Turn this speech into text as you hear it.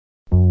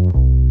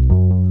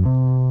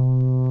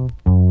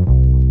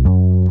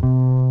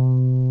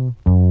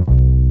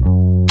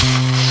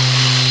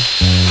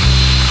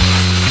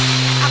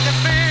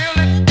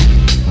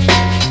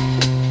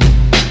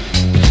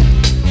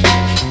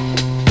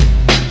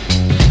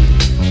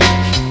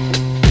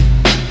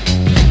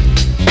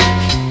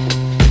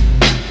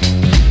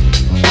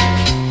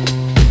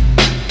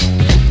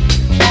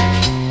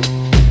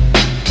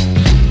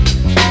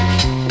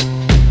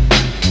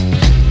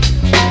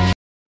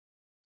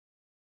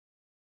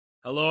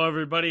Hello,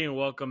 everybody, and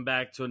welcome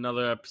back to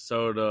another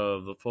episode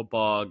of the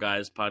Football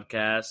Guys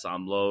Podcast.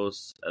 I'm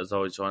Los, as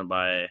always, joined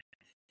by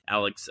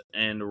Alex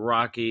and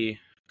Rocky,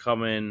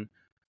 coming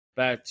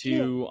back to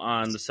you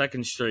on the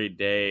second straight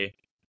day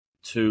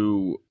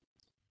to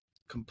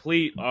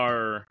complete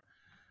our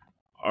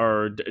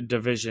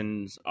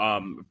divisions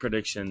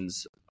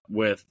predictions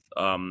with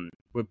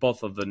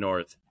both of the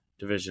North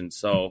divisions.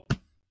 So,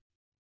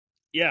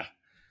 yeah.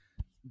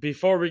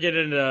 Before we get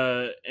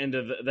into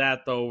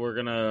that, though,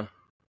 we're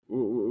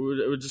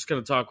just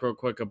gonna talk real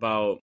quick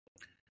about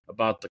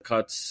the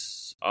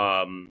cuts.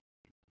 Because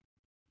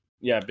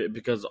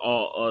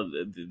all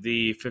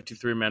the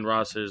 53-man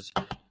rosters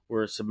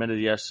were submitted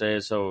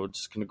yesterday, so we're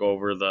just gonna go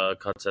over the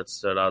cuts that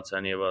stood out to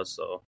any of us.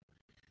 So,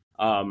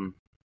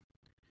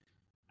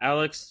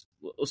 Alex,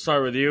 we'll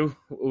start with you.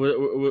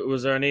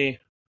 Was there any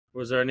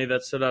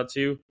that stood out to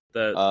you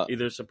that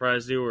either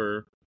surprised you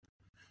or?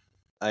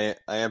 I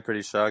am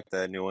pretty shocked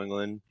that New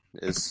England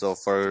is so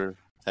far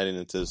heading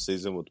into the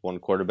season with one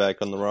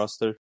quarterback on the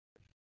roster.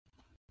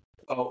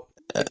 Oh,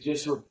 it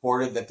just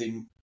reported that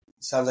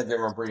sounds like they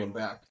were bringing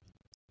back.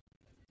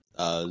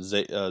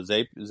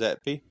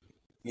 Zappy?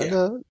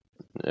 Yeah.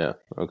 Yeah,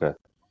 okay.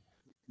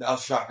 That was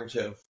a shocker,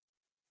 too.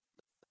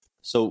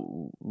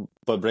 So,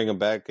 but bring him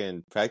back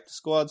in practice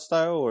squad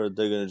style, or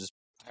they're going to just...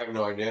 I have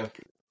no idea.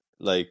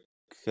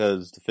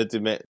 Because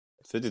the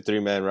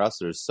 53-man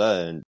roster is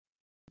set, and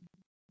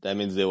that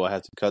means they will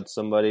have to cut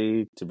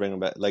somebody to bring him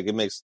back.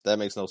 That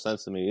makes no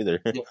sense to me either.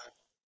 Yeah.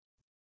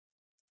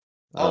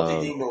 I don't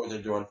think they know what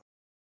they're doing.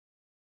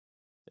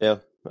 Yeah,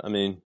 I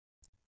mean...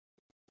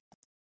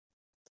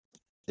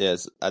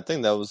 Yes, I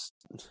think that was...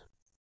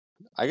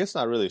 I guess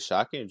not really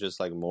shocking, just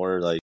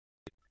more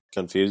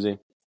confusing.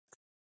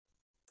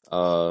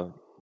 Who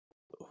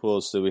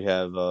else do we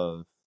have?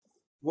 Well,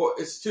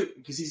 it's too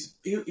because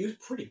he was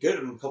pretty good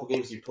in a couple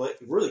games he played.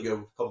 Really good in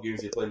a couple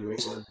games he played in New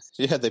England.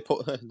 Yeah,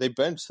 they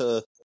benched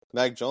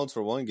Mac Jones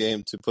for one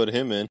game to put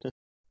him in.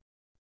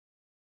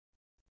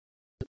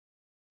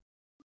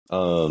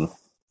 What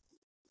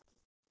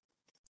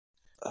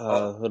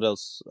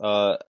else?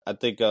 I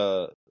think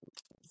for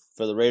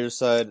the Raiders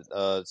side,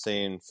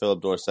 saying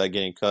Philip Dorsett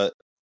getting cut.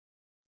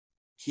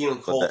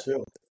 Keelan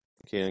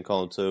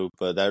Cole too,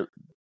 but that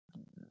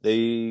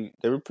they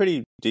were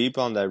pretty deep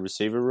on that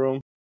receiver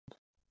room,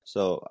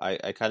 so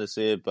I kind of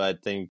see it, but I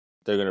think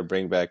they're gonna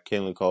bring back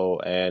Keelan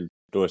Cole and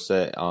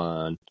Dorsett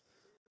on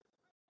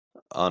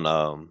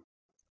the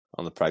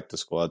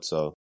practice squad,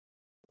 so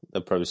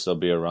they'll probably still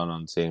be around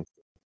on the team.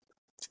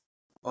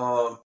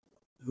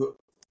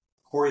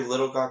 Corey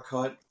Little got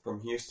cut from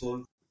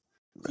Houston.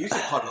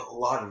 Houston cut a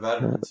lot of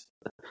veterans.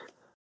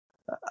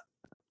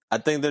 I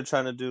think they're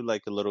trying to do a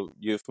little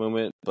youth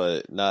movement,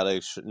 but not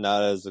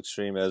as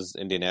extreme as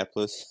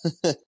Indianapolis.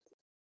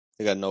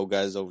 They got no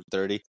guys over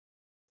 30.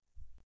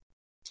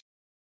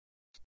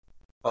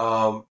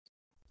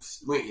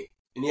 Wait,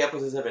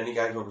 Indianapolis doesn't have any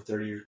guys over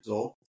 30 years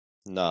old?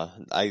 No,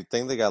 I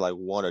think they got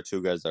one or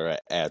two guys that are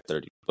at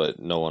 30, but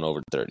no one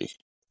over 30.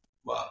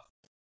 Wow.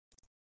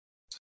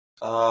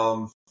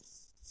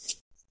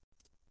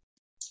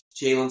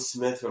 Jalen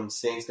Smith from the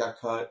Saints got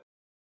cut.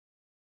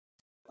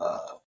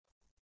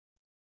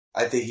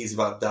 I think he's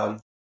about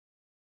done.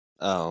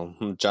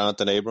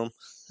 Jonathan Abram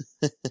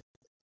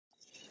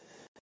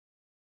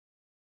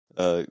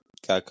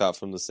got caught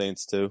from the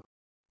Saints too.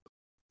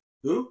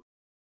 Who?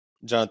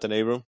 Jonathan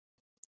Abram.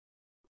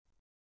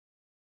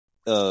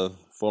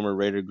 Former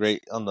Raider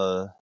great on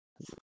the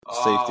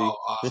safety.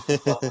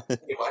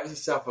 Why does he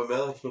sound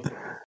familiar?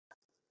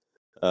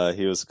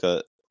 He was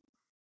cut.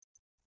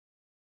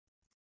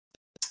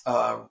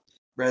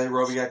 Bradley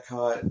Roby got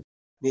cut.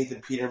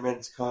 Nathan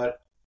Peterman's cut.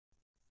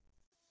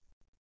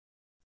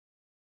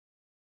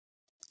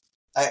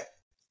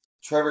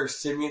 Trevor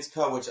Simeon's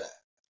cut, which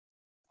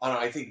I don't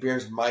know. I think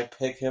Bears might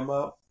pick him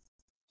up.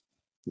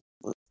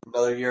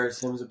 Another year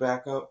as him as a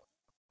backup.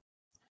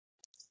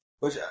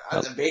 Which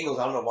the Bengals,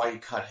 I don't know why you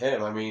cut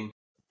him. I mean,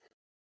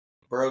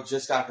 Burrow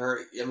just got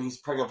hurt. I mean, he's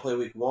probably gonna play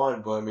week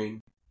 1, but I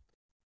mean,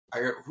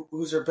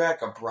 who's their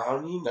backup?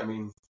 Browning? I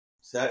mean,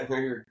 is that who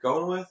you're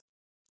going with?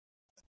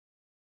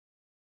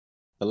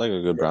 I like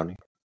a good Brownie.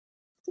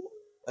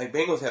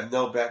 Bengals have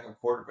no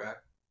backup quarterback.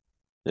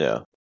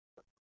 Yeah.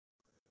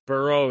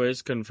 Burrow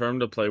is confirmed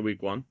to play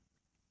week 1?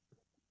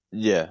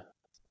 Yeah.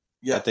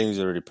 I think he's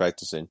already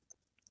practicing.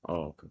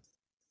 Oh, okay.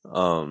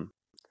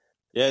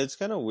 Yeah, it's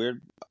kind of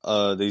weird.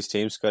 These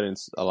teams cutting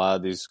a lot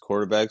of these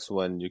quarterbacks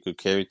when you could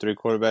carry 3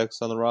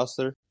 quarterbacks on the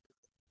roster.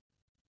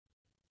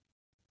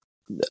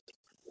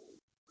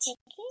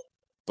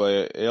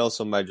 But it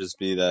also might just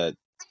be that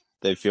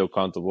they feel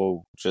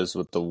comfortable just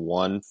with the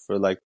one for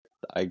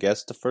I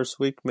guess the first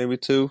week, maybe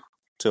 2,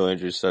 till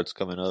injury starts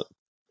coming up.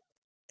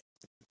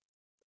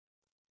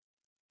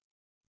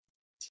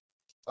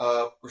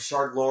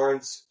 Rashard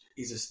Lawrence,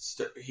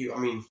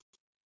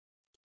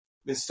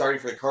 been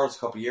starting for the Cardinals a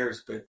couple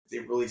years, but they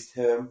released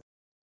him.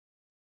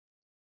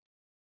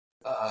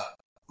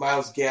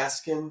 Myles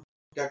Gaskin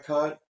got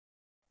cut.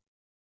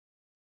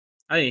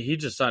 I mean, he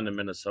just signed in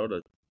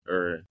Minnesota,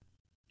 or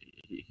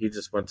he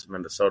just went to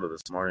Minnesota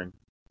this morning.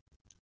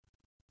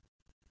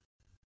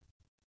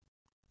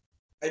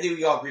 I think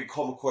we all agree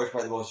Cole McCoy is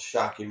probably the most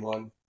shocking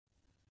one.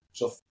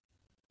 So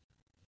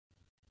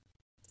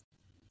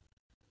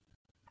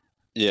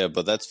Yeah,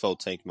 but that's full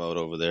tank mode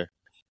over there.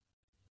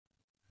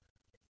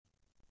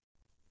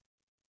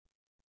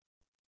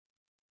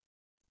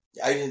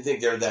 I didn't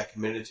think they were that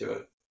committed to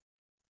it.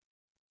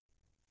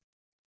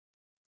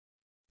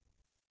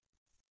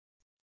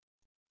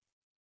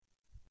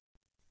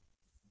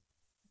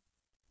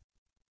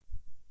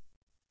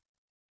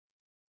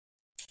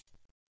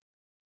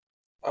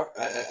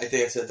 I think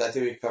that's it. I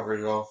think we covered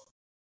it all.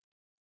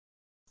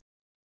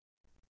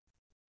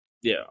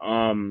 Yeah.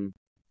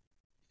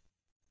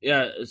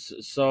 Yeah.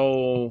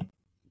 So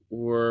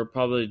we're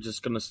probably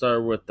just gonna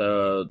start with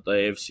the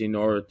AFC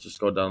North. Just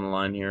go down the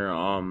line here.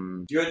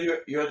 Do you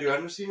want to do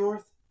NFC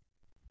North?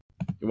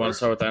 You want to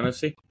start with the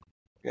NFC?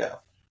 Yeah.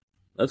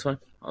 That's fine.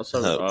 I'll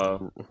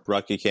start.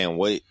 Rocky can't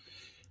wait.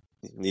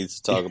 He needs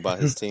to talk about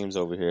his teams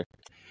over here.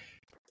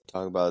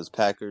 Talk about his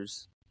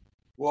Packers.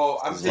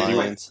 Well, I'm his saving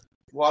Lions.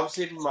 I'm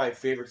saving my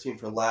favorite team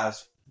for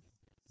last.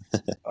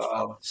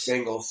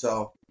 Bengals.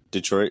 So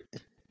Detroit.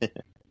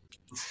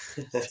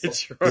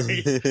 Detroit.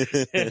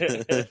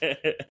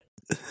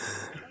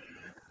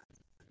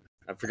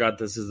 I forgot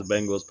this is the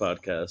Bengals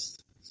podcast.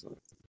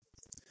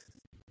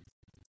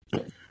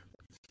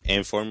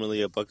 And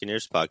formerly a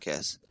Buccaneers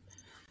podcast.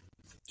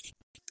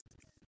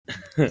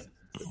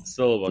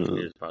 Still a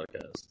Buccaneers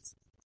podcast.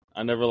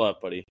 I never left,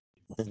 buddy.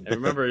 And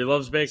remember, he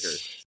loves Baker.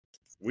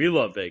 We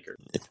love Baker.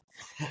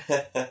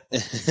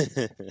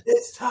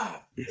 It's time.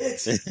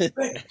 It's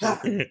big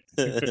time.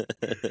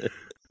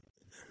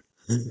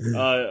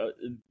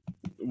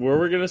 Were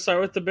we going to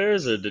start with the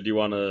Bears, or did you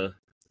want to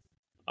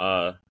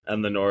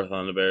end the North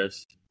on the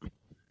Bears?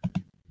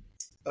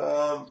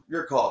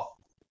 Your call.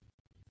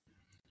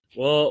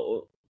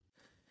 Well,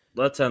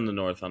 let's end the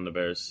North on the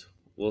Bears.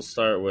 We'll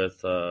start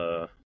with,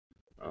 I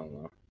don't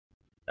know.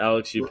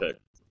 Alex, you pick.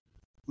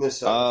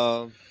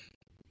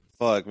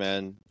 Fuck,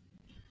 man.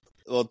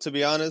 Well, to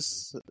be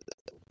honest,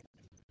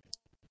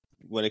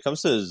 when it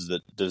comes to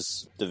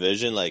this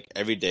division, like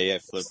every day I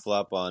flip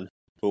flop on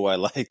who I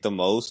like the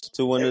most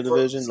to win the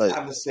division. Like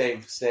I'm the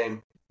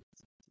same.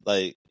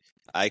 Like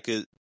I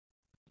could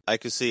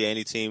see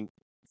any team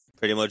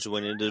pretty much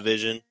winning the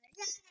division.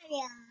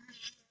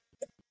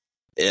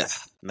 Yeah,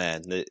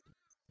 man,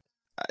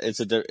 it's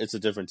a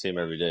different team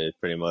every day,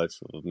 pretty much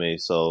with me.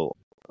 So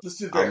let's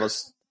do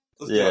Bears.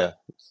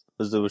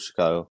 Let's do it with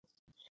Chicago.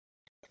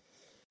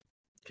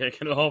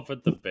 Kicking it off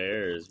with the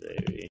Bears,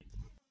 baby.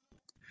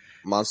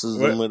 Monsters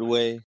of the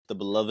Midway, the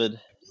beloved.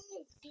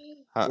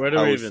 How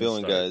are we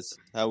feeling, guys?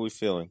 How are we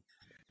feeling?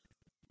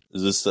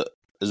 Is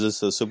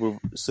this a Super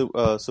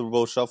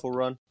Bowl shuffle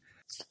run?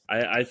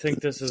 I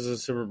think this is a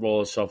Super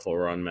Bowl shuffle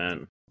run,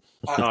 man.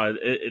 No,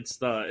 it's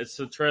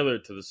the trailer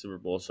to the Super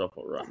Bowl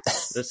shuffle run.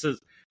 This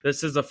is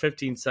a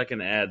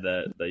 15-second ad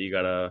that you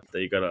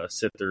gotta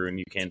sit through and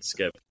you can't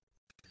skip.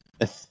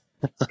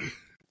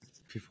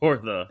 Before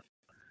the.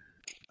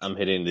 I'm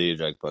hitting the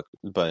eject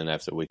button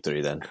after week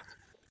 3 then.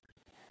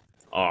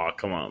 Oh,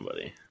 come on,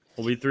 buddy.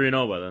 We'll be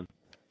 3-0 by then.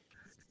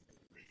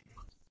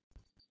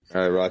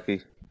 All right,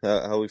 Rocky.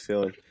 How are we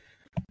feeling?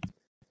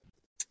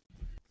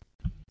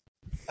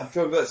 I'm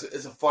feeling good.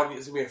 It's gonna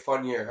be a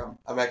fun year.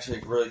 I'm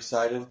actually really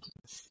excited.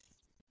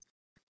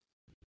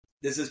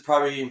 This is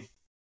probably,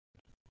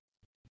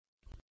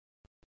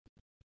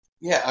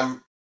 yeah.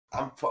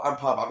 I'm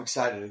pumped. I'm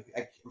excited.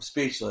 I'm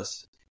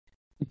speechless.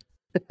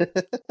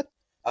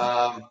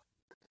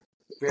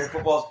 Bear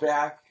football's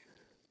back.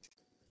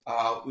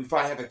 We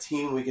finally have a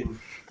team we can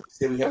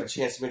say we have a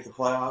chance to make the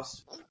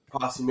playoffs,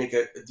 possibly make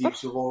a deep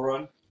Super Bowl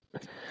run.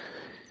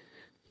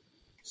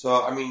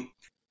 So, I mean,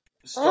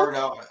 starting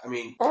out,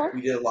 we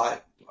did a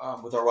lot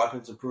with our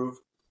weapons improved.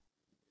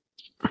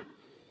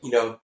 You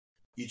know,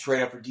 you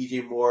trade up for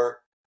DJ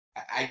Moore.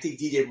 I think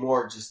DJ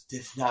Moore just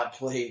did not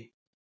play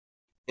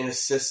in a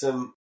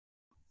system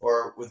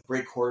or with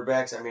great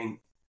quarterbacks. I mean,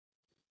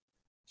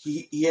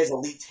 he has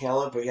elite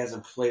talent, but he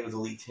hasn't played with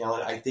elite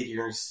talent. I think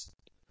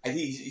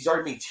he's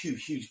already made 2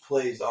 huge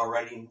plays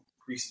already in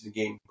preseason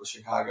game with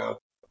Chicago.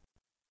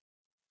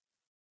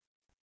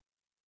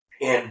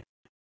 And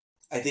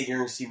I think you're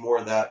going to see more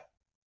of that.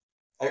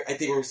 I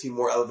think you're going to see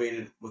more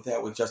elevated with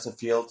that with Justin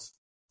Fields.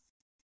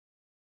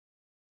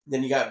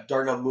 Then you got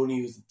Darnell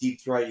Mooney, who's a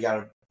deep threat. You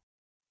got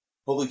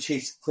hopefully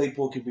Chase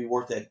Claypool can be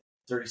worth that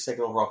 32nd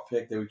overall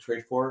pick that we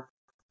trade for.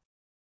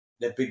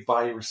 That big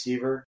body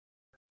receiver.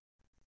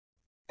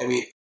 I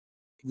mean,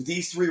 with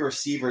these 3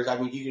 receivers, I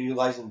mean, you can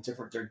utilize them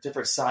different. They're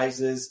different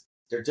sizes.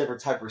 They're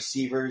different type of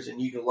receivers, and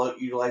you can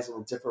utilize them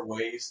in different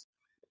ways.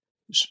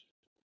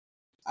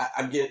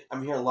 I'm hearing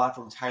a lot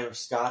from Tyler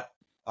Scott,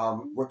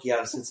 rookie out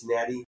of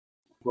Cincinnati,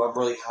 who I'm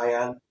really high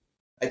on.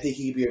 I think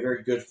he could be a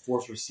very good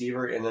 4th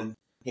receiver. And then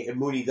if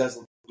Mooney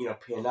doesn't,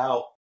 pan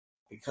out,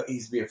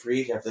 he's to be a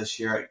free agent after this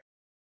year.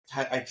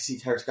 I can see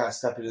Tyler Scott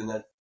stepping in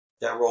that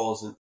role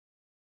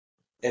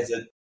as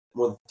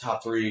one of the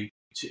top 3,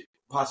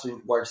 possibly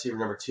wide receiver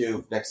number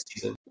 2 next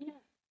season.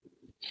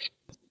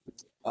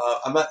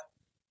 I'm not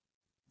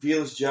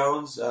Velus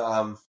Jones.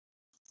 I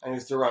think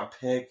it's a third-round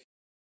pick.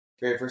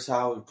 Very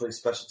versatile. We play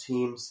special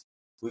teams.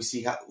 We'll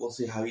see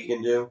how he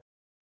can do.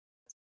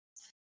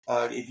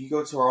 If you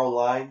go to our own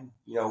line,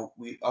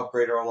 we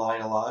upgrade our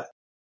line a lot.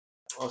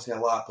 I won't say a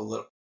lot, but a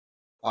little.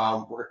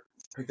 We're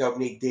pick up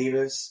Nate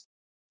Davis.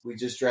 We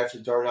just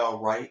drafted Darnell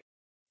Wright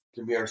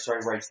to be our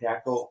starting right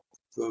tackle.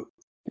 Who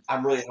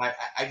I'm really high.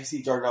 I can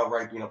see Darnell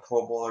Wright being a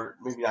Pro Bowler,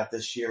 maybe not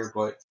this year,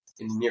 but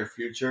in the near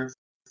future.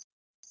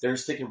 They're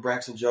sticking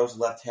Braxton Jones,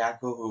 left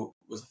tackle, who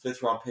was a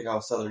fifth-round pick out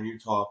of Southern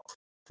Utah,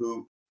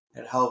 who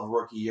had a hell of a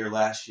rookie year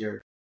last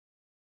year.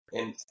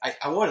 And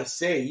I want to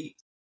say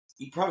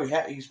he's probably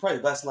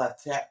the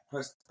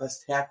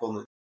best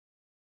tackle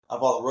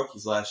of all the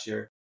rookies last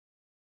year.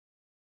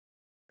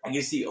 I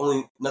can see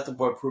only nothing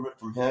but improvement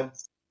from him.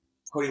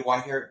 Cody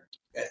Whitehair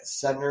at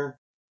center.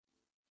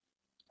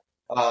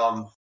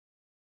 And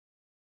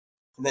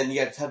then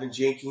you got Tevin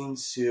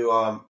Jenkins, who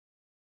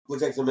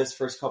looks like he'll miss the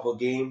first couple of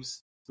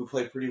games, who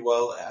played pretty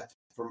well,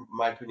 from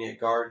my opinion, at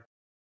guard.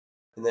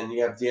 And then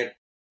you have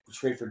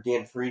trade for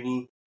Dan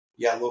Freeney.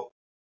 You got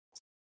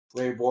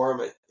Larry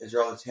Borum as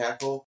your other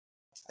tackle.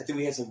 I think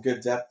we had some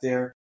good depth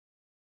there.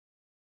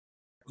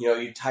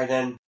 You tight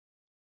end.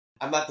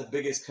 I'm not the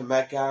biggest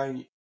Komet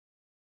guy.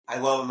 I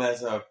love him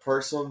as a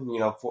person,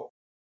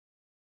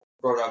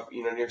 growing up,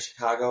 near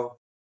Chicago.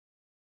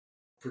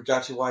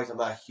 Production-wise, I'm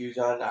not huge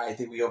on it. I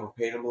think we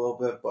overpaid him a little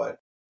bit, but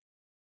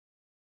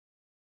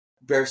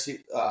Bears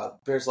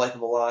like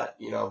him a lot.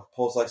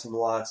 Poles likes him a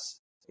lot,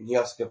 and he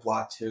also could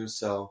block too.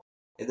 So,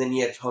 and then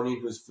you had Tony,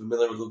 who's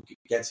familiar with Luke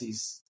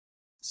Getsy's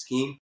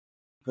scheme,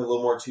 put a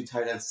little more two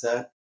tight end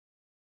set.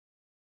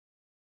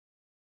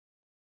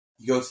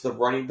 You go to the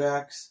running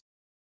backs.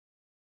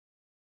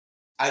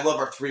 I love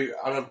our three.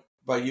 I don't know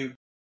about you,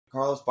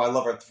 Carlos, but I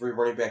love our three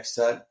running back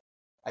set.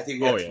 I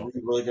think we have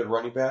three really good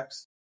running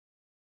backs.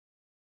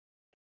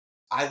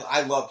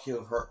 I love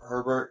Caleb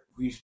Herbert.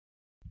 In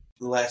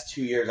the last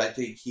 2 years, I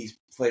think he's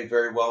played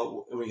very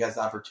well when he has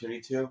the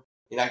opportunity to.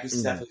 And I can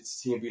definitely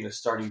see him being a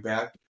starting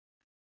back.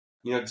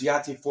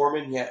 Deontay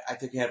Foreman, I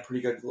think he had a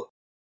pretty good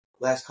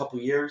last couple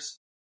of years.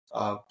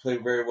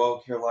 Played very well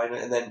in Carolina.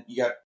 And then you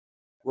got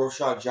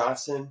Roshan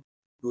Johnson,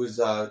 who's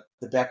the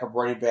backup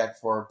running back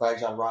for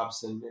Bijan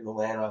Robinson in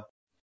Atlanta.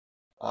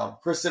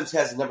 Chris Sims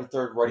has the number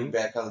 3 running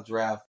back on the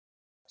draft.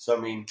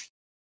 So,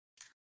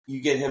 you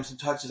get him some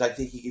touches, I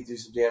think he can do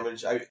some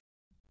damage.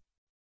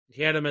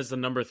 He had him as the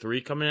number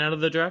 3 coming out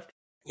of the draft?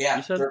 Yeah,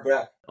 third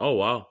back. Oh,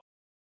 wow.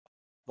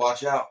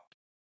 Watch out.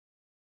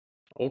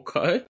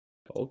 Okay.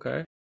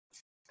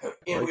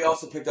 And we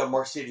also picked up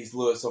Mercedes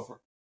Lewis.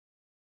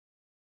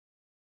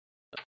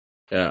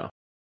 Yeah.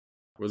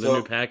 We're the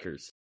new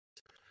Packers.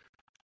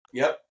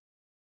 Yep.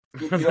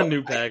 The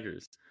new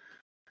Packers.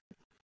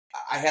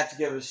 I have to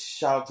give a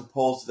shout out to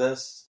Poles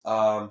this.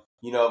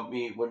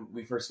 Me, when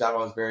we first got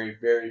him, I was very,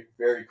 very,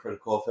 very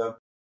critical of him.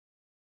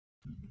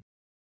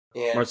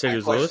 And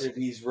Mercedes I question Lewis? if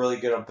he's really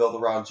going to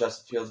build around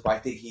Justin Fields, but I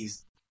think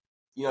he's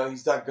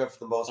done good for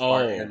the most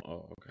part. Okay.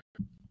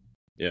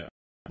 Yeah.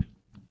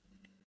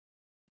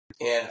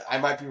 And I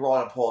might be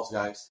wrong on Poles,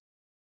 guys.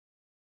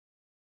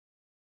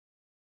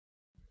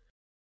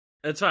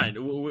 It's fine.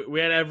 We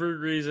had every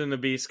reason to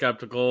be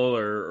skeptical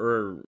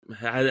or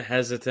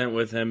hesitant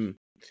with him.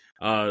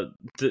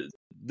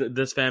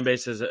 This fan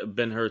base has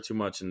been hurt too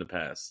much in the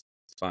past.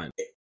 It's fine.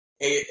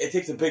 It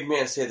takes a big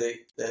man to say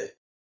that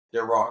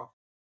they're wrong.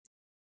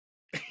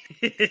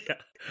 Yeah.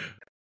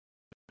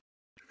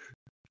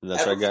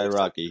 That's our guy,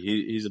 Rocky.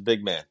 He's a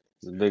big man.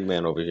 He's a big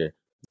man over here.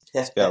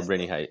 He's got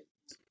brainy height.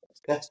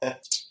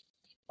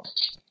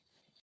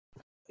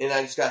 And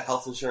I just got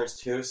health insurance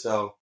too,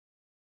 so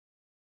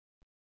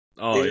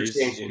he's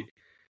changing.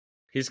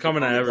 He's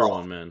coming at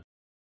everyone, man.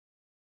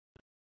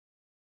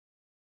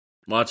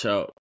 Watch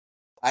out.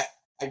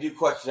 I do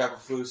question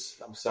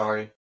Eberflus. I'm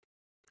sorry.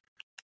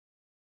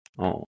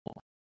 Oh.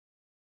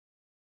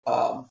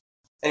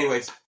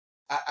 Anyways,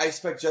 I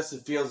expect Justin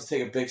Fields to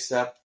take a big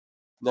step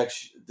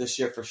this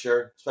year for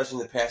sure,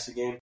 especially in the passing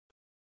game.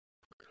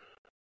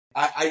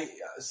 I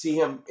see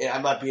him.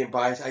 I'm not being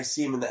biased. I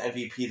see him in the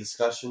MVP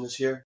discussion this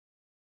year.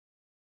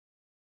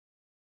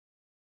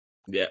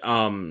 Yeah.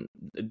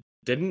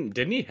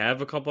 Didn't he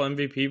have a couple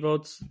MVP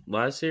votes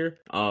last year?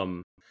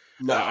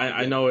 No,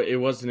 I know it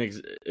wasn't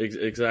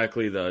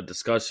exactly the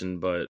discussion,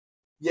 but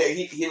yeah,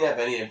 he didn't have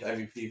any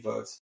MVP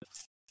votes.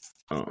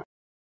 Oh.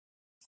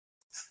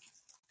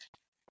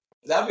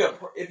 That'd be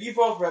if you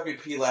voted for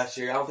MVP last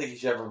year, I don't think you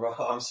should ever vote.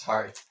 I'm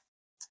sorry.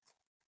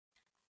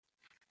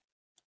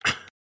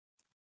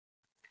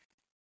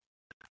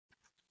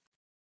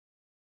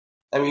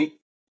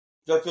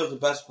 Justin Fields the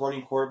best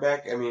running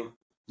quarterback.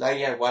 Now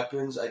he had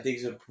weapons. I think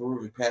he's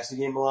improved the passing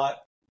game a lot.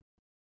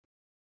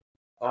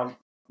 You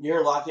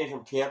hear a lot of things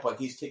from camp, like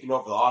he's taking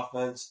over the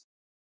offense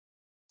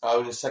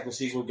in his second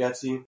season with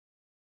Getsy.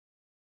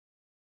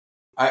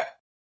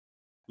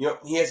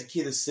 He has a key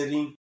to the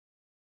city.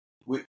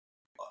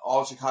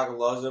 All Chicago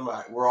loves him.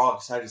 We're all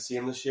excited to see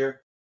him this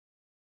year.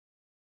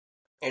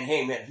 And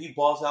hey, man, if he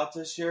balls out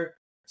this year,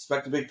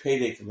 expect a big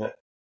payday from him.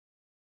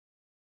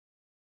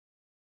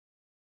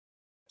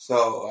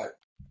 So,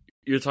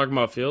 You're talking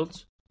about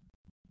Fields?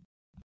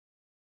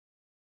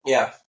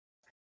 yeah.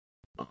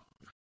 The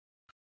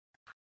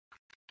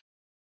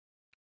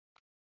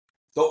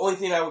only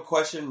thing I would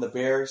question the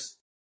Bears,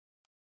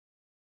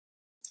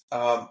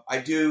 I'm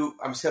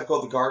skeptical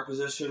of the guard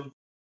position.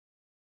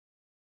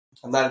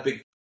 I'm not a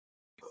big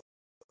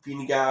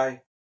Feeney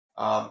guy.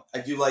 I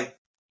do like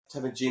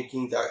Tevin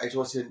Jenkins. I just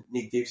want to see what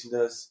Nate Davidson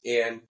does.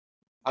 And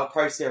I'll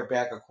probably say our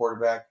backup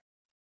quarterback.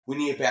 We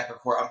need a backup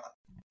quarterback.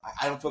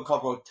 I don't feel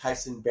comfortable with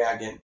Tyson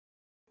Bagent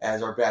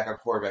as our backup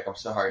quarterback. I'm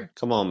sorry.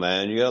 Come on,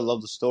 man. You gotta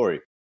love the story.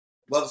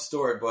 Love the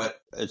story,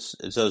 but It's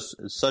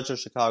such a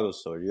Chicago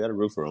story. You gotta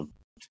root for him.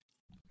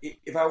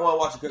 if I want to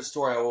watch a good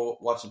story, I will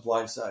watch The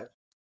Blind Side.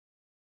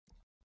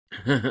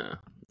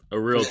 A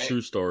real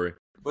true story.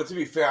 But to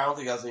be fair, I don't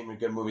think that was even a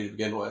good movie to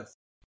begin with.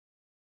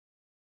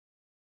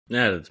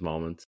 Yeah, it's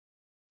moments.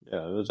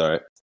 Yeah, it was all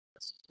right.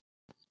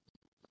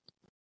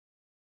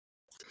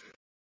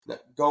 Now,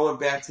 going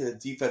back to the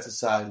defensive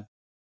side,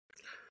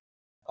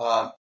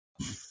 I'm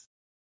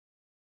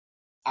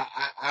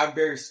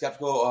very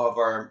skeptical of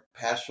our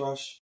pass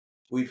rush.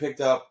 We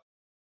picked up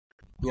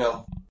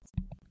Andrew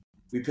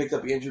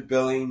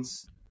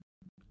Billings.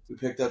 We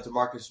picked up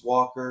DeMarcus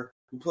Walker.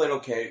 We played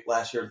okay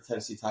last year with the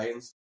Tennessee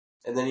Titans.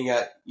 And then you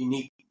got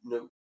Unique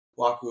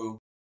Waku.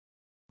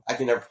 I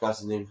can never pronounce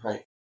his name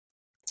right.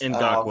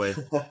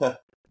 Ngakwe.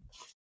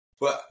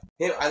 But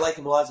I like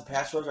him a lot as a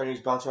pass rusher. I know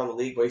he's bounced around the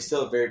league, but he's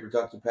still a very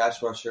productive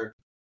pass rusher.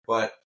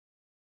 But,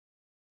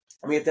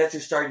 I mean, if that's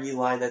your starting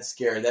D-line, that's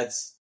scary. That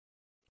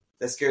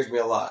scares me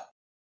a lot.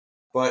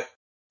 But,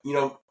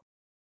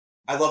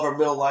 I love our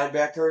middle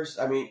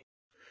linebackers. I mean,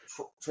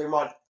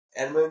 Tremont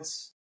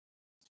Edmonds,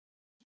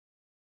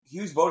 he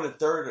was voted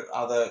third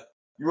out of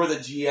the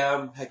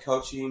GM, head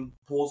coaching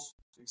pools,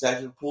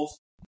 executive pools.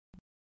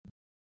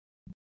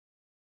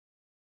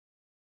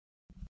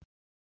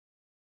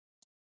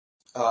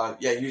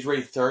 He was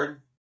rated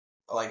third,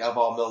 out of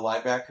all middle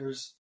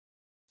linebackers.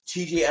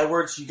 TJ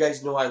Edwards, you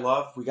guys know I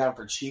love. We got him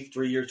for cheap,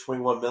 3 years,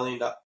 $21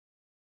 million.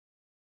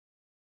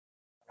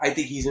 I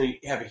think he's going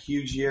to have a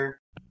huge year.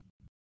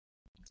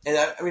 And,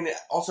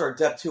 also our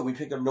depth, too. We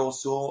picked up Noah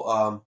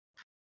Sewell,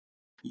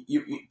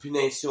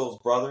 Penei Sewell's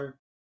brother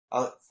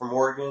from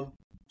Oregon,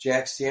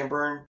 Jack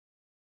Sanborn.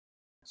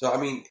 So, I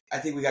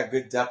think we got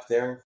good depth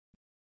there.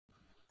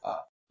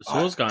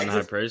 Sewell's gotten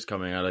high praise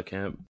coming out of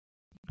camp.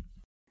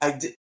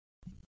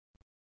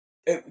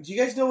 Do you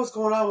guys know what's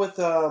going on with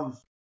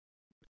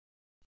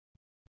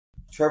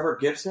Trevor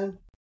Gibson?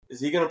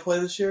 Is he going to play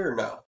this year or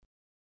no?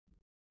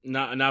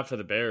 Not for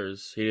the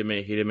Bears. He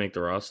didn't make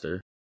the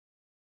roster.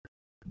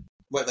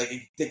 What,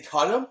 they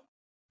cut him?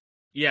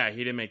 Yeah, he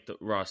didn't make the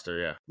roster,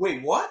 yeah.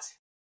 Wait, what?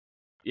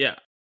 Yeah.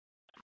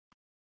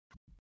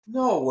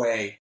 No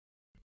way.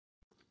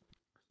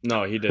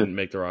 No, he didn't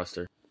make the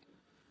roster.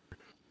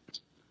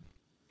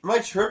 Am I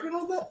tripping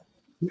on that?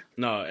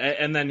 No,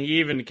 and then he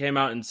even came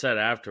out and said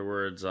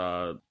afterwards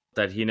that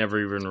he never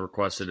even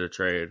requested a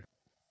trade.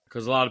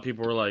 Because a lot of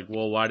people were like,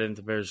 well, why didn't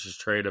the Bears just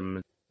trade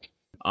him?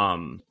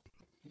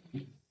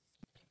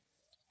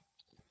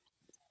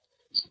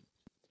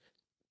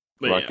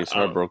 Rocky's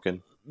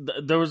heartbroken.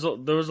 There was a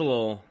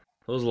little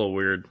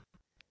weird.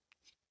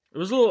 It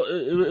was a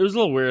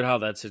little weird how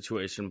that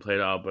situation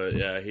played out, but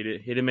yeah, he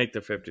didn't make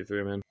the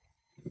 53 man.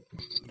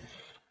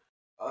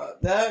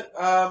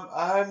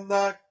 I'm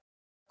not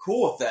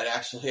cool with that.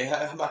 Actually,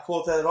 I'm not cool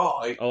with that at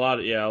all. A lot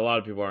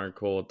of people aren't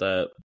cool with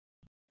that.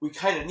 We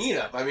kind of need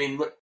him.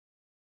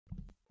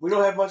 We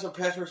don't have much of a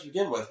pass rush to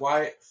begin with.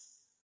 Why?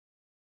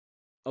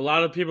 A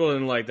lot of people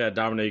didn't like that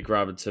Dominique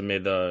Robinson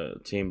made the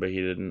team, but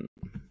he didn't.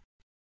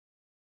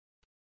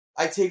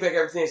 I take back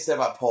everything I said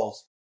about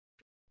polls.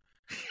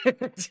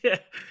 Yeah.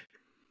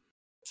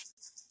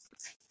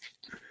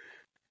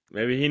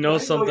 Maybe he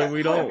knows something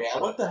we don't. Man,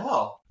 what the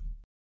hell?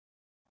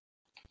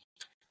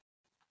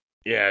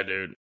 Yeah,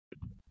 dude.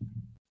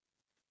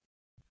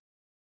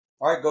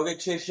 All right, go get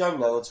Chase Young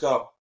now. Let's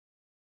go.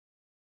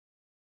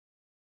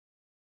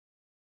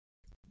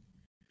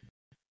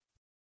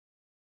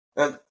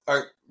 And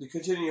to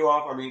continue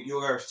off, you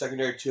look at our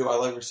secondary too. I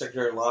like our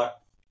secondary a lot.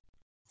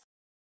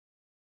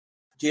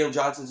 Jalen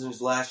Johnson's in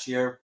his last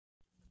year.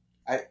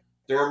 They're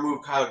going to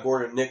move Kyle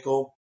Gordon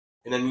nickel.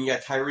 And then you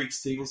got Tyreek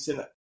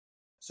Stevenson,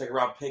 second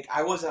round pick.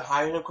 I wasn't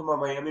high on him coming out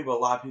of Miami, but a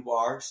lot of people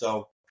are.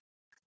 So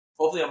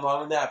hopefully I'm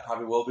wrong on that. I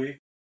probably will be.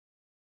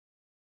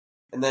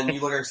 And then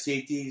you look at our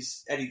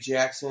safeties, Eddie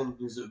Jackson,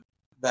 who's a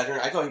veteran.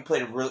 I thought he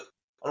played I don't know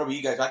about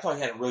you guys, I thought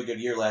he had a really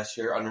good year last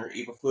year under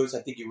Eberflus.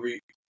 I think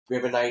he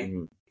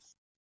reunited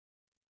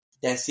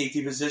that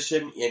safety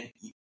position. And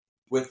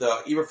with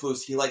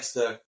Eberflus, he likes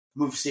to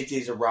move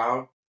safeties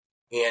around.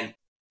 And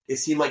it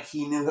seemed like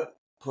he knew how to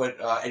put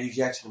Eddie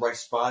Jackson in the right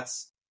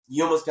spots.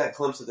 You almost got a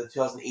glimpse of the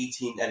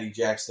 2018 Eddie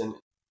Jackson.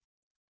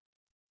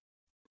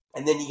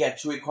 And then you got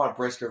Juwan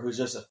Brisker, who's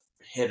just a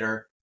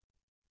hitter.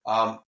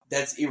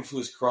 That's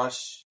Eberflus'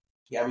 crush.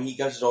 Yeah, he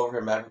gushes over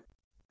him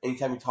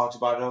anytime he talks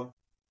about him.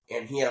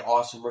 And he had an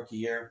awesome rookie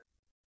year.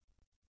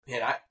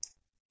 Man,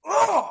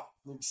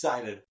 I'm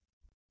excited.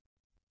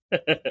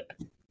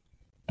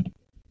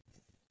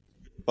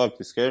 fuck,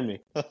 you scared me.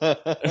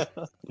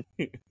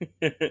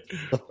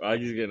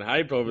 Rocky's getting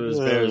hyped over this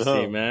I Bears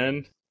know. team,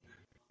 man.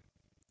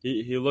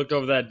 He looked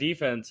over that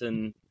defense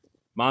and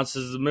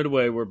Monsters of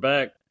Midway, we're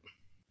back.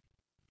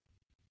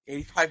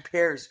 85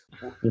 pairs.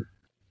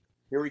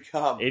 Here we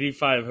come.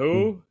 85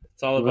 who?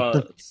 It's all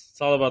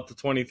about the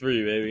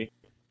 23, baby.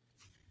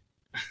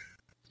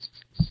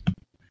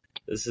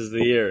 This is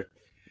the year.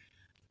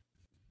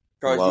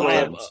 Charles,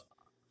 Well, do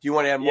you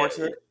want to add more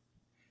to it?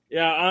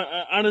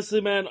 Yeah,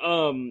 honestly, man,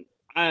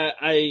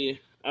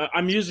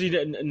 I'm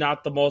usually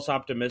not the most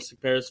optimistic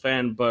Bears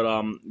fan,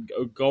 but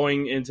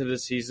going into the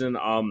season,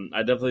 I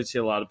definitely see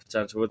a lot of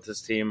potential with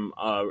this team.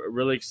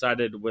 Really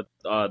excited with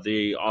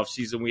the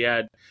offseason we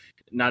had,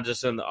 not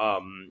just in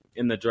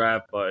the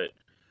draft, but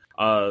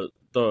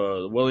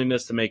the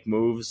willingness to make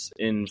moves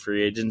in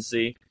free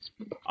agency.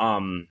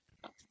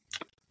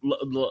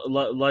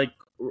 Like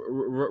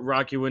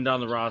Rocky went down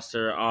the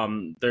roster.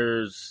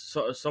 There's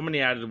so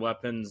many added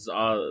weapons.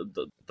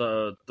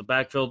 The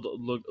backfield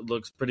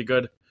looks pretty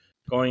good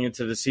going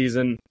into the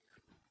season.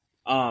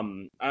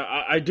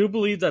 I do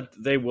believe that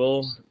they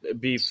will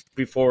be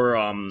before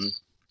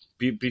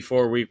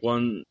week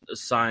one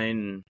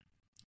sign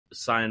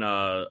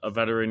a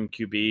veteran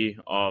QB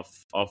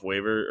off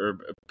waiver or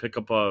pick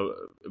up a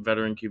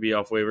veteran QB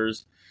off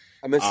waivers.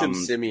 I mentioned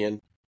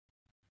Simeon.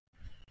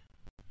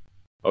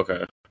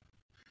 Okay.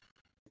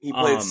 He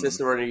played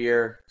system run a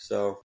year,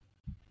 so.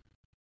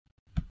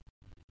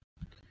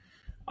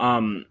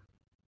 Yeah,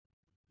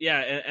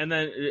 and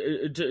then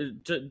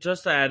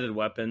just the added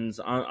weapons.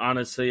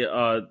 Honestly,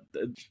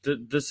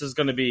 this is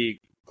going to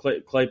be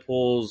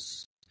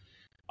Claypool's,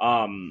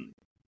 full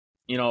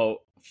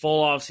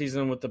off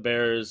season with the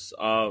Bears,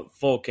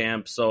 full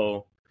camp.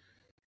 So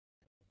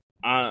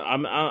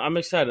I'm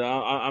excited.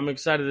 I'm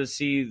excited to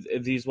see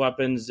these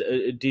weapons.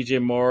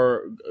 DJ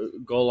Moore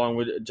go along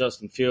with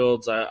Justin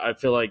Fields. I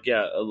feel like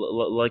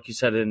like you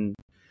said in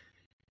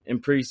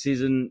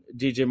preseason,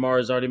 DJ Moore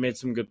has already made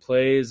some good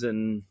plays,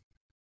 and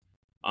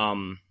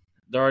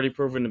they're already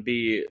proven to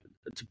be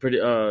a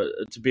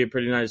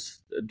pretty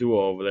nice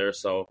duo over there.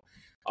 So,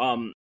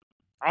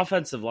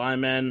 offensive line,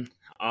 man,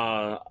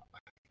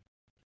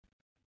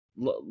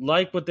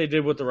 like what they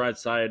did with the right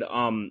side.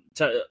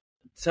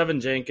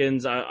 Tevin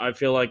Jenkins, I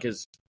feel like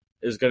is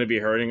going to be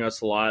hurting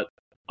us a lot.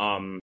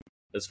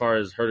 As far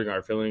as hurting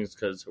our feelings,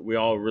 because we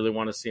all really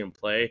want to see him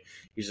play.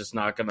 He's just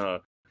not gonna.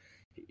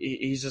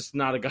 He's just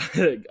not a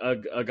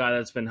guy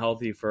that's been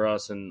healthy for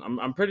us, and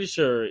I'm pretty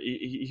sure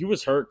he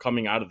was hurt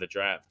coming out of the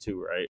draft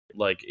too, right?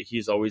 Like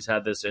he's always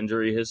had this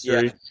injury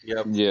history.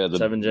 Yeah. the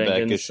Tevin back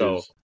Jenkins. issues.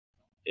 So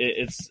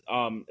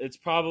it's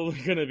probably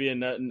going to be a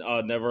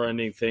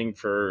never-ending thing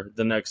for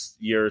the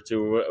next year or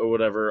two or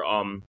whatever.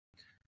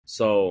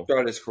 So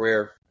Throughout his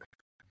career,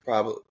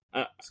 probably.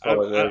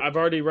 I've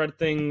already read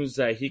things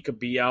that he could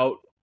be out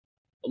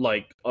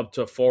like up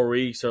to 4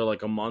 weeks or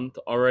like a month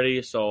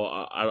already. So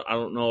I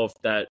don't know if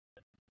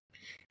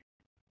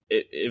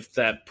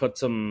that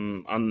puts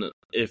him on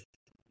if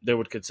they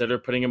would consider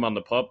putting him on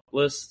the PUP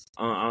list.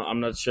 I'm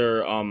not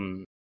sure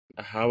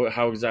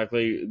how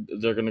exactly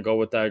they're going to go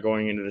with that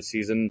going into the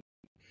season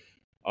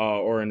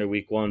or into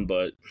week one,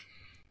 but.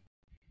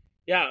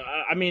 Yeah,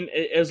 I mean,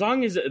 as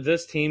long as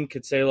this team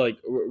could stay like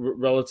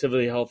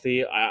relatively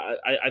healthy,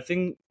 I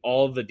think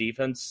all of the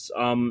defense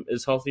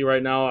is healthy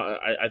right now.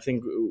 I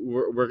think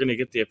we're going to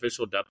get the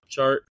official depth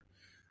chart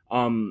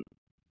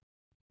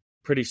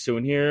pretty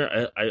soon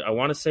here. I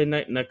want to say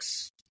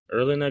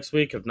early next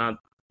week, if not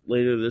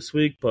later this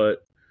week.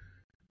 But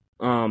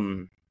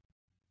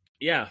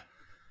yeah,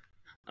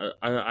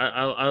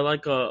 I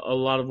like a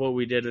lot of what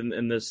we did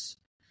in this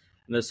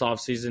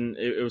offseason.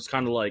 It was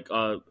kind of like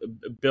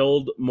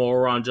build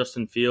more on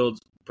Justin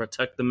Fields,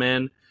 protect the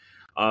man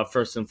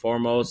first and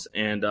foremost,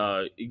 and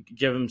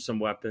give him some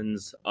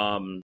weapons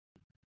to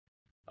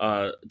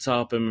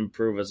help him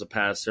improve as a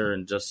passer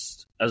and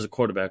just as a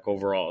quarterback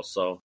overall.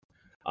 So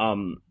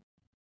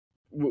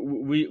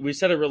we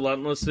said it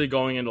relentlessly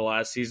going into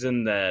last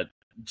season that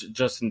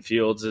Justin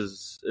Fields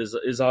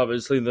is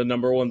obviously the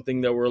number one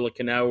thing that we're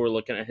looking at. We're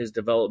looking at his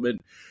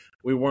development.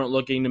 We weren't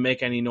looking to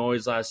make any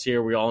noise last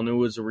year. We all knew it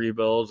was a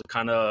rebuild,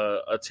 kind of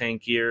a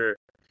tank year,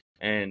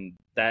 and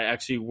that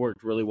actually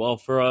worked really well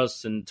for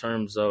us in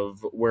terms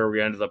of where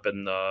we ended up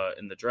in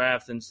the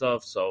draft and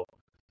stuff. So,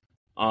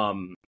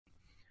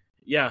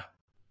 yeah.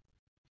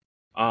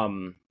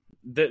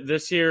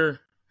 This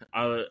year,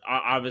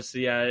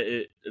 obviously,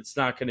 it's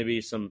not going to be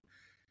some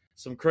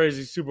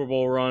crazy Super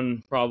Bowl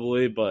run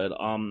probably, but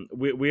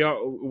we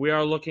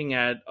are looking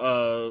at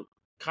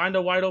kind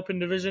of wide open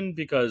division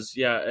because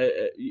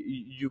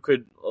you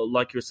could,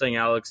 like you were saying,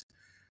 Alex,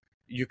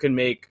 you can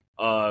make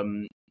a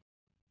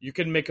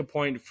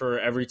point for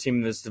every team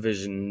in this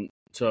division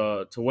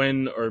to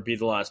win or be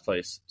the last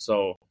place.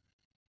 So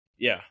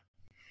yeah,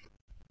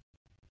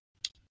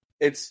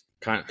 it's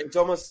like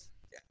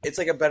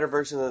a better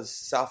version of the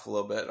South a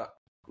little bit.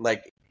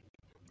 Like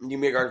you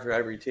make art for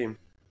every team.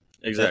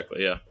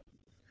 Exactly. Yeah.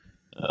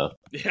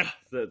 Yeah,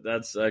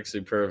 that's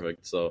actually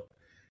perfect. So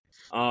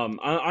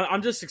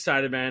I'm just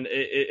excited, man.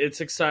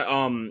 It's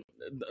exciting.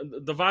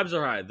 The vibes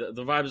are high.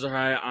 The vibes are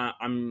high.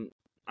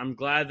 I'm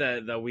glad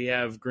that we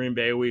have Green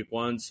Bay week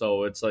 1,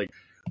 so it's like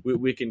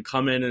we can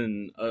come in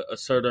and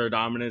assert our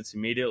dominance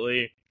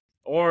immediately,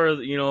 or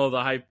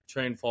the hype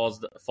train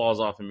falls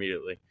off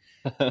immediately.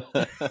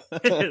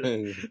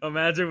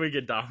 Imagine we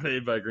get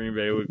dominated by Green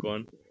Bay week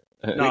 1.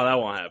 No, that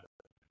won't happen.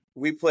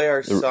 We play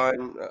our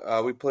son.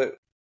 We play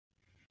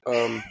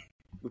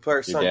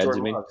our son dad's, Jordan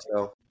you mean? Love.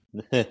 So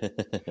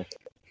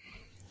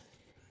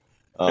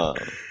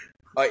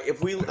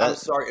I'm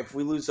sorry. If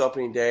we lose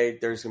opening day,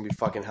 there's gonna be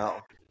fucking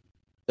hell.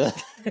 Dude,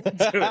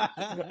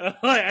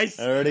 I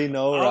already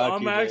know Rocky.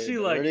 I'm actually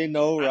I already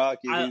know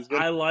Rocky.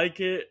 I like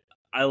it.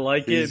 I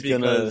like it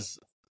because,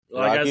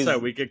 like I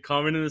said, we could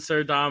come in and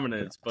assert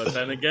dominance. But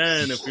then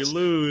again, if we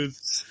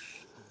lose,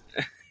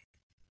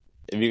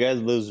 if you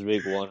guys lose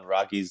week 1,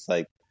 Rocky's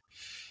like,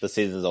 the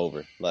season's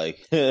over.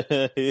 Like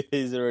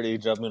he's already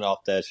jumping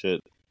off that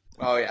shit.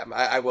 Oh yeah,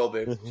 I will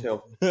be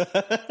too.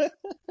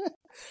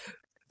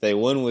 They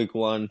win week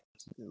 1.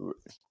 We're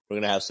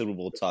gonna have Super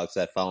Bowl talks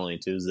that following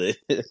Tuesday.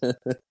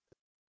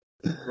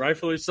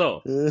 Rightfully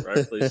so.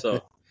 Rightfully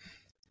so.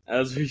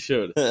 As we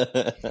should.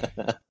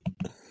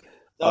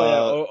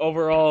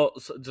 Overall,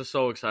 just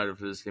so excited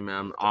for this game,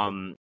 man.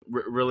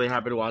 Really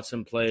happy to watch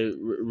them play.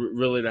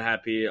 Really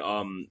happy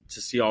to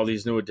see all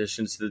these new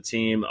additions to the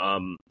team.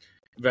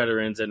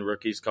 Veterans and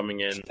rookies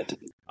coming in.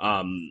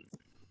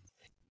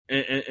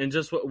 And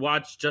just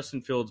watch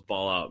Justin Fields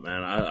ball out,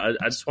 man.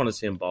 I just want to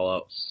see him ball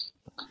out.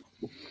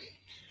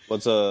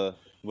 What's a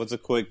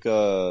quick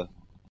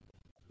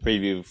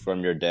preview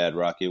from your dad,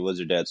 Rocky? What's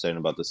your dad saying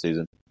about the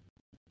season?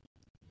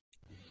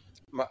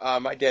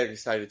 My dad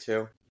excited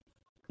too.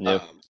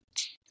 Yep.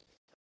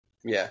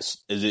 Yeah.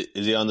 Is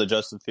he on the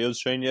Justin Fields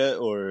train yet,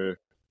 or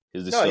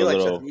is this still he a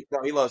little?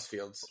 He loves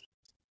Fields.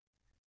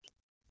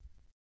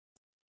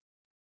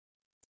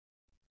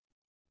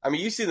 I mean,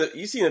 you seen the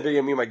video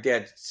of me and my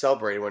dad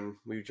celebrating when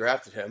we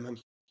drafted him.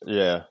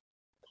 Yeah.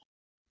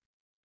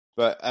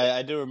 But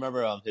I do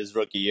remember his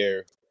rookie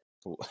year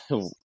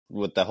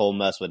with the whole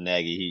mess with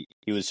Nagy.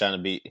 He was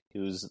trying to he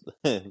was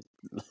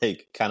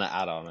like kind of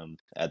out on him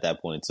at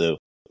that point too.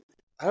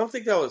 I don't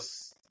think that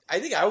was. I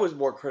think I was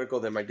more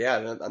critical than my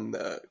dad on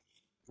the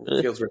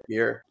Fields rookie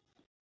year.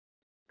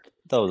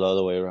 That was the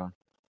other way around.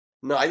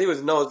 No, I think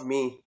it was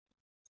me.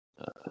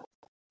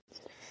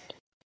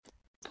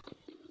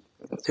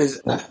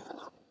 Because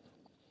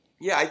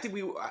yeah, I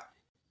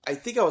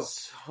think I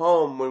was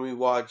home when we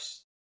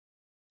watched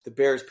the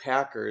Bears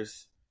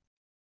Packers.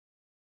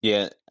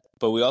 Yeah,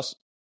 but we watched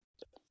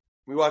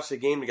the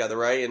game together,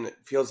 right? And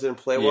Fields didn't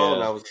play well,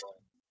 and I was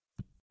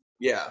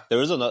There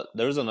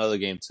was another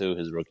game too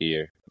his rookie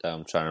year that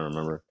I'm trying to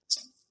remember.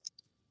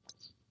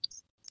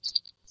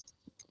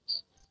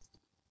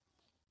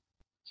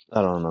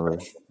 I don't remember.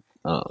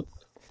 But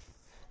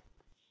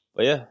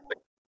yeah,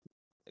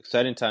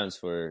 exciting times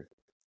for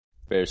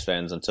Bears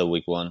fans until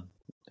week 1,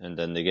 and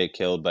then they get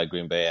killed by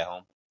Green Bay at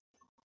home.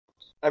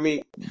 I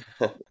mean,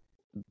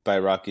 by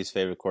Rocky's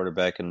favorite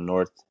quarterback in the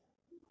North.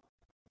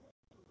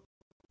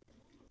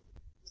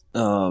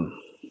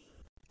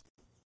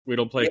 We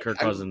don't play Kirk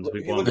Cousins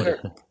week 1.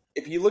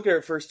 If you look at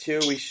our first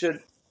 2, we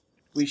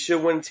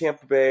should win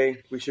Tampa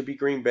Bay. We should beat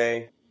Green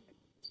Bay,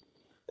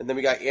 and then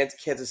we got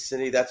Kansas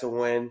City. That's a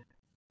win.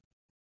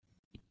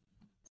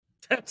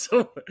 That's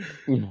a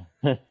win.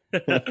 I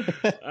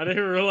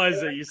didn't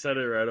realize that you said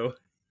it right away.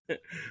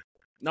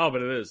 No,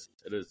 but it is.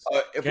 It is.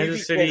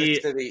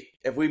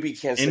 If we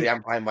beat Kansas City,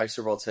 I'm buying my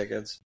Super Bowl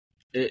tickets.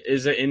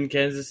 Is it in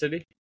Kansas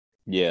City?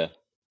 Yeah.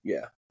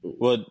 Yeah.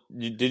 Well,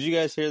 did you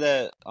guys hear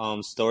that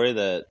story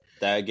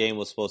that game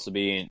was supposed to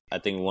be in, I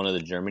think, one of the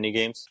Germany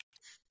games?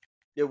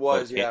 It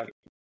was, yeah.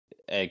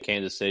 And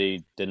Kansas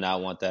City did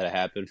not want that to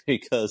happen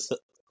because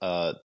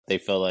they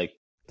felt like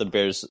the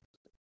Bears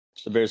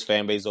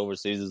fan base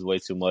overseas is way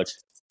too much.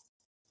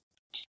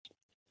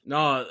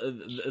 No,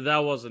 that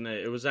wasn't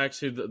it. It was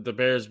actually the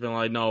Bears been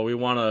like, no, we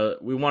want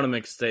to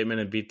make a statement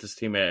and beat this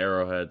team at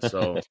Arrowhead.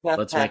 So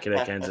let's make it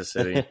at Kansas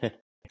City.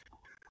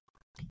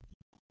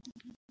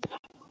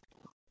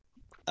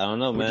 I don't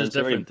know, man. It's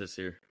different this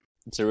year.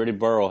 It's already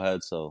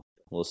Burrowhead, so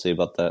we'll see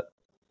about that.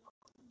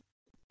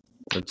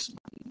 It's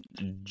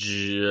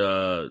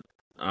I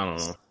don't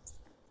know.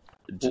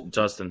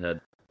 Justin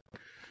Head.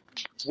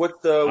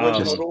 What's the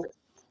win total?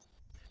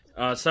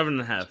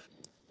 7.5.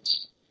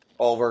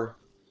 Over.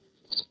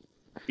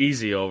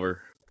 Easy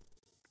over.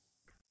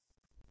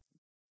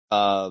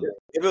 If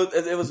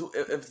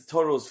the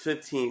total was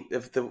 15,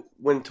 if the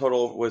win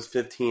total was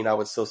 15, I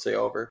would still say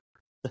over.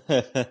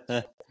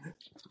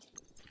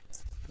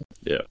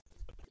 Yeah.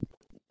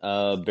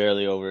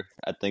 Barely over.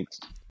 I think.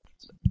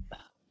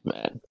 Man,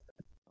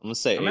 I'm gonna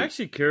say. I'm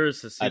actually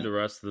curious to see the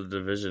rest of the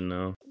division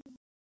now.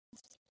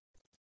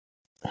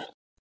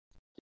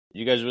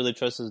 You guys really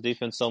trust this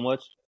defense so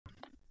much?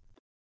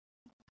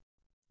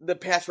 The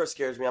pass rush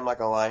scares me. I'm not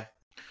gonna lie.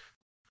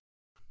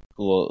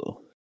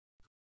 Well,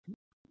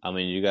 I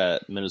mean, you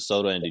got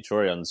Minnesota and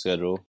Detroit on the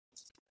schedule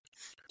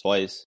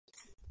twice.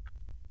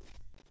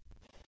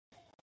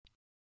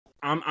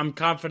 I'm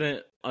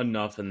confident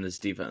enough in this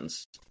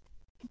defense.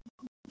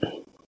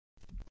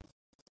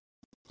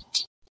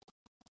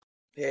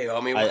 Hey,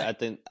 homie. I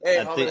think. Hey,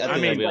 I think. homie. I I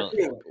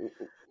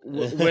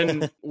think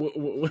mean,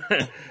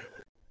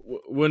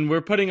 when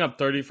we're putting up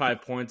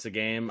 35 points a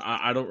game,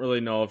 I don't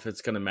really know if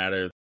it's going to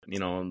matter. You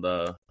know,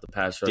 the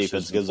pass rush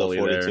defense gives up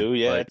 42. there.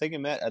 Yeah, Like, I think it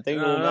matters. I think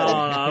it no, will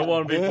matter. no, it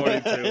won't be 42. I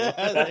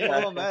think it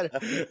will matter.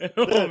 It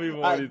won't be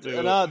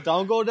 42. No,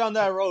 don't go down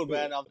that road,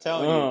 man. I'm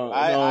telling you.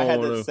 I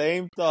had the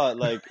same thought.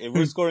 Like, if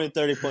we're scoring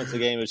 30 points a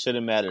game, it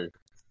shouldn't matter.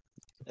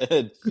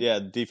 Yeah,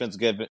 defense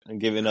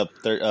giving up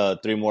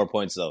 3 more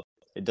points, though.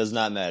 It does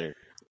not matter.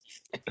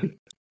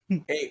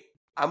 Hey,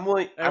 I'm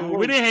willing.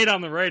 We didn't hate on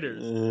the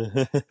Raiders.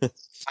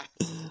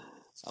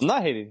 I'm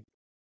not hating.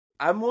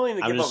 I'm willing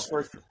to give up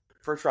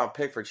first round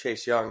pick for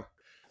Chase Young.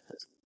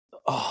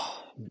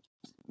 Oh,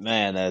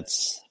 man, that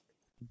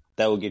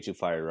will get you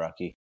fired,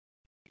 Rocky.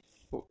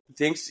 You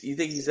think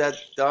he's that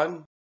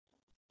done?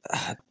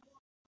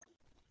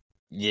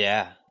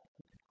 Yeah.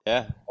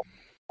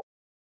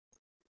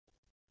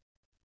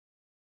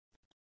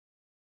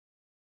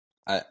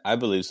 I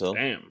believe so.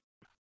 Damn.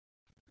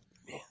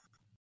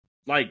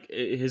 Like,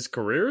 his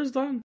career is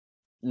done?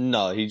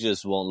 No, he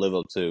just won't live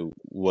up to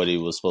what he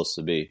was supposed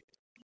to be.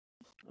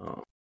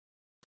 Oh.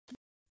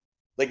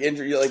 Like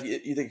injury? Like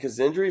you think because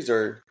injuries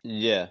or?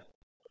 Yeah.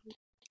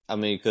 I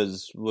mean,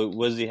 because what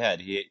has he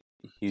had?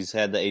 He's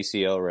had the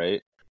ACL,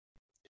 right?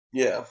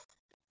 Yeah.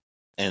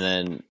 And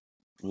then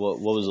what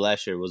was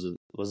last year? Was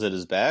it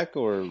his back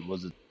or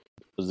was it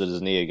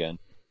his knee again?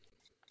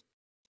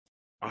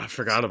 Oh, I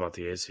forgot about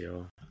the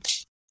ACL.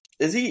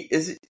 Is he?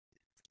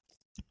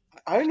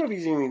 I don't know if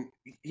he's even.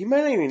 He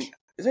might not even.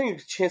 Is there any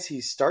chance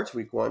he starts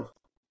week 1?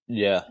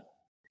 Yeah.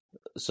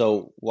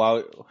 So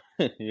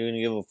you're gonna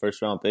give a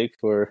first round pick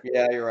for?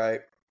 Yeah, you're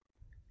right.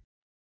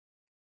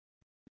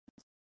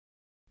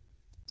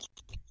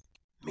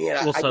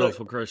 Man, We'll settle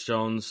for Chris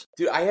Jones.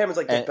 Dude, I am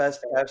like the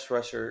best pass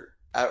rusher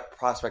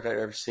prospect I've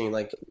ever seen.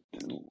 Like,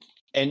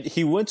 and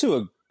he went to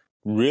a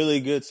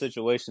really good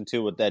situation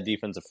too with that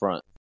defensive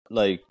front.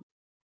 Like,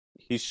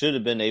 he should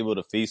have been able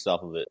to feast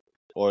off of it,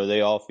 or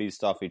they all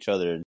feast off each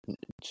other.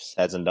 Just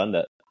hasn't done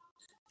that.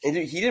 And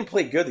dude, he didn't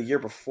play good the year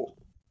before.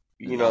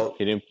 You know,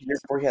 he didn't. The year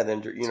before he had the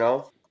injury. You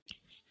know.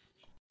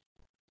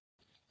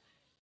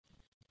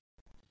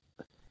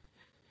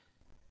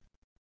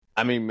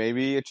 I mean,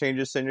 maybe a change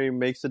of scenery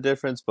makes a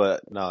difference,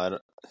 but no,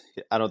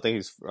 I don't think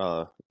he's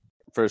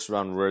first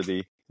round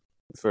worthy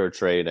for a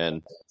trade.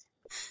 And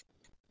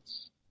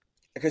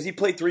because he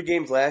played 3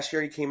 games last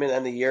year, he came in the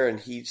end of the year and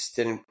he just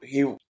didn't.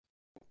 He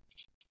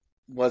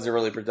wasn't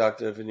really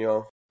productive,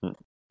 and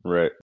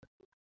right.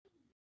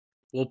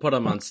 We'll put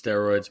him on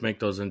steroids, make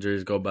those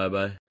injuries go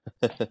bye-bye.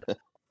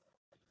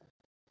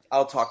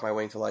 I'll talk my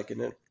way into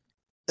liking it.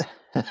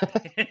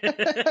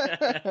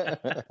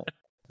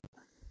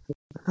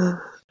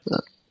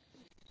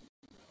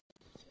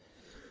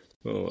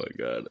 Oh my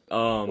god.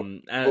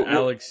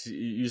 Alex,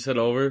 you said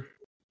over?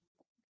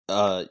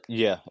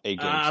 Yeah, 8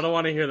 games. I don't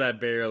want to hear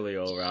that barely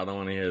over. I just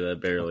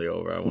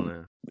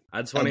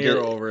want to hear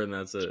over, and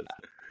that's it.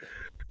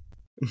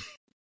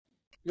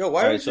 Yo,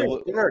 why are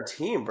you in our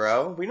team,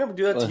 bro? We never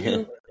do that to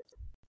you.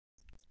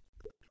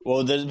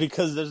 Well,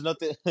 because there's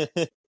nothing.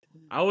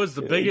 I was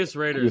the biggest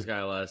Raiders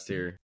guy last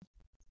year.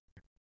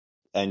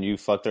 And you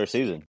fucked our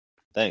season.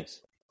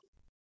 Thanks.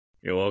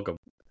 You're welcome.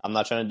 I'm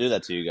not trying to do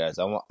that to you guys.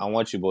 I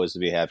want you boys to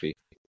be happy.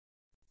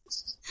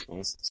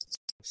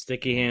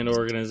 Sticky hand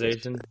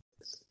organization.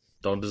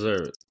 Don't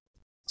deserve it.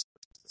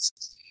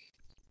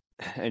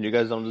 And you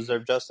guys don't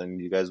deserve Justin.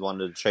 You guys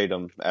wanted to trade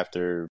him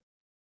after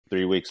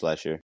 3 weeks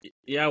last year.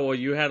 Yeah, well,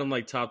 you had him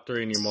like top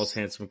 3 and your most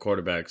handsome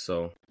quarterback,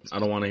 so I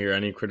don't want to hear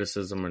any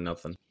criticism or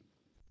nothing.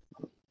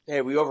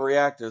 Hey, we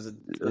overreacted.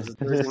 It was a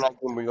Thursday night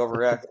when we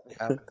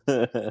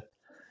overreacted.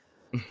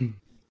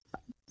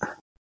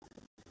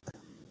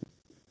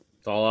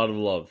 It's all out of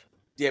love.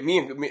 Yeah, me.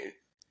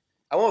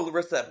 I want to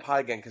listen to that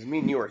pod again because me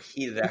and you were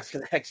heated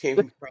after that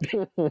game.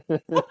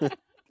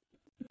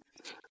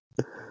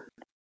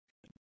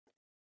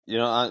 You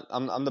know,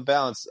 I'm the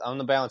balance. I'm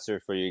the balancer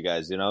for you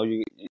guys. You know,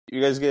 you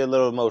guys get a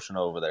little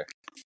emotional over there.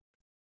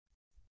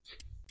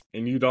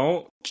 And you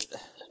don't?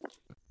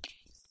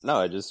 No,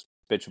 I just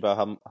bitch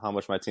about how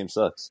much my team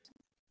sucks.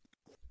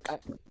 I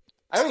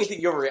don't even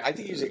think you overreact. I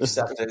think you just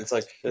accept it. It's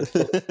like.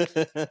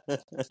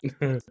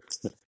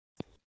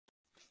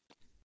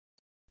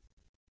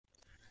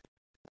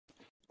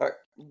 All right,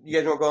 you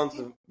guys want to go on to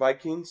the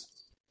Vikings?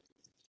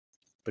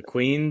 The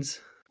Queens?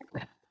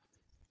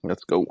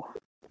 Let's go.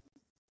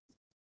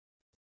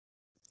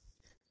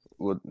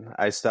 With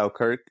Iced Out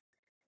Kirk,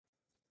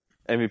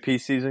 MVP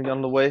season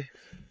on the way.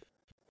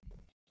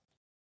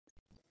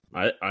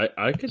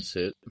 I could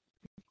see it.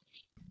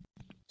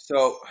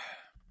 So,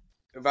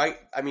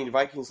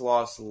 Vikings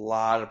lost a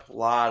lot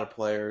of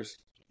players.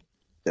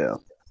 Yeah.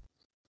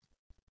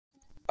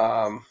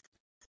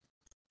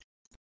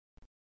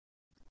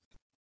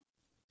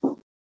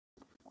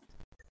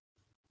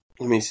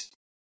 Let me see.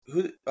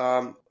 Who?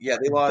 Yeah,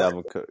 they lost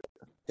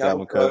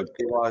Dalvin Cook.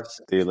 They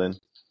lost Thielen.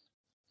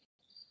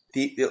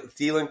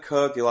 Thielen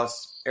Cook. They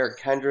lost Eric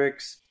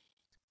Kendricks.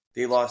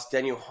 They lost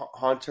Daniel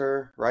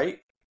Hunter, right?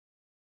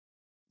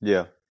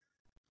 Yeah.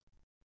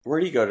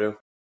 Where'd he go to?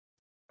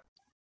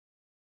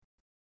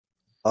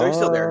 No, he's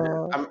still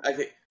there. I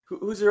think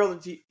who's their other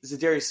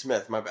Zadarius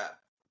Smith? My bad.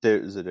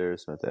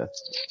 Zadarius Smith, yeah.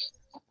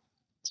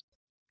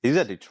 He's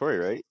at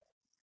Detroit, right?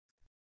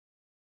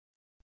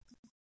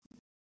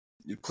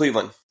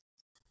 Cleveland.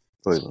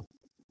 Cleveland.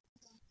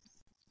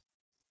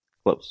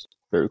 Close.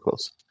 Very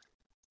close.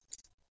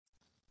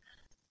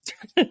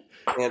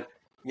 And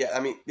yeah, I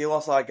mean they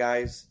lost a lot of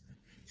guys.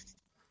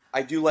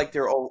 I do like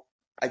their own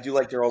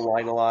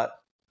line a lot.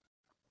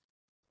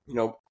 You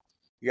know,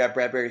 you got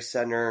Bradbury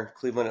center,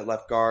 Cleveland at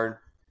left guard.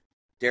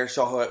 Derek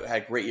Shaw who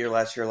had a great year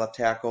last year, left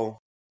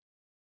tackle.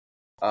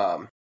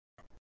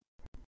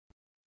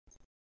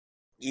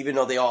 Even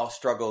though they all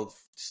struggled to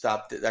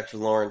stop Dexter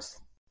Lawrence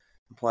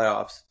in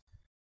playoffs.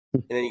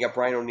 And then you got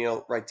Brian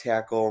O'Neill, right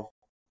tackle.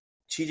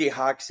 TJ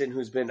Hawkinson,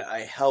 who's been a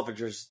hell of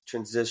a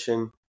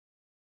transition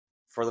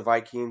for the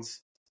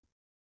Vikings.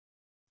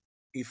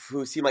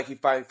 Who seemed like he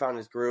finally found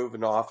his groove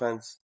in the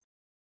offense.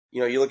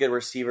 You know, you look at a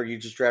receiver, you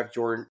just draft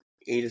Jordan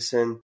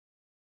Addison.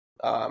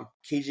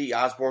 KJ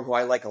Osborne, who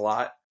I like a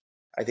lot.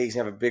 I think he's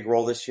going to have a big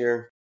role this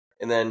year.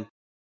 And then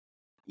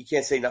you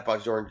can't say enough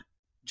about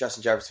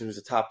Justin Jefferson, who's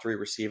a top 3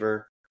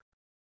 receiver.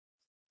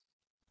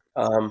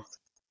 I'm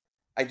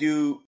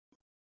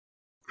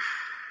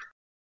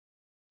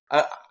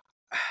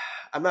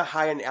not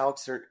high on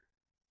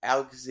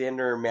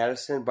Alexander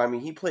Madison, but I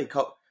mean, he played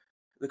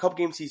the couple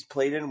games he's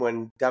played in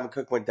when Dalvin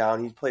Cook went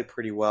down, he's played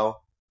pretty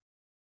well.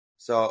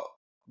 So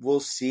we'll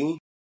see.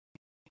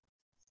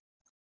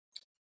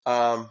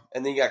 And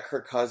then you got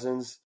Kirk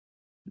Cousins.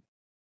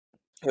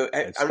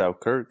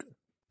 Kirk.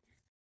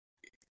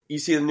 You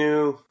see the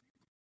new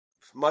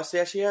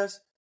mustache he has?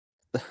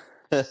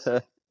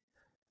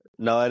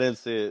 No, I didn't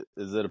see it.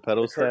 Is it a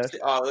pedal stash?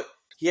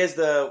 He has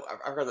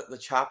the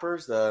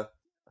choppers, the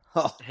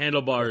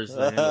handlebars.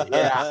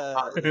 Yeah.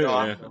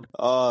 Awesome.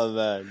 Oh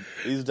man,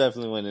 he's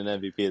definitely winning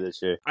MVP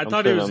this year. I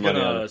thought he was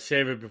gonna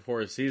shave it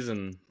before his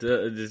season.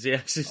 Does he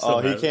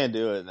actually? He can't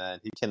do it, man.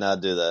 He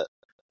cannot do that.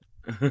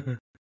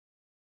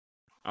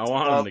 I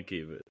want him to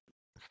keep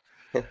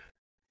it.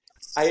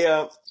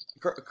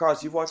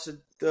 Carlos, you've watched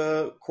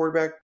the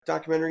quarterback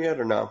documentary yet,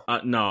 or no?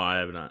 No, I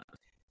have not.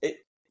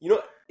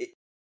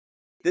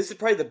 This is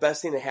probably the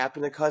best thing that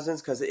happened to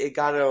Cousins because it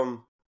got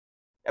him.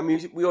 I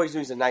mean, we always knew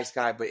he's a nice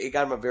guy, but it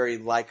got him a very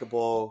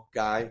likable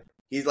guy.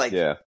 He's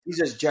he's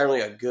just generally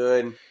a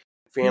good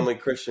family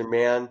Christian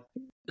man.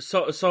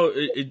 So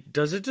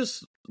does it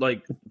just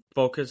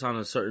focus on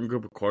a certain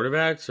group of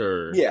quarterbacks,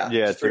 or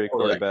yeah, 3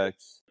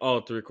 quarterbacks.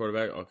 Oh, 3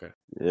 quarterbacks. Okay.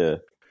 Yeah.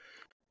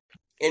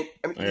 And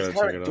I mean, he's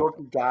kind of a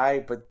dorky guy,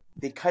 but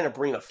they kind of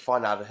bring the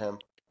fun out of him.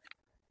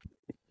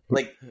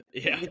 You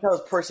can tell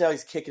his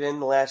personality's kicking in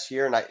the last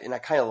year, and I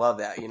kind of love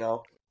that, you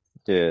know.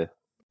 Yeah.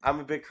 I'm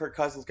a big Kirk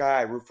Cousins guy.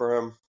 I root for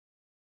him.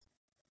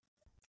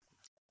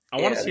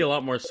 I want to see a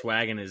lot more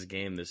swag in his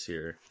game this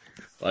year.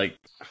 I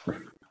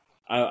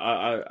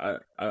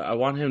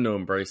want him to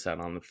embrace that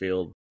on the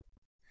field.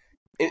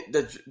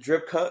 The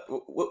drip cut.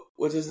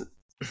 What is it?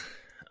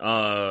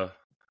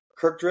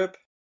 Kirk drip.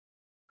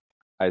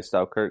 Iced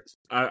out Kirks.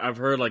 I've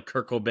heard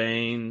Kirk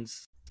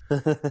Cobain's.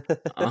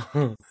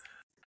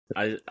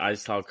 I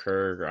saw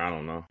Kirk, or I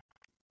don't know.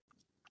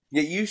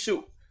 Yeah, you should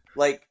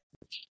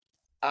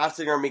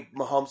obviously gonna make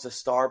Mahomes the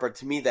star, but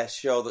to me that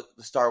show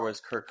the star was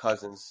Kirk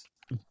Cousins.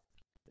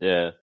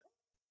 Yeah.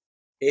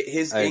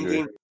 His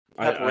in-game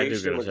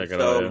preparation was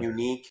so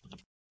unique.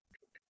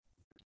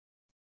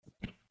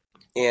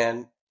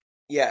 And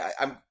yeah,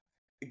 I'm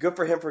good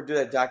for him for doing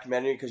that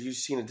documentary because you've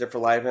seen a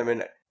different life of him.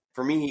 And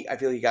for me, I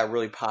feel he got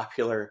really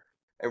popular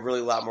and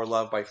really a lot more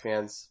loved by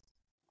fans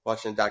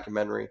watching the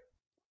documentary.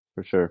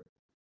 For sure.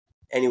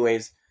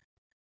 Anyways,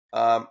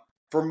 for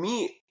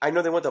me, I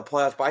know they went to the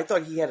playoffs, but I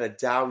thought he had a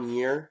down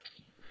year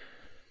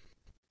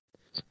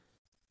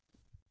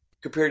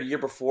compared to the year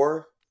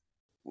before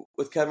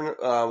with Kevin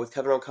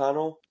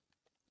O'Connell.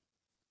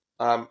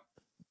 But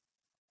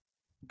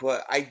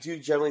I do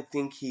generally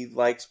think he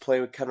likes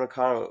playing with Kevin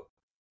O'Connell,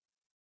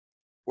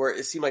 where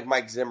it seemed like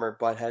Mike Zimmer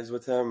butt heads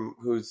with him.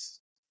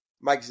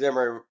 Mike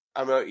Zimmer,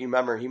 I don't know if you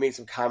remember, he made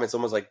some comments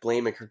almost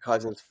blaming Kirk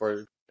Cousins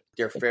for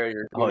their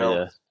failure. You know?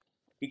 Yeah.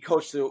 He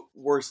coached the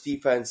worst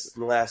defense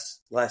in the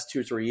last 2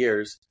 or 3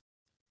 years.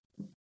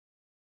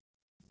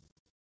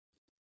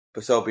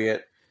 But so be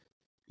it.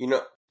 You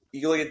know,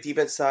 you look at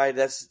defense side,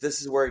 this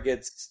is where it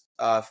gets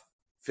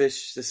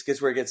this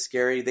gets where it gets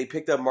scary. They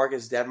picked up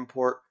Marcus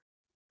Davenport,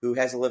 who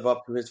hasn't lived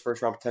up to his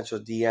first round potential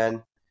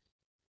DN.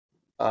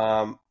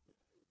 And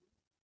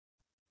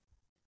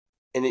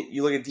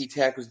you look at D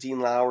tackles, Dean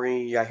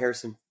Lowry, you got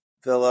Harrison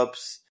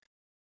Phillips,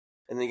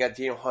 and then you got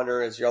Daniel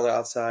Hunter as your other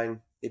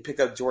outside. They picked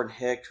up Jordan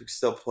Hicks, who can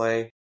still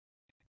play.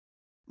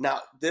 Now,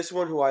 this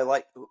one who I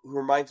like, who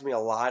reminds me a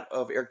lot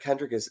of Eric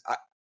Kendrick, is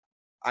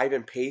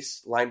Ivan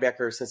Pace,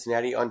 linebacker of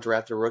Cincinnati,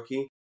 undrafted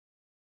rookie,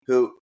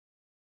 who,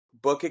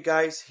 book it,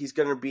 guys, he's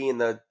going to be in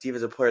the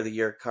Defensive Player of the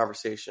Year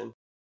conversation.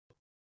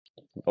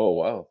 Oh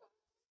wow.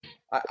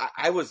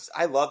 I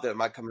loved him.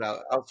 Coming out,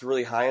 I was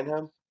really high on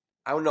him.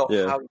 I don't know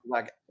Yeah. how he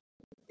not.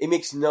 It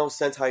makes no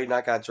sense how he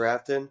not got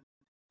drafted.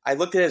 I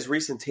looked at his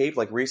recent tape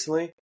like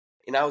recently,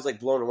 and I was like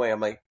blown away. I'm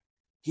like,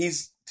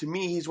 he's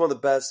one of the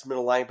best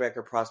middle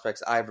linebacker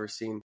prospects I've ever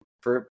seen.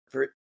 For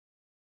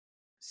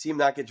see him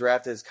not get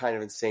drafted is kind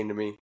of insane to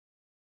me.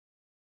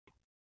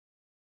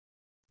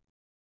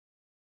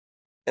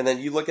 And then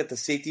you look at the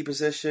safety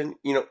position.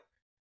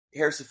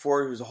 Harrison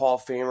Ford, who's a Hall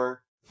of Famer,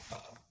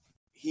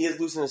 he is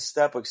losing his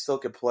step, but still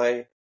could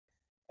play.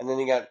 And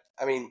then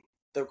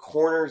the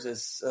corners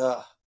is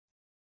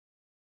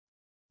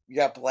you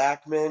got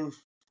Blackman.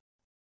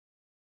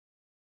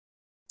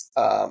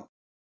 Um,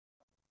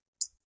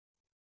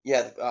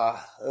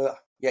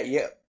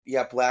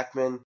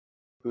 Blackman,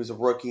 who's a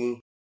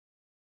rookie,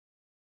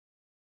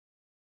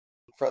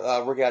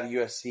 rookie out of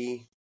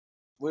USC.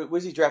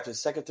 Was he drafted?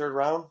 Second, third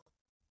round?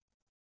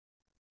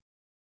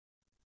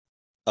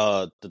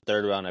 The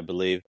third round, I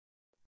believe.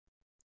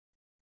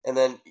 And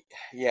then,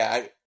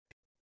 I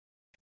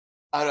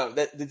don't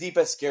know. The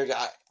defense scares you.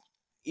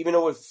 Even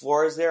though with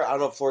Flores there, I don't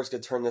know if Flores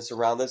could turn this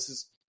around. This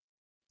is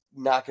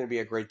not going to be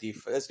a great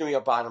defense. It's going to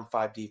be a bottom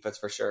 5 defense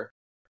for sure.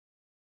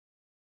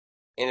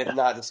 And if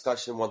not,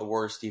 discussion, one of the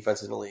worst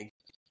defenses in the league.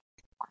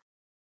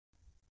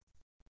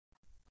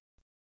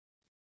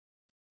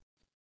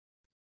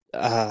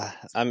 I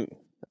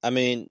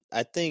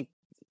think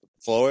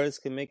Flores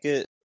can make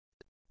it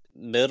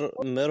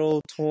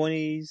middle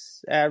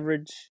 20s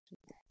average,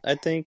 I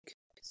think.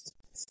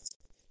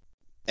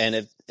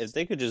 And if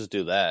they could just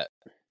do that,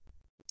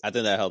 I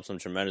think that helps them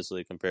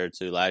tremendously compared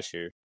to last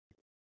year,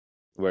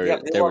 where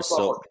they lost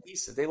more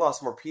pieces. They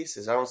lost more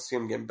pieces. I don't see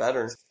them getting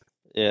better.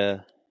 Yeah.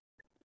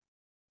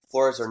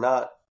 Flores or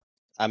not.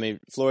 I mean,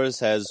 Flores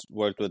has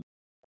worked with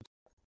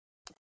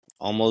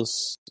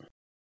almost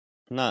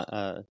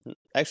not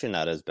actually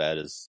not as bad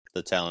as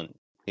the talent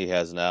he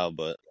has now,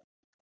 but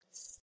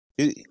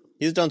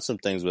he's done some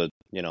things with,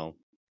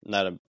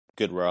 not a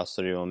good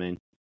roster, I mean.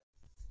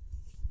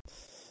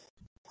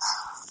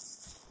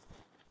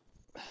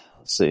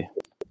 Let's see.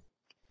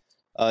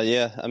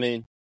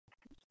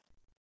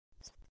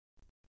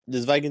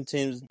 This Viking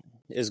team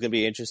is going to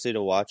be interesting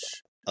to watch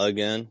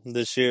again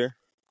this year.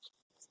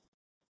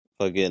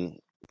 Again,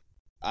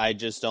 I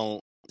just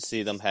don't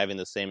see them having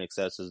the same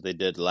success as they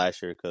did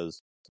last year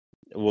because,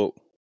 I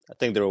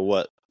think they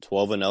were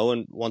 12-0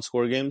 in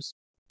one-score games?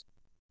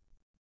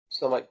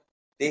 So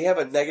they have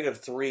a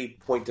negative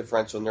 3-point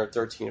differential and they're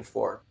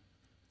 13-4.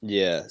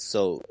 Yeah,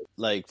 so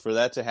for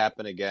that to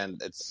happen again,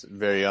 it's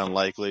very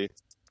unlikely.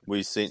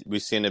 We've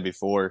seen it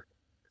before,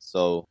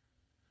 so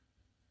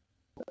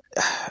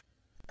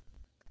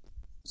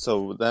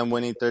them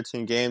winning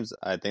 13 games,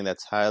 I think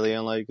that's highly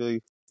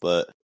unlikely.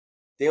 But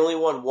they only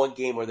won one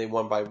game where they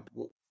won by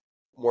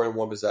more than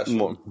one possession.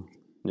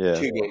 Yeah,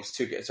 2 games.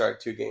 2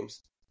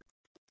 games.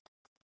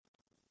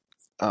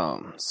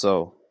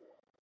 So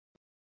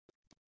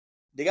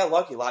they got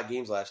lucky a lot of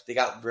games last. They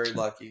got very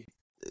lucky.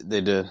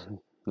 They did.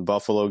 The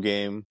Buffalo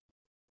game.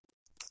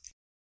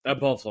 That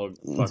Buffalo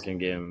fucking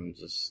game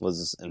just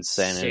was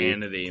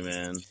insanity,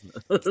 man.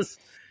 That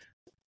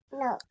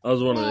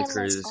was one of the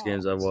craziest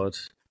games I've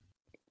watched.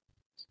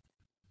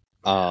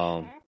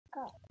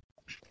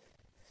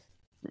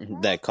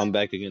 That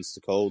comeback against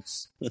the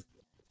Colts.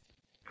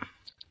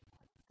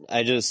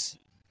 I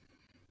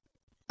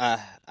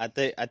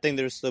think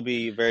they'll still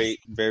be very,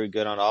 very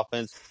good on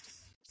offense.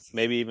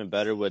 Maybe even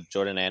better with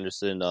Jordan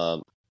Anderson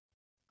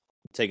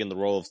taking the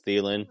role of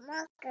Thielen.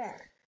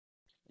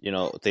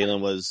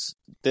 Thielen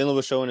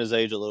was showing his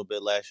age a little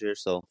bit last year,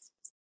 so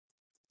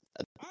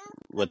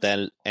with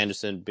that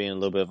Anderson being a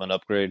little bit of an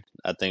upgrade,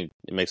 I think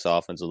it makes the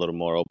offense a little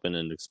more open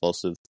and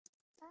explosive.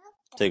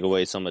 Take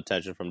away some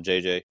attention from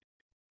JJ.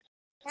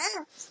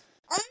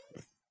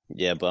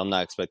 Yeah, but I'm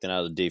not expecting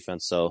out of the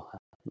defense, so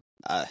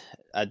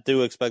I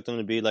do expect them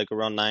to be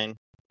around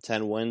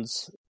 9-10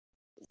 wins.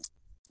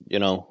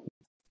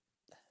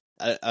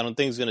 I don't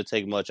think it's going to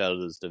take much out of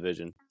this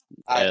division.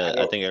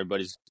 I think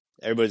everybody's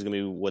going to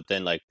be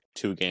within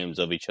 2 games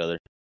of each other.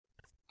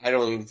 I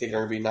don't even think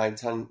they're going to be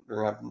 9-10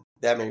 or have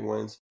that many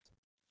wins.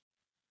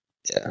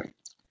 Yeah.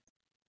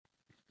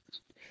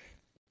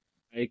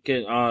 I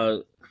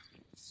can.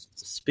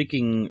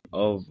 Speaking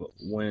of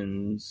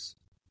wins,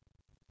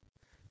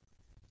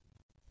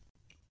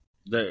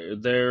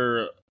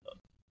 they're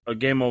a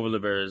game over the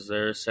Bears.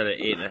 They're set at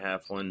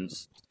 8.5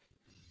 wins.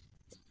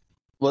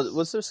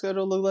 What's their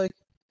schedule look like?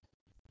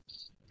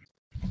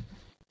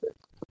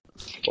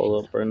 Pull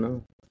up right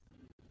now.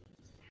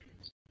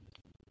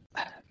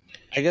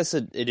 I guess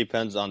it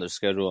depends on their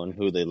schedule and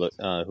who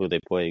they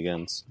play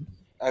against.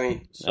 I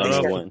mean,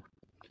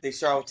 they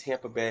start with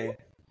Tampa Bay.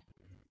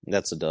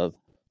 That's a dub.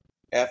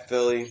 At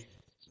Philly.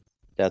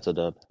 That's a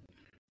dub.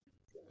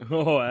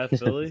 Oh, at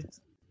Philly?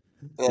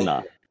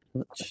 Nah.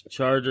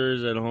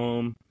 Chargers at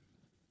home.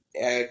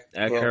 At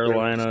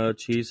Carolina.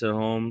 Chiefs at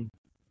home.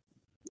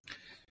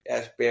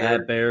 At Bears.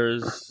 At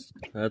Bears.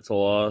 That's a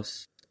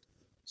loss.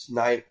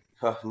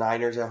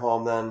 Niners at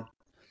home then.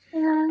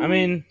 I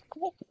mean,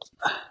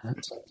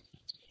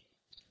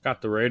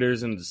 Got the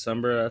Raiders in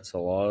December. That's a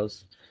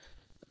loss.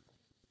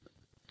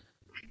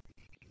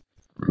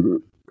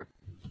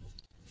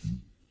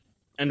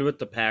 And with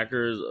the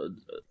Packers,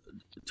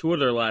 two of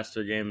their last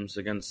 3 games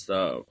against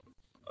the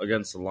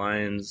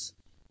Lions.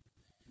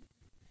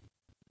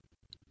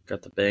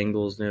 Got the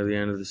Bengals near the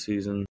end of the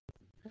season.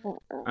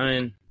 I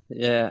mean,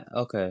 Yeah,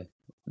 okay.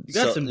 you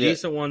got some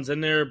decent ones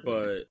in there,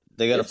 but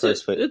they got a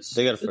first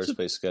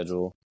place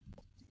schedule.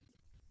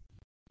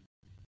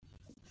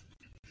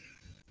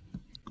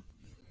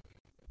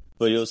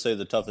 But you'll say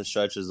the toughest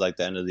stretch is like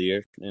the end of the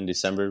year in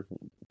December.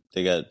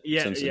 They got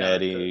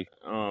Cincinnati,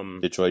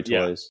 Detroit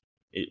twice.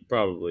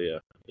 Probably, yeah,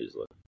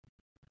 easily.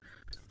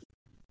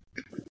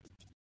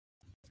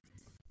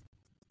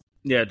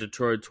 Yeah,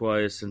 Detroit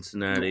twice,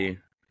 Cincinnati.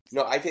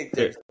 No, I think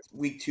that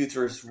week 2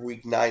 through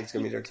week 9 is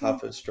going to be their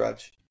toughest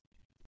stretch.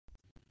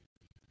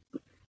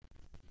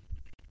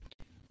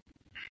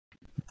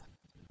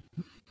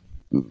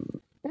 You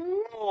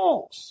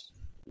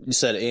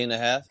said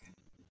 8.5?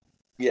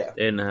 Yeah.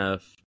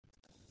 8.5.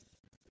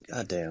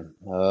 God damn.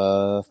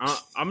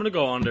 I'm gonna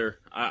go under.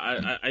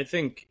 I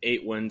think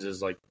 8 wins is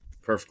like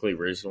perfectly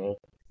reasonable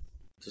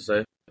to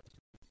say.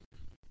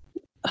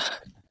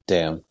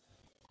 Damn.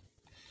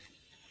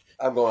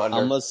 I'm going under.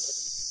 I'm gonna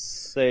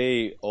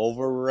say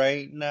over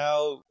right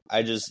now.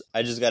 I just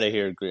gotta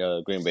hear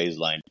Green Bay's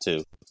line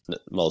too.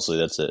 Mostly,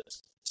 that's it.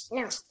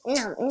 No.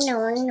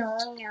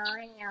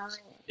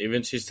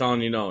 Even she's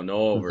telling you no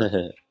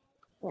over.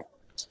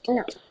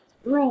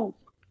 No.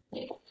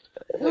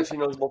 She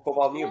knows more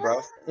football than you,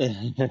 bro.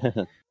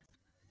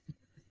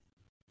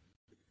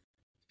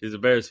 He's a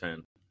Bears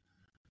fan.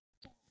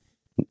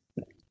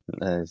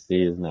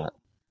 He is not.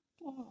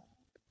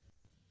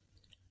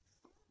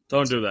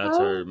 Don't do that to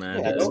her, man.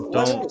 Yeah, don't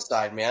let her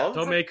decide, man.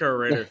 Don't make her a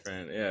Raider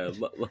fan. Yeah.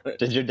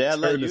 Did your dad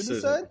let you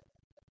decide?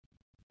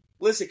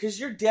 Listen, because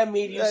your dad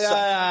made you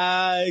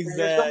decide.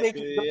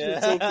 Exactly.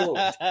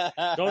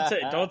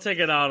 Don't take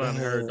it out on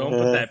her. Don't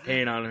put that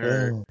pain on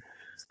her.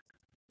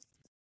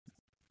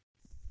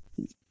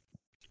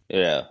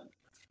 Yeah.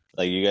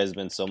 Like, you guys have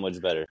been so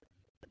much better.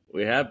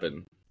 We have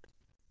been.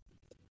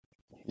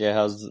 Yeah,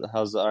 how's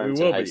the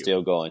Arlington Heights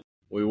deal going?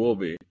 We will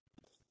be.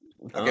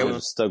 Okay, we're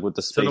just stuck with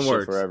the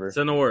spaceship forever. It's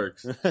in the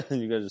works.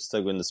 You guys are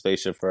stuck with the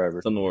spaceship forever.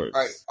 It's in the works.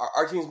 All right,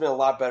 our team's been a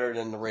lot better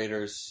than the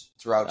Raiders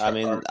throughout. I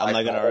mean, I'm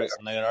not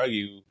gonna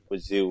argue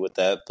with you with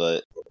that,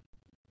 but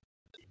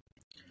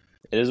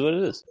it is what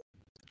it is.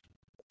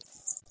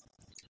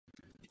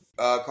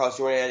 Carlos,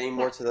 you want to add any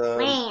more to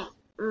the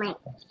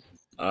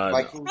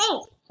Vikings?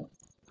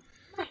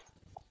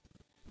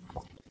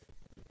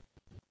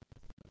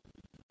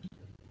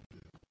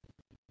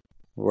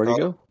 Where'd he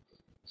go?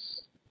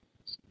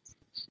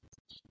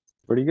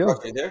 Where'd he go?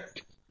 Okay, there.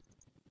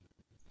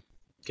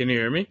 Can you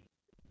hear me?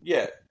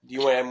 Yeah. Do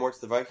you want to add more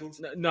to the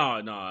Vikings? No,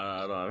 I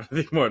don't have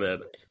anything more to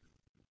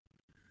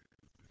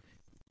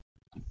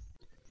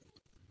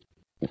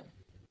add.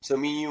 So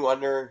me and you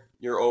under,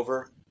 you're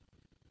over?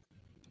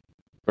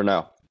 For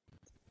now.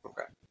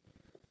 Okay.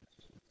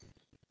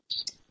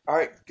 All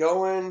right,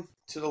 going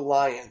to the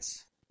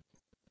Lions.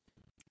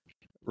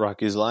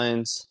 Rockies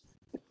Lions.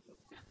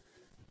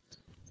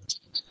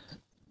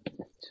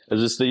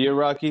 Is this the year,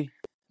 Rocky?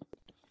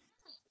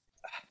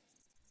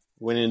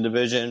 Winning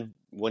division,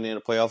 winning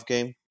a playoff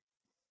game?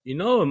 You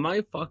know, it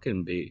might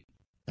fucking be.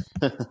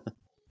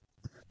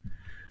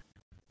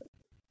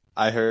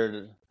 I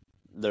heard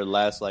their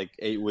last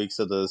 8 weeks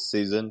of the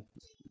season,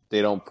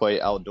 they don't play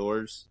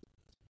outdoors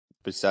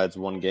besides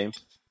one game.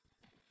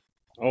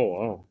 Oh,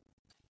 wow.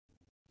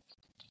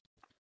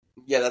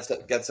 Yeah, that's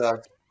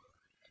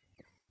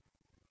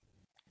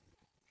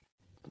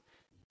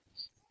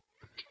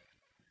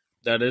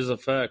That is a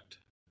fact.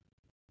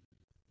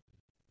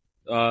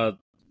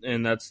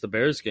 And that's the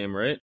Bears game,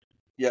 right?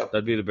 Yep.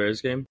 That'd be the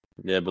Bears game?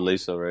 Yeah, I believe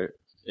so, right?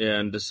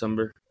 Yeah, in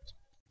December.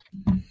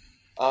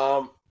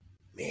 Man.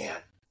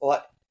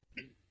 Well,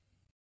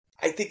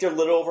 I think they're a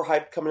little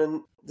overhyped coming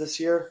in this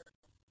year.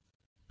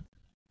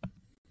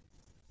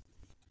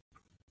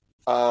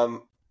 I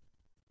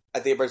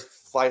think everybody's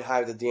flying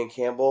high with the Dan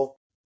Campbell.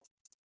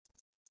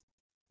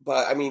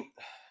 But, I mean,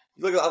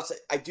 you look at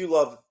I do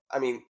love, I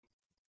mean,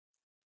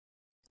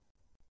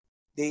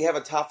 they have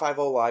a top 5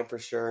 O-line for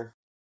sure.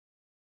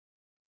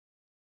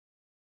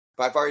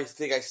 But I've already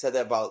think I said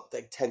that about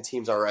 10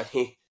 teams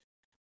already.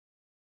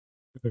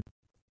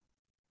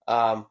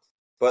 But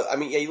I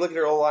mean, yeah, you look at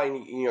their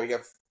O-line. You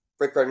got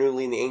Rick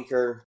Barnulli in the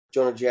anchor,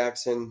 Jonah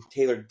Jackson,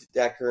 Taylor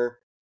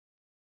Decker,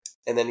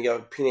 and then you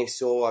got Penei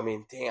Sewell. I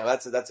mean, damn,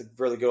 that's a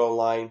really good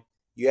O-line.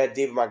 You had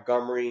David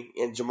Montgomery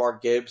and Jamar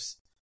Gibbs.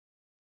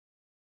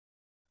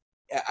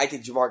 I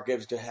think Jamar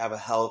Gibbs could have a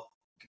hell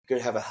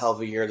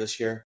of a year this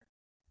year.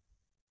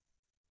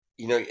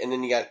 And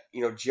then you got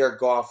Jared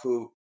Goff,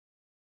 who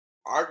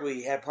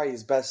arguably had probably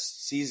his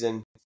best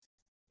season,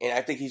 and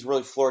I think he's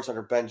really flourished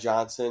under Ben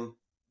Johnson.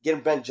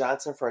 Getting Ben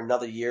Johnson for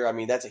another year, I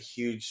mean, that's a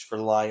huge for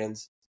the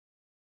Lions.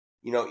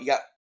 You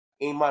got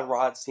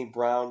Amon-Ra St.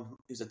 Brown,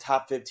 who's a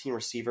top 15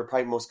 receiver,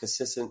 probably most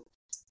consistent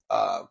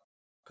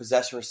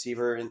possession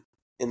receiver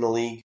in the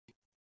league.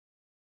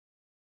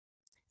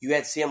 You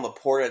had Sam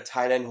Laporta at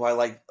tight end, who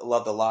I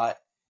loved a lot.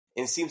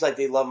 And it seems like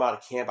they love him out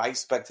of camp. I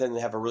expect him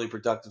to have a really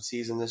productive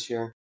season this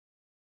year.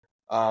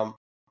 For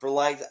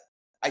Lions,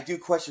 I do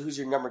question who's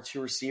your number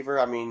 2 receiver.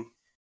 I mean,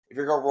 if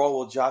you're going to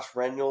roll with Josh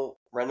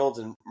Reynolds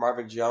and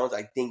Marvin Jones,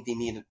 I think they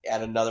need to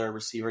add another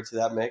receiver to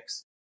that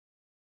mix.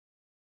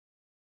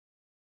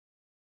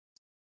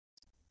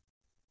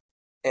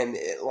 And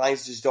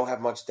Lions just don't have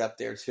much depth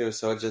there, too.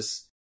 So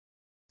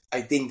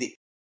I think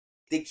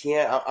they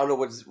can't. I don't know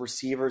what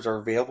receivers are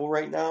available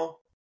right now,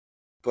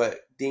 but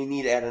they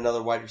need to add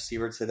another wide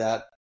receiver to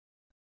that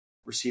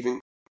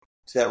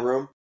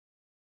room.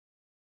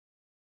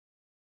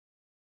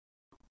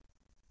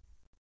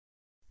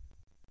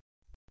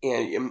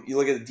 And you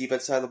look at the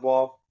defense side of the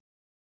ball,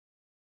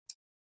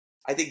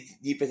 I think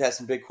the defense has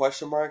some big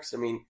question marks. I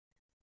mean,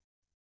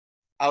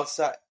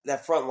 outside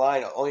that front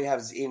line, all you have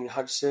is Aiden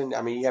Hutchinson.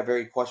 I mean, you have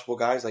very questionable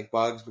guys like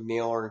Buggs,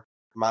 McNeil, or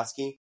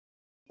Kamosky.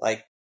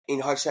 Like,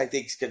 Aiden Hutchinson, I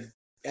think, is going to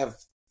had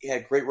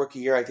a great rookie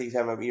year. I think he's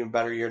having an even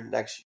better year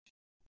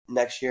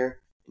next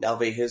year and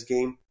elevate his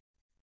game.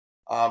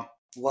 A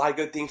lot of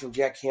good things from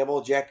Jack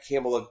Campbell. Jack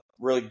Campbell looked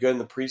really good in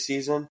the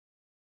preseason.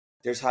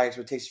 There's high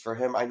expectations for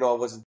him. I know I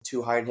wasn't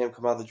too high on him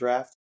coming out of the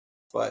draft,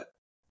 but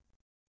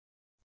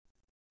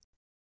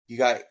you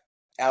got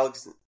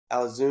Alex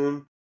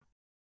Alazun.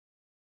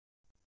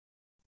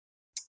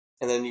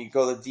 And then you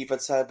go to the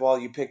defense side of the ball.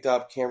 You picked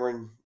up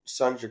Cameron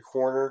Sons, your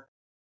corner.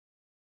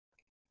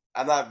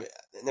 And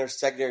their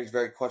secondary is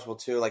very questionable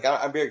too. Like,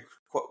 I'm very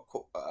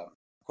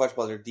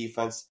questionable about their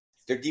defense.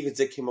 Their defense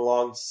did come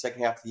along the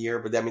second half of the year,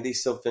 but I mean, they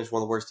still finished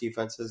one of the worst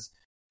defenses.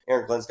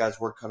 Aaron Glenn's got his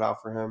work cut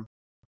out for him.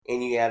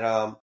 And you had,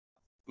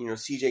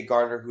 C.J.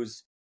 Gardner,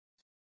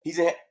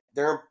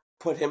 they're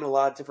put him in a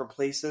lot of different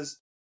places.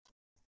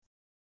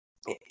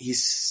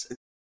 He's,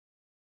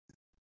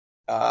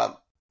 he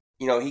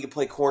can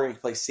play corner, he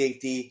can play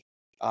safety.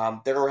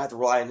 They don't have to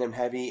rely on him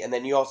heavy. And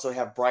then you also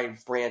have Brian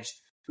Branch,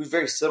 who's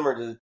very similar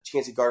to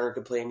Chancey Gardner,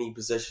 could play any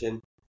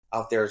position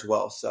out there as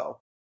well. So,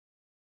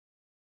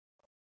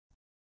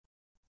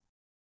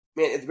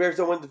 man, if the Bears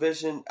don't win the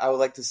division, I would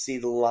like to see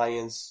the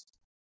Lions.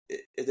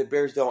 If the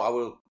Bears don't, I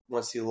would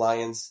want to see the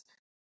Lions.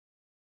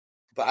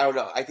 But I don't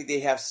know. I think they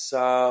have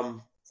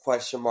some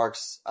question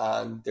marks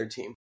on their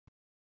team.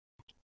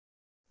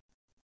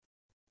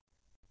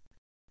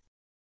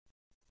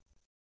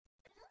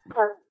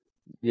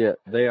 Yeah,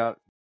 they are.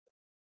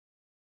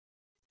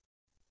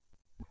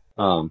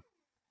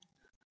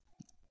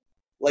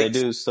 They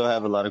do still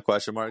have a lot of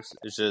question marks.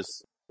 It's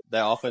just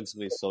that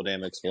offensively is so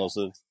damn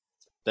explosive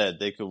that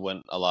they could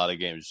win a lot of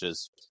games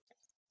just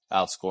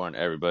outscoring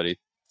everybody.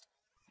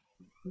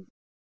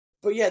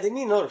 But yeah, they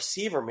need another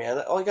receiver, man.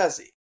 All you got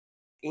is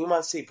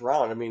Amon St.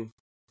 Brown. I mean,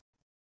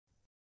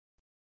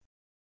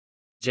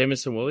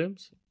 Jamison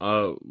Williams?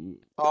 Well,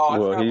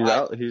 he's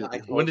out.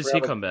 When does he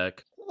come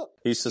back?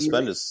 He's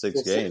suspended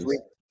 6 games.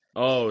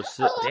 Oh,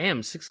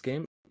 damn, 6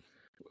 games.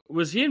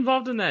 Was he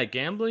involved in that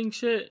gambling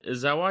shit?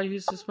 Is that why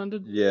he's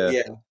suspended? Yeah.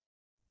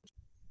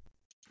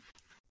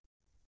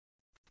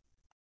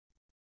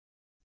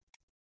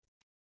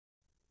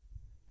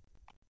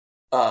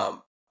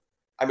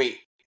 I mean,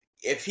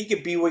 if he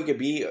could be what he could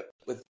be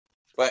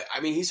but I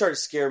mean, he started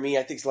to scare me.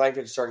 I think Lions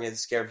are starting to get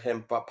scared of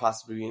him, but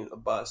possibly being a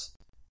bust.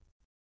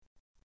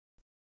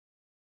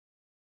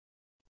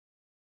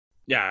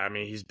 Yeah, I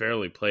mean, he's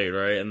barely played,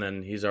 right? And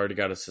then he's already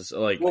got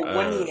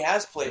when he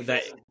has played,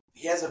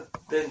 he hasn't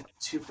been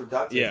too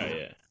productive.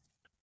 Yeah.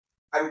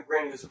 I mean,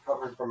 granted, he was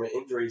recovering from an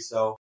injury,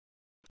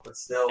 but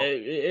still,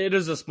 it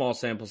is a small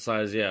sample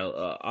size. Yeah,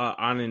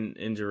 on an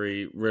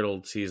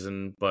injury-riddled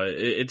season, but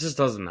it just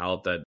doesn't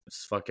help that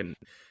it's fucking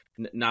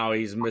now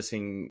he's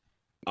missing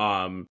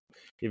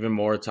even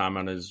more time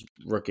on his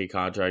rookie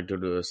contract due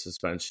to a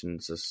suspension.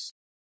 It's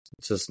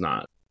just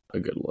not a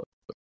good look.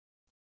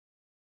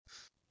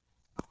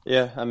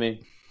 Yeah, I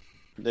mean,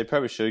 they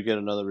probably should get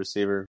another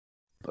receiver,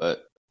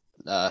 but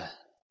I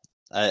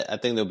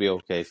think they'll be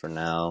okay for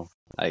now.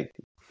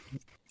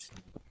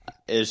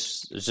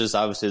 It's just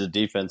obviously the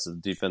defense. The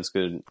defense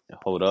could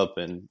hold up,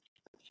 and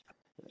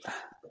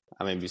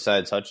I mean,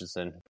 besides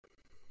Hutchinson,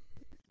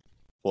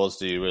 who else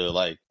do you really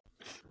like?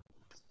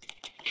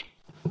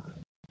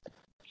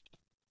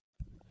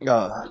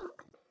 But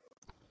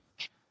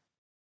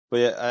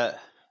yeah,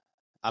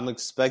 I'm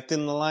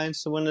expecting the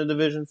Lions to win the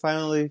division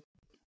finally.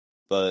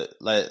 But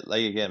like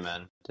again,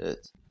 man,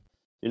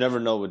 you never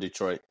know with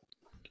Detroit.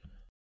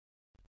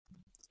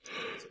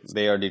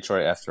 They are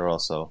Detroit after all,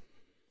 so.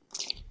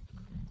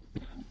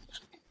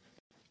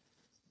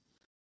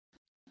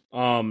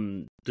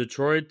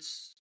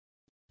 Detroit's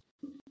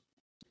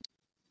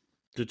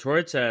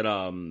at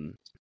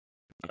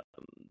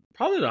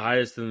probably the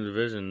highest in the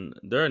division.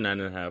 They're at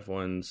 9.5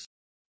 wins.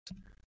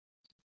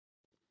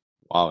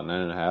 Wow,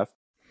 9.5.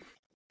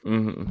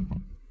 Mm-hmm.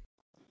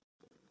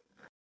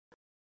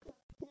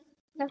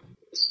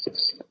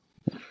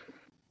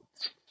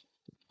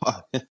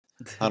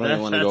 I don't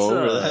even want to go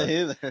over that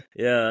either.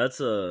 Yeah, that's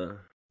a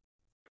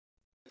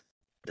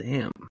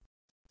damn.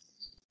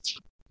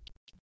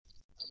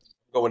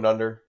 Going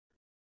under.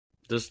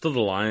 They're still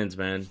the Lions,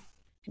 man.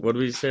 What did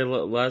we say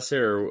last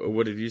year, or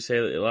what did you say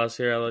last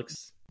year,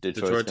 Alex?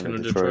 Detroit's Detroit gonna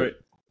to Detroit.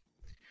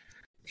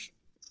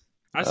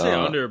 I say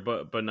under,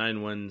 but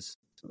 9 wins.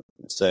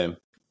 Same.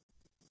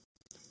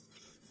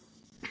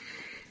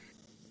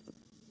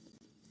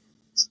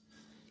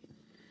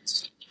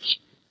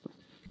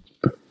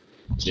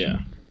 Yeah,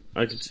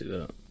 I can see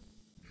that.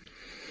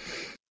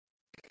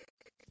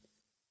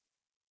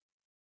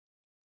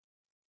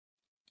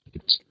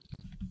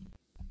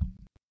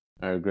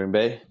 All right, Green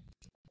Bay.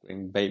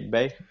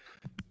 Bay.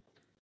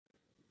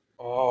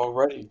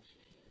 Alrighty.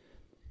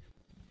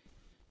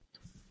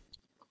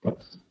 All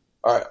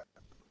right.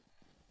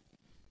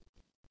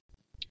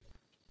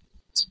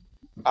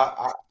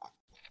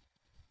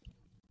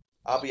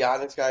 I'll be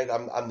honest, guys.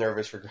 I'm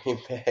nervous for Green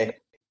Bay.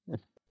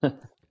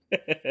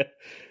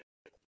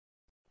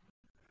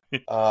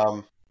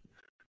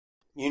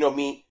 You know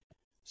me.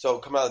 So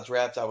coming out of the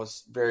draft, I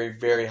was very,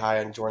 very high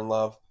on Jordan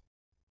Love.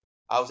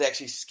 I was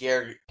actually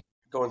scared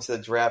going to the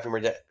draft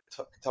and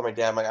tell my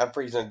dad, I'm like, I'm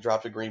afraid he's going to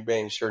drop to Green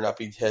Bay, and sure enough,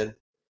 he did.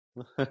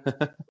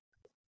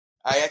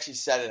 I actually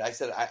said it. I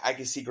said I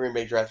can see Green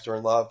Bay draft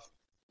Jordan Love,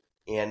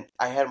 and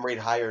I had him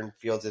rated higher in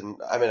Fields and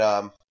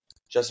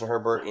Justin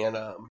Herbert and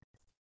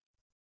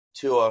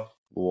Tua.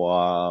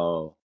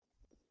 Wow.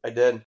 I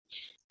did.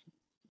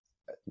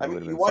 I You mean,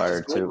 would have he been watches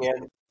fired good, too.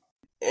 man.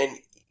 And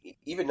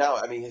even now,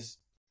 I mean, his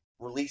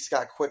release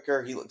got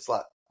quicker. He looks a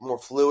lot more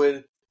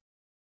fluid.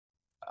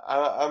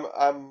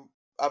 I'll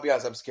be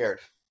honest, I'm scared.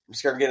 I'm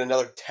scared of getting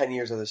another 10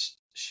 years of this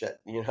shit,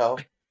 you know?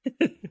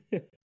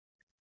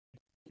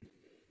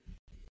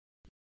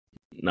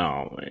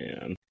 No,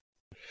 man.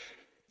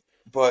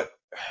 But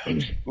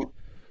the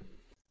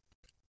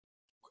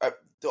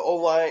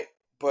O-line,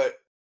 but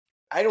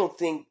I don't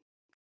think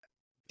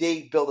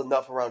they build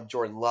enough around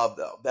Jordan Love,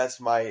 though. That's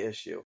my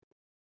issue.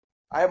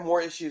 I have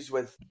more issues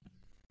with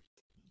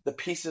the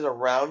pieces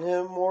around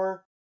him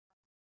more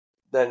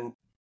than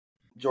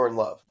Jordan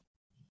Love.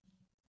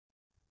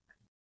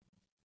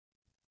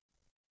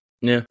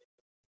 Yeah.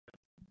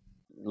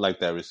 Like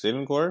that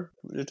receiving core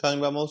you're talking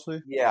about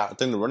mostly? Yeah. I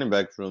think the running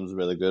back room is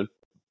really good.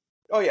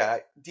 Oh, yeah.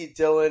 D.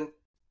 Dillon.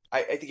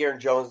 I think Aaron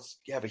Jones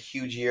have a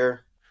huge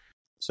year.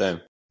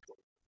 Same.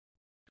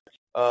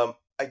 I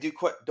do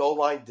quit. The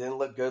O-line didn't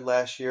look good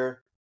last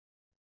year.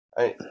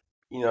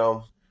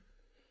 Elton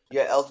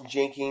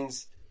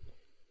Jenkins,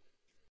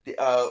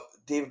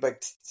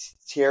 David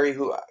Terry,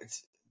 who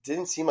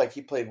didn't seem like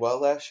he played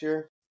well last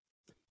year,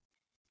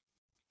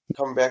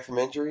 coming back from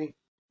injury.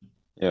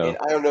 Yeah. And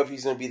I don't know if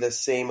he's going to be the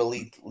same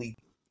elite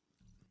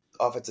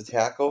offensive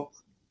tackle.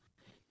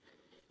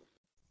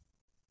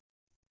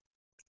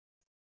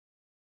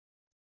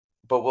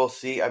 But we'll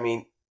see. I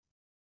mean,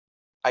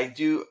 I'm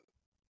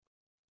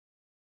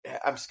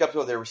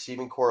skeptical of their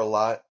receiving core a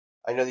lot.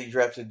 I know that you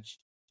drafted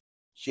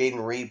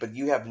Jaden Reed, but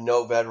you have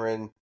no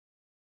veteran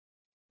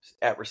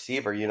at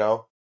receiver, you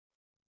know?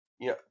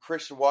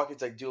 Christian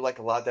Watkins, I do like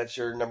a lot. That's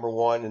your number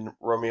one, and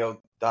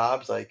Romeo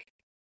Dobbs,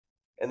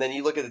 and then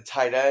you look at the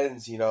tight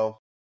ends,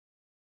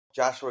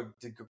 Joshua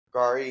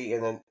DeGari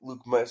and then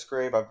Luke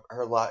Musgrave. I've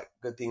heard a lot of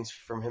good things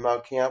from him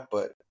out camp,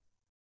 but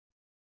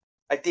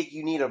I think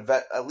you need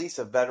at least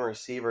a veteran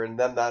receiver, and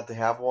them not to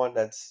have one,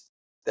 that's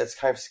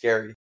kind of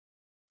scary.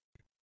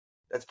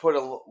 That's put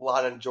a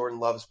lot on Jordan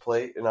Love's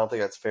plate, and I don't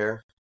think that's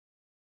fair.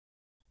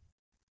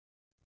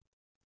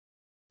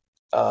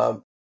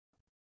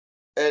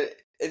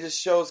 It just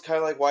shows kind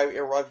of like why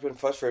Aaron Rodgers has been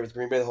frustrated with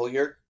Green Bay the whole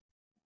year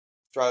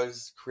throughout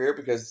his career,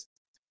 because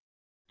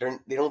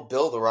they don't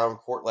build around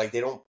court, like they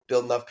don't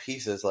build enough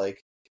pieces,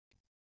 like.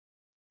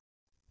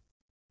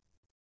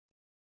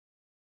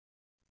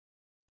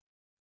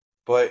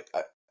 But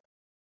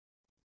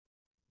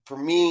for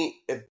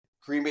me, if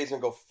Green Bay's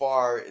gonna go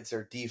far, it's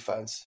their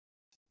defense.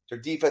 Their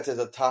defense is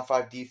a top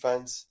 5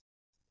 defense.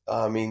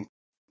 I mean,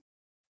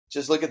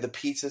 just look at the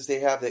pieces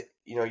they have. That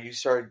you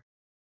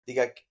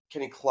got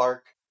Kenny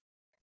Clark.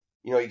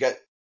 You got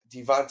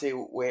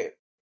Devontae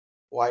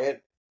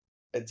Wyatt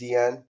at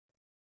DN,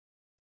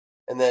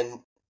 and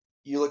then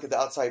you look at the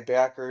outside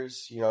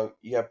backers. You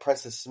have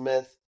Preston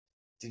Smith,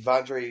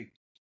 Devondre.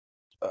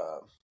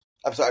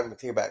 I'm sorry, I'm gonna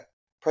take it back.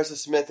 Preston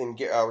Smith and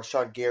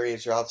Rashawn Gary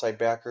as your outside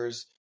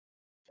backers,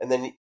 and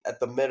then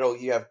at the middle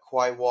you have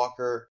Quay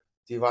Walker,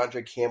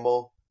 Devondre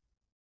Campbell.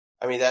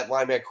 I mean, that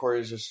linebacker core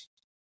is just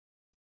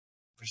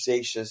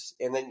versacious.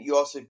 And then you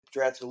also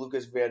drafted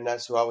Lucas Van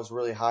Ness, who I was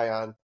really high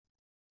on.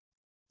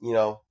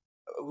 Who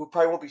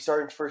probably won't be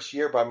starting first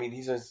year, but I mean,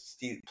 he's going to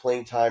see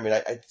playing time, and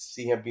I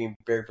see him being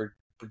very, very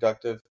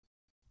productive.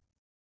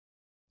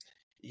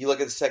 You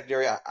look at the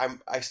secondary.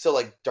 I still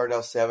like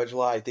Darnell Savage a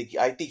lot. I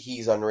think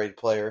he's an underrated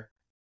player.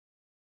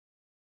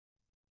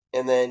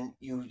 And then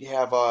you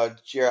have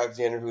Jared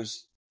Alexander,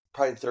 who's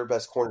probably the third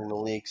best corner in the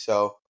league.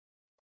 So,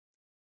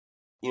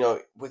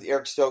 with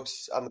Eric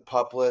Stokes on the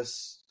pup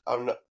list,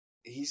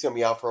 he's going to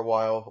be out for a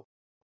while.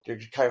 They're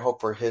kind of hope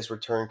for his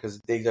return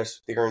because they're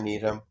going to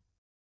need him.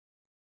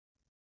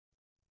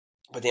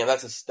 But damn,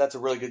 that's a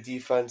really good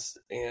defense,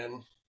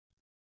 and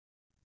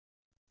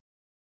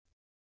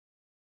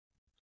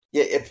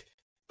Yeah, if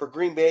for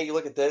Green Bay, you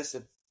look at this.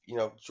 If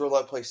Jordan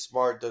Love plays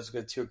smart, doesn't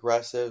get too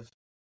aggressive,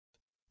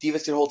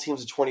 defense can hold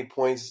teams to 20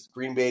 points.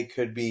 Green Bay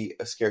could be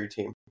a scary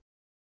team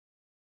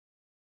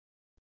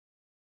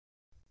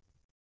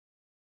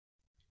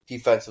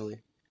defensively.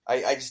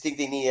 I just think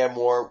they need to have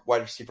more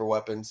wide receiver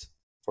weapons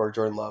for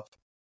Jordan Love.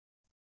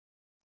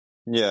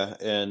 Yeah,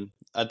 and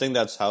I think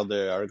that's how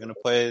they are going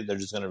to play. They're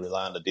just going to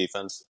rely on the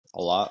defense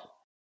a lot.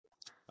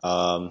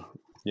 Run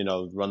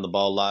the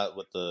ball a lot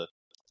with the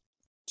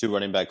 2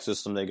 running back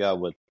system they got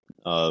with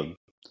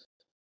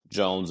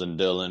Jones and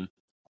Dillon,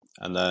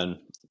 and then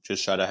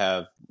just try to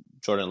have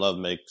Jordan Love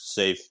make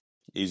safe,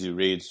 easy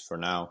reads for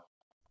now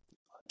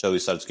until he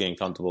starts getting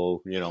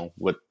comfortable,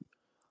 with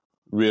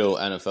real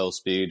NFL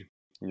speed,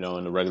 in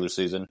the regular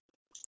season.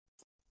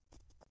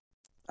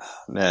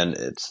 Man,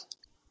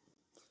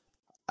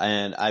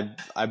 and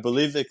I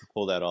believe they could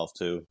pull that off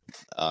too.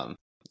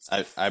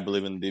 I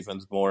believe in the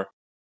defense more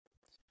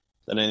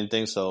than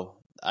anything, so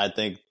I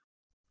think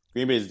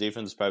Green Bay's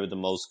defense is probably the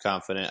most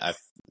confident I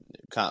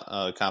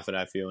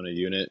feel in a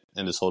unit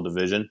in this whole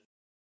division.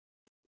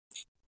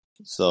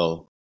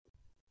 So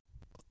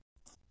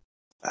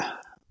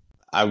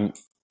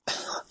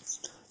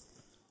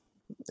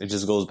it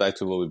just goes back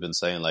to what we've been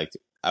saying. Like,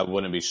 I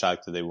wouldn't be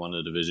shocked if they won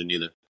the division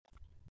either.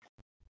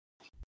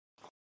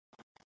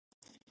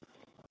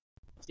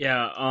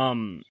 Yeah,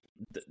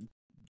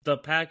 the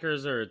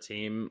Packers are a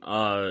team,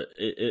 at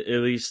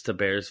least to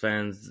Bears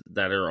fans,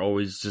 that are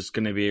always just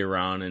going to be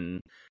around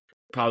and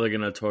probably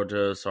going to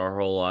torture us our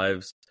whole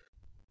lives.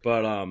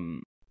 But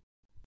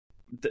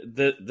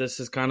this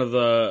is kind of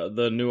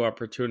the new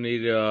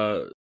opportunity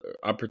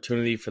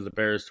for the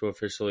Bears to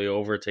officially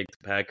overtake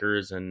the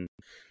Packers and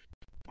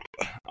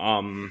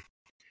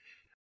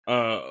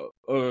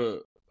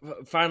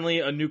finally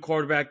a new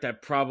quarterback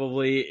that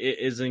probably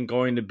isn't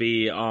going to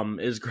be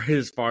as great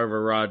as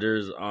Favre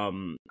Rodgers.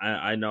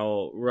 I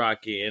know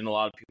Rocky and a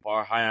lot of people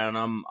are high on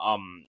him.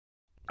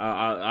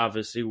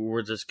 Obviously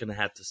we're just gonna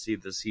have to see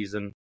this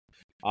season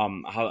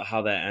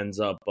how that ends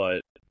up,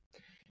 but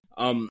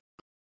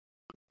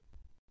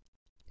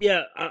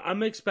yeah,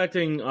 I'm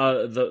expecting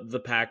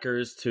the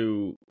Packers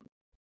to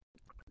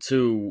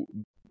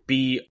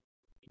be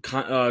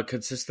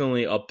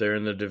consistently up there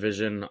in the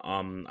division.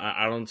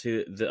 I don't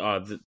see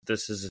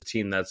this is a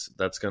team that's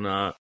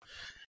gonna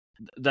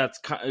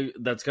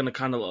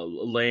kind of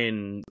lay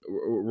and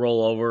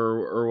roll over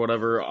or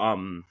whatever.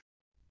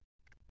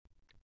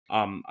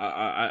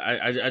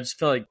 I just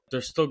feel like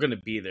they're still gonna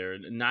be there,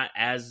 not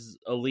as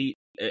elite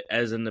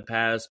as in the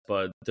past,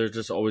 but they're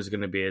just always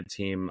gonna be a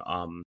team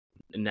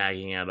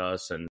nagging at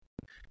us and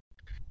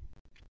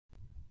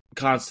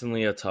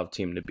constantly a tough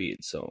team to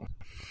beat. So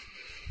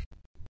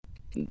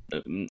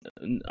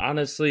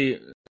honestly,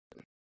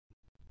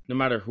 no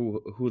matter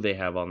who they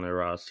have on their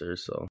roster,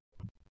 so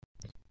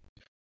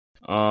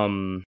I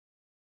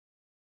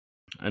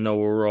know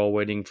we're all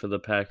waiting for the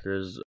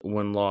Packers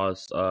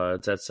win-loss.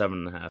 It's at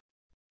 7.5.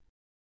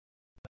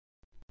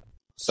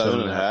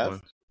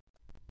 7.5.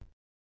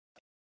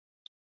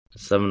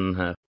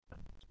 7.5.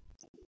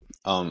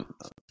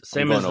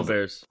 Same as the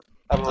Bears.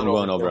 I'm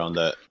going over on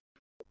that.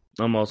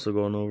 I'm also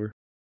going over.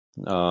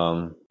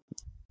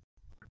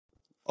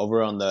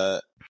 Over on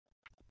that.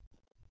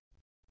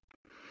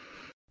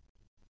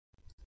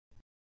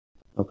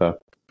 Okay.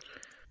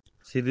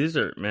 See, it's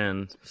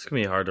gonna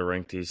be hard to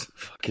rank these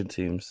fucking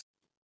teams.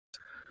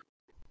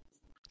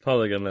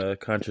 Probably gonna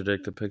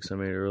contradict the picks I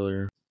made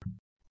earlier.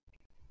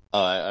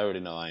 Oh, I already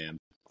know I am.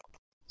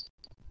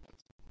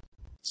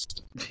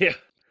 Yeah.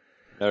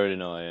 I already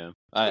know I am.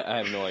 I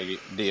have no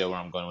idea where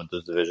I'm going with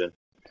this division.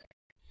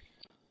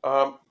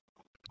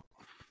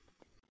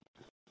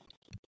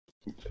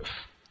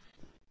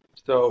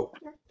 So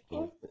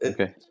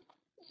okay.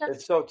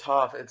 It's so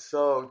tough. It's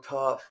so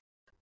tough.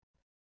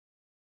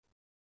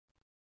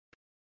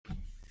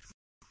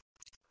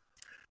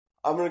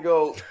 I'm gonna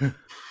go.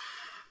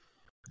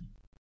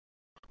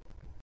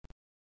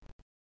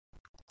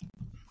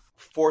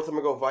 Fourth, I'm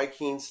gonna go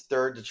Vikings.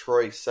 Third,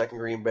 Detroit. Second,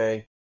 Green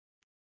Bay.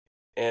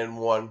 And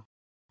 1,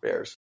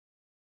 Bears.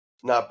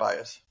 Not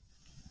biased.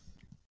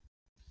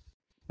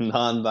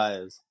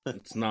 Non-biased.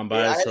 It's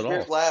non-biased at all.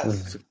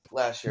 Bears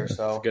last year,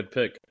 so it's a good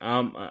pick.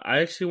 I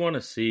actually want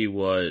to see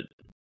what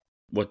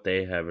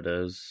they have it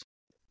as.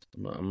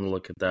 I'm gonna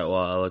look at that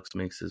while Alex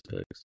makes his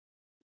picks.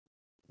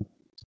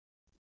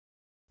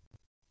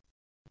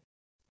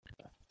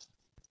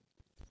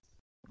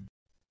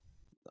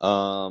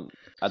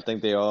 I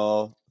think they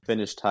all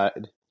finished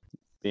tied,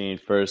 being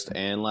first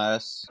and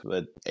last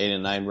with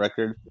 8-9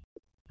 record,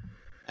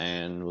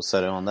 and we'll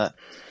set it on that.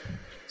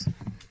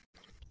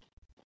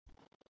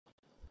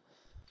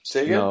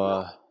 Say again?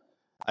 No,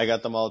 I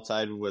got them all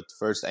tied with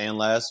first and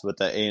last with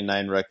the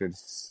 8-9 record.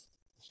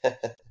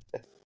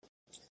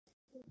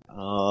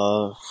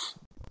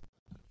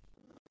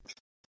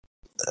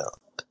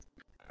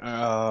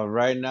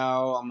 Right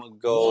now I'm gonna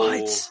go.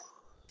 What?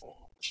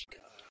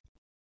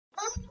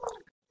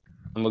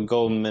 I'm gonna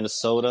go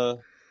Minnesota.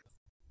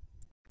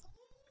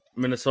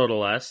 Minnesota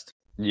last.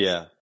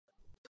 Yeah.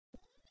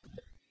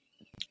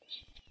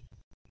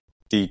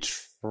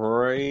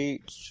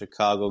 Detroit,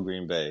 Chicago,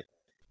 Green Bay.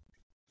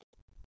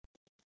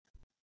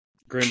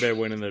 Green Bay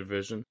winning the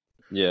division.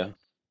 Yeah.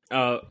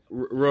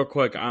 Real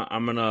quick,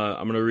 I'm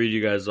gonna read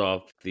you guys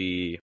off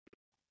the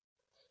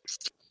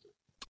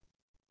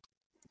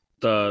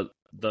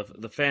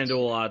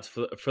FanDuel odds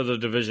for the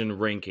division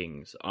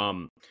rankings.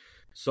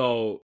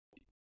 So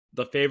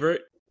the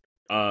favorite,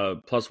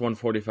 plus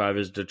 145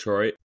 is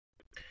Detroit.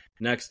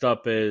 Next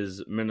up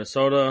is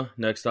Minnesota.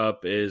 Next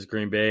up is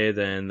Green Bay.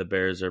 Then the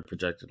Bears are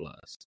projected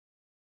last.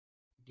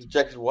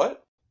 Projected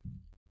what?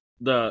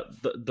 The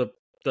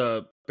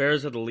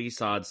Bears are the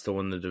least odds to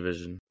win the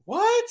division.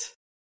 What?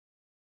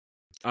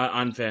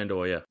 On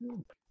FanDuel, yeah.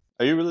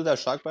 Are you really that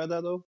shocked by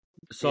that though?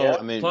 So Yeah.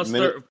 I mean, plus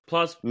Minnesota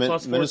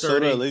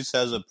 430. at least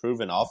has a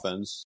proven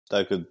offense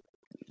that could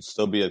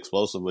still be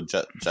explosive with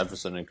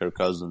Jefferson and Kirk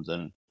Cousins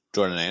and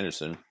Jordan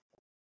Anderson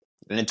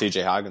and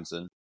T.J.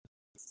 Hawkinson.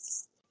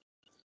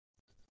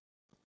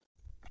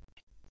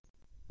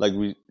 Like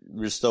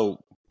we're still.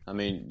 I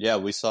mean, yeah,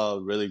 we saw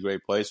really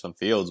great plays from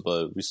Fields,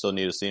 but we still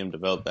need to see him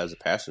develop as a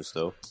passer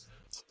still.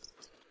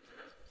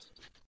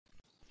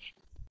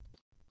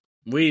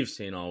 We've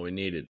seen all we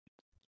needed.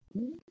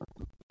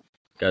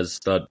 Guy's a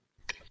stud.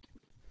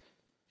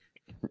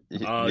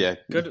 Yeah,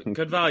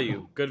 good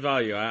value. Good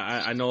value.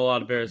 I know a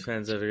lot of Bears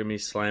fans that are gonna be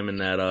slamming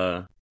that.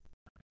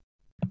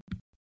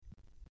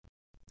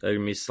 They're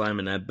gonna be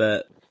slamming that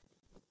bet.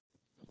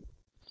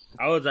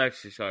 I was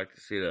actually shocked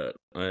to see that.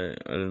 I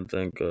didn't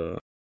think.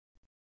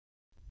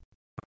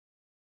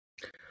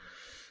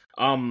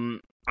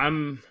 I'm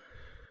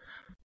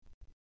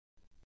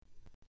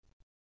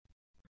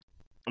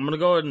gonna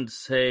go ahead and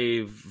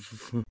say,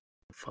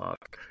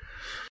 fuck.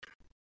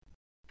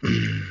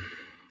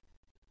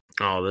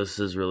 Oh, this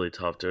is really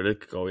tough, dude.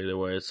 It could go either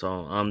way, so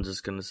I'm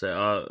just gonna say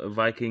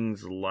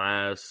Vikings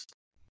last.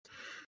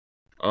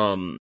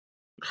 Man,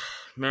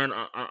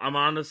 I'm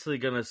honestly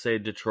gonna say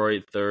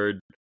Detroit third,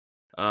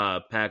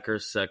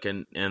 Packers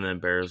second, and then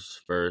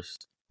Bears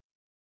first.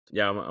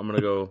 Yeah, I'm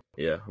gonna go.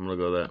 Yeah, I'm gonna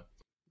go that.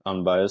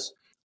 unbiased.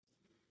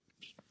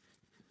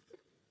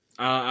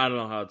 I don't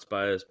know how it's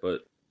biased,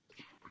 but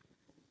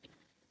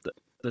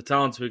the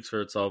talent speaks for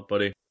itself,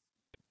 buddy.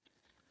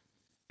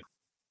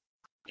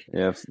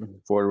 Yeah,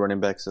 forward running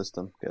back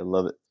system. Gotta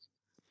love it.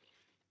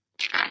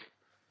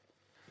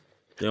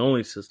 The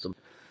only system.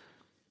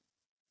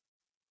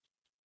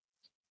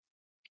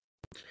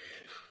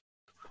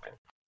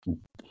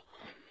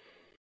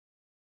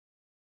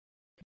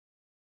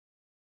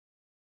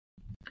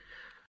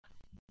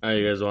 All right,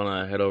 you guys want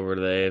to head over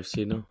to the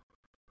AFC now?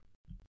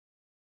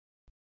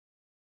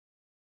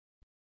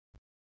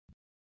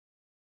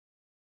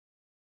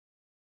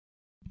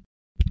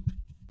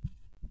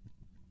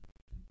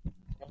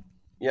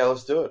 Yeah,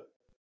 let's do it.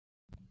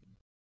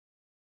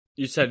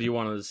 You said you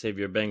wanted to save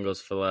your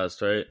Bengals for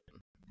last, right?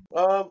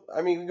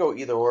 I mean, we can go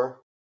either or.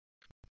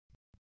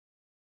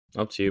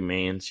 Up to you,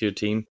 man. It's your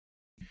team.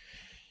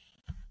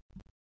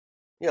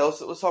 Yeah,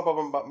 let's talk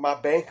about my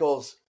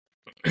Bengals,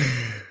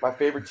 my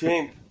favorite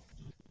team.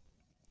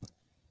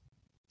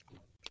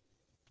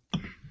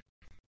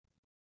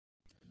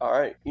 All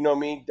right, you know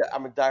me.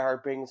 I'm a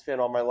diehard Bengals fan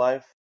all my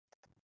life.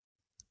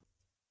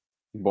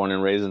 Born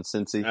and raised in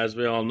Cincy. As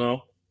we all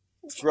know.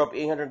 Grew up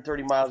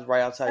 830 miles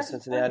right outside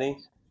Cincinnati.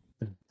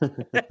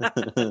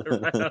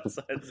 Right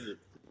outside.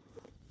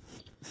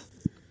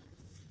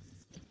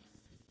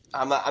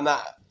 I'm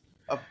not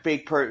a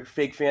fake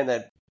fan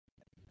that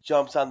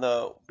jumps on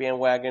the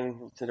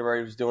bandwagon since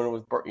everybody was doing it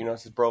with,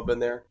 since Bro been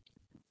there.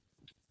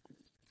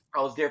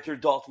 I was there through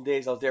Dalton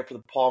days. I was there for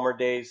the Palmer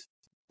days.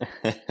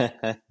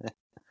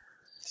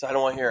 So I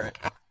don't want to hear it.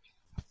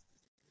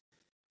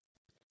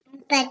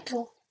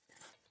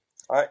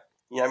 All right.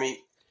 Yeah, I mean,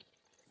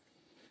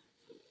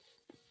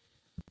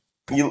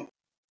 you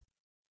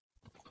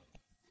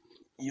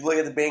look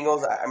at the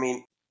Bengals. I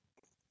mean,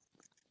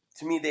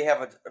 to me, they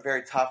have a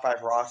very top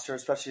 5 roster,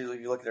 especially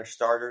if you look at their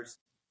starters.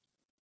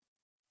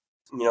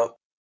 You know,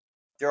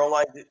 their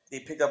O-line, they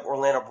picked up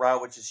Orlando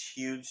Brown, which is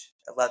huge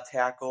at left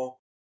tackle.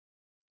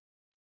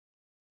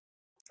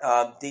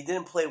 They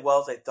didn't play well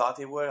as I thought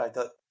they would. I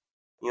thought,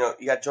 you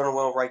got Jonah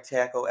Will right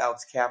tackle,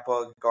 Alex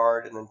Kappa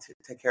guard, and then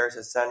Tek Harris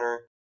at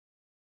center.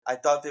 I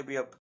thought they'd be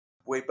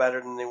way better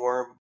than they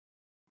were.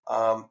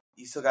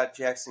 You still got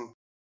Jackson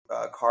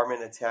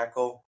Carman at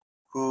tackle,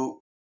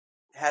 who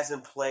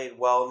hasn't played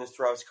well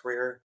throughout his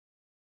career.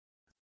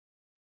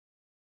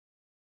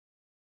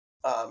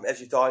 As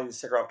you thought, he was a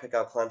second-round pick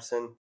out of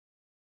Clemson.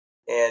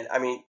 And, I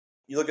mean,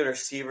 you look at their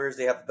receivers,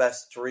 they have the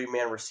best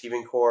 3-man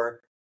receiving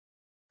core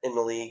in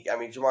the league. I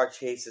mean, Jamar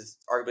Chase is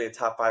arguably a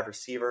top 5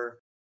 receiver.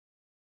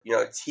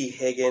 T.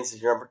 Higgins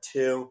is your number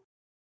 2.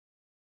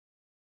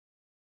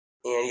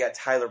 And you got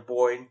Tyler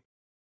Boyd.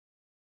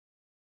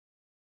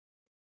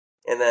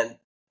 And then,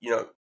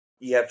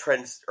 you have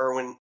Trent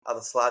Irwin on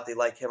the slot. They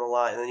like him a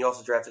lot. And then you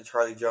also drafted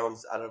Charlie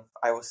Jones out of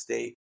Iowa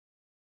State.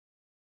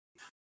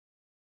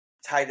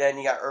 Tight end,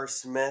 you got Irv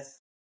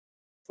Smith.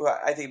 Who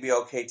I think would be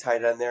okay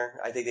tight end there.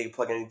 I think they can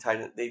plug any tight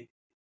end. They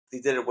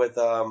did it with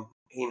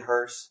Hayden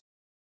Hurst.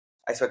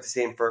 I expect the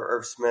same for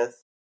Irv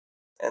Smith.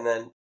 And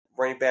then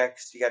running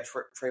backs, you got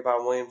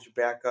Trayvon Williams, your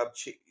backup.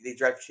 They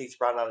drafted Chase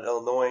Brown out of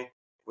Illinois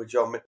with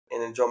Joe, and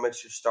then Joe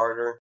Mixon, your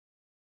starter.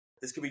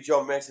 This could be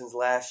Joe Mixon's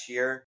last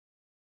year.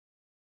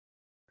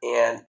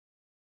 And,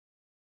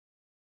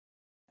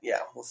 yeah,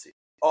 we'll see.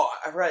 Oh,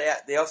 I forgot. Yeah,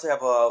 they also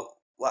have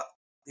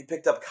they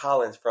picked up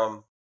Collins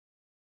from.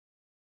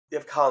 They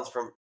have Collins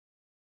from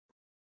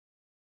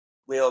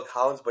Leo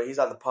Collins, but he's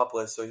on the pup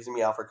list, so he's gonna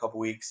be out for a couple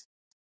weeks.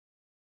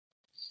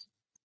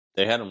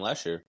 They had him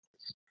last year.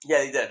 Yeah,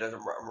 they did. You're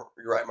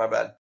right. My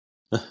bad.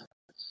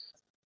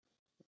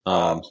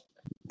 And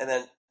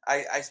then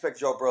I expect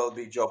Joe Burrow to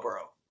be Joe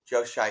Burrow,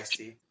 Joe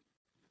Shiesty,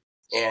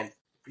 and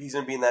he's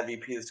gonna be in that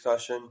MVP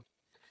discussion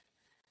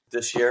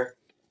this year.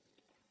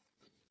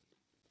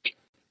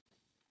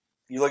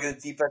 You look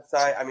at the defense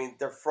side. I mean,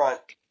 their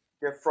front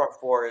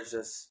four is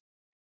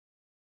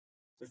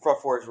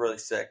really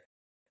sick.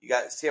 You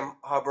got Sam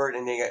Hubbard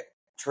and you got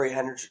Trey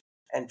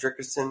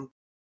Hendrickson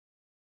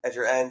as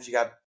your ends. You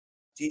got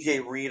DJ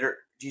Reader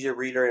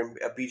and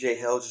BJ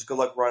Hill. Just good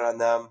luck run on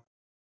them.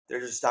 They're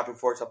just stopping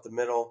forwards up the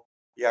middle.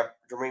 You got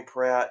Jermaine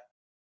Pratt,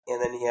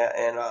 and then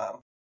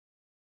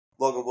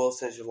Logan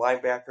Wilson as your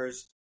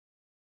linebackers.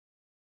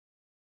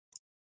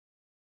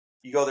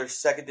 You go their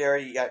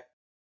secondary. You got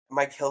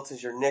Mike Hilton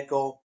as your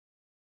nickel.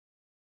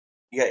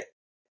 You got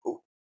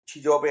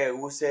Chidobe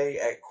Awuse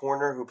at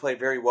corner, who played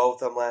very well with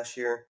them last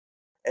year.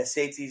 At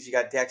safeties, you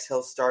got Dax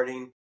Hill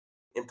starting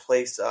in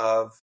place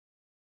of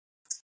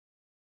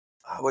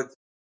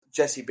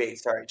Jesse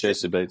Bates. Sorry,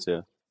 Jesse Bates,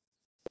 yeah.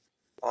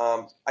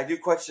 I do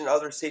question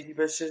other safety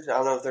positions. I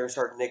don't know if they're going to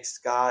start Nick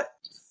Scott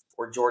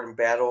or Jordan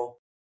Battle.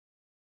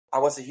 I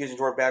want to see Hughes and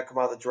Jordan Battle come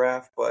out of the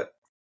draft, but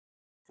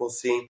we'll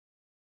see.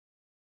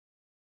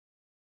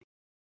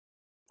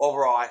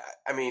 Overall,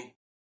 I mean,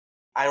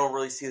 I don't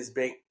really see this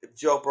big. If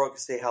Joe Burrow can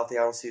stay healthy,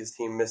 I don't see this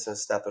team missing a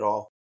step at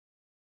all.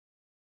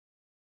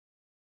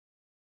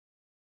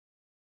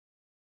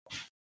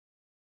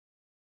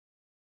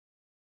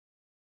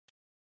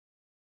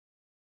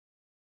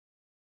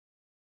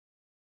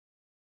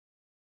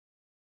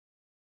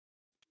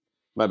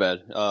 My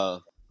bad.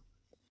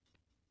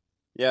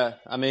 Yeah,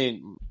 I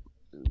mean,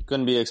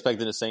 couldn't be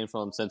expecting the same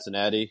from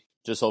Cincinnati.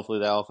 Just hopefully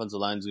the offensive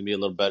line is gonna be a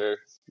little better.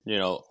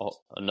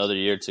 Another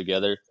year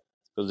together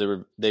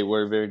because they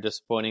were very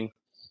disappointing.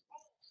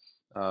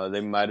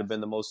 They might have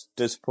been the most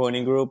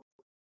disappointing group.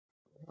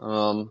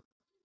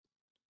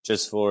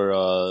 Just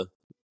for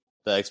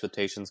the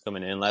expectations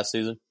coming in last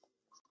season.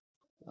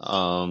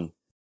 But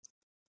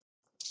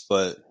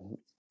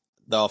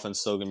the offense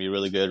is still gonna be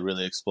really good,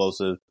 really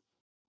explosive.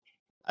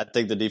 I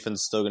think the defense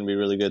is still going to be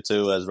really good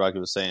too, as Rocky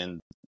was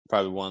saying.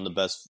 Probably one of the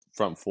best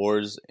front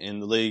fours in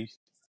the league.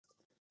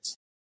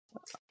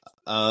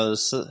 But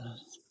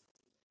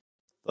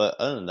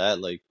other than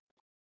that, like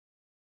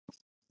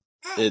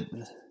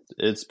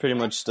it's pretty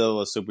much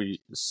still a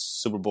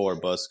Super Bowl or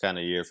bust kind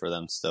of year for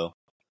them still.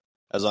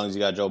 As long as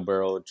you got Joe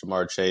Burrow,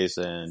 Jamar Chase,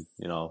 and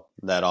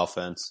that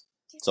offense,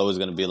 it's always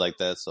going to be like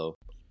that. So,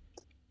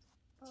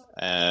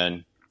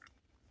 and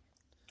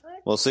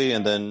we'll see,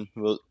 and then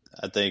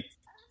I think.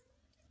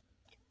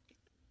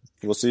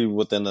 We'll see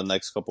within the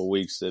next couple of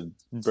weeks if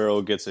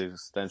Burrow gets an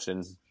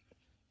extension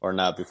or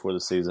not before the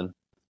season.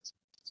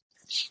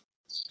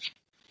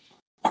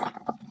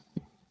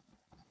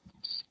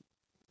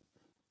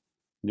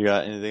 You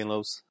got anything,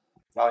 Los?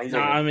 No, he's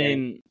gonna get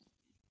paid.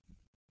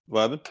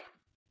 What happened?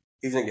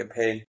 He's going to get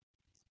paid.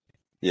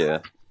 Yeah.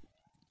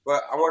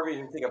 But I wonder if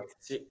you can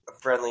take a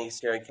friendly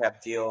salary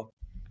cap deal,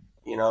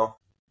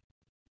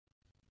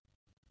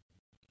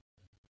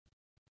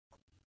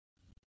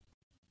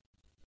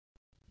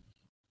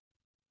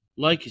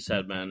 Like you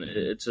said, man,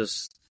 it's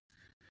just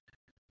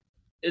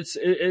it's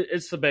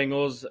the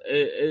Bengals.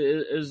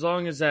 As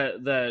long as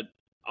that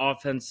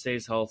offense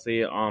stays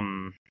healthy,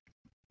 and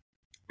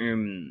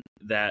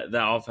that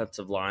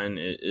offensive line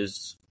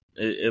is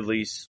at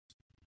least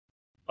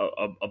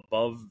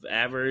above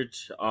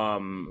average,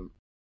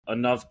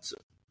 enough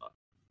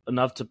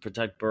to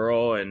protect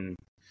Burrow and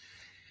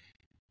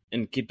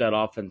keep that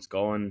offense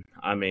going.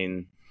 I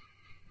mean,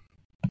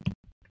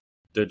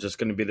 they're just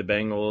going to be the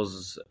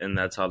Bengals, and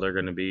that's how they're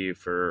going to be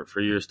for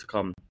years to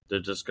come. They're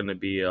just going to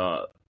be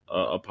a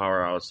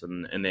powerhouse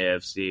in the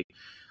AFC,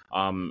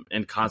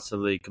 and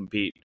constantly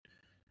compete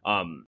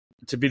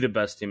to be the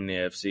best team in the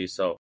AFC.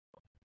 So,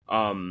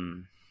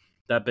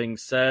 that being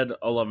said,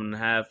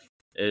 11.5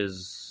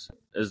 is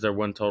their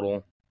win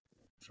total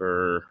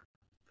for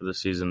the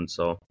season.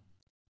 So,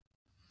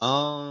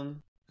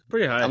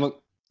 pretty high.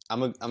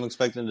 I'm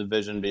expecting the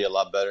division to be a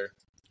lot better.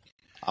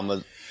 I'm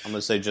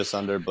gonna say just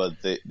under, but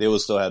they will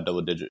still have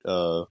double digit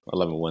 11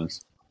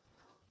 wins.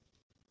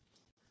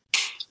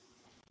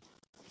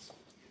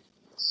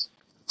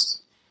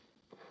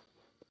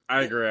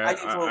 I agree.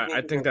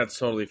 I think that's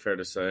totally fair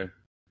to say.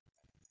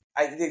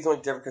 I think it's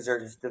only different because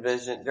their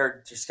division,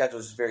 their schedule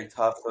is very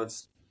tough. So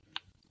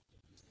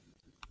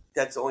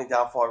that's the only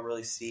downfall I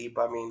really see.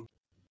 But I mean,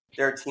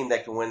 they're a team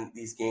that can win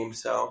these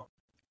games. So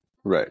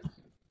right.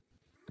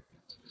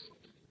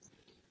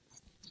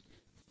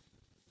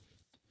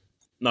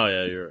 No,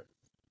 yeah, you're right.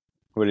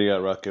 What do you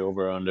got, Rocky?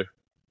 Over or under?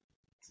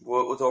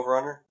 What was over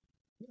under?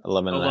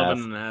 11 and a 11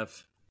 half. and a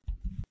half.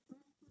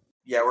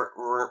 Yeah,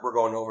 we're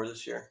going over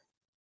this year.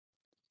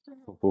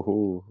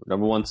 Ooh,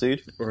 number 1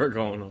 seed? We're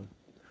going on.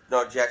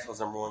 No,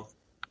 Jacksonville's number 1.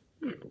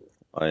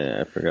 Oh,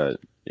 yeah, I forgot.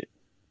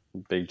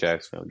 Big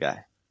Jacksonville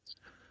guy.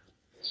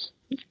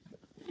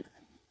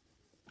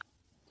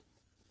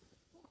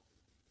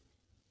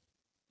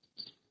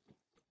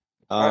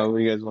 Where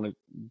you guys want to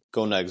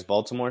go next?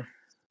 Baltimore?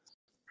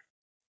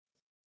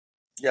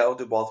 Yeah, we'll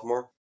do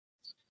Baltimore.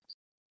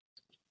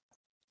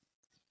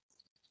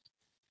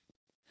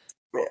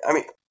 I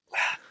mean,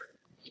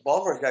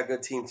 Baltimore's got a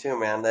good team too,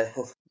 man.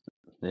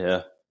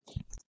 Yeah.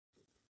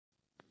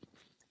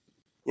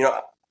 You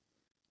know,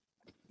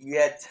 you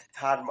had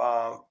Todd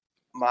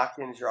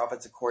Monken as your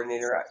offensive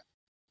coordinator.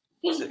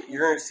 So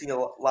you're going to see a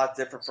lot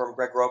different from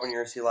Greg Roman. You're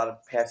going to see a lot of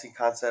passing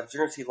concepts.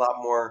 You're going to see a lot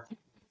more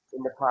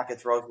in the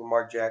pocket throws with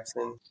Mark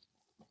Jackson.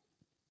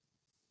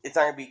 It's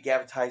not going to be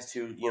gravitized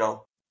to,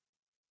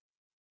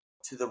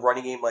 to the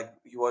running game like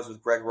he was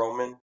with Greg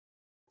Roman.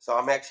 So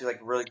I'm actually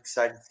really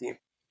excited to see.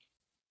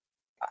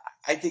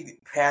 I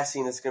think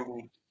passing is going to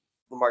be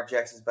Lamar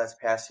Jackson's best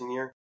passing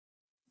year.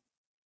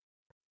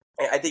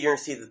 And I think you're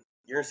going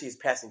to see his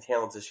passing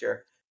talents this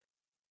year.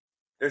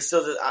 There's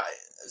still a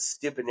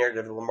stupid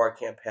narrative that Lamar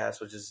can't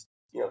pass, which is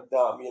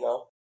dumb.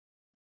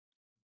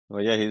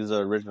 Well, yeah, he's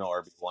the original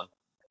RB1.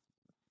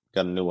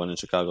 Got a new one in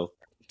Chicago.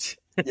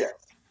 Yeah.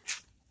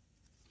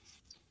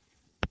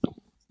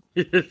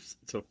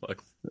 So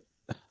fuck.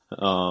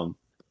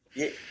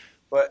 Yeah,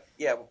 but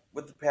yeah,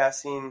 with the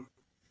passing,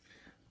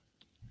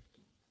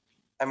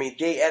 I mean,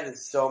 they added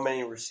so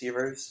many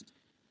receivers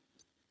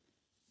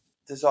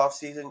this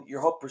offseason. You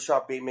hope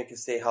Rashad Bateman can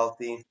stay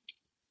healthy.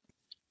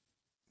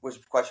 Was a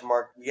question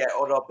mark. You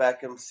got Odell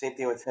Beckham, same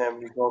thing with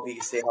him. You hope he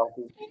can stay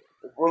healthy.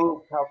 If when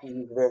he's healthy,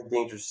 he's a very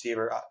dangerous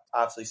receiver,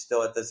 obviously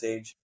still at this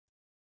age.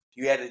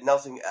 You added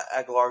Nelson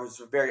Aguilar, who's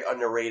a very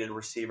underrated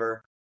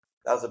receiver.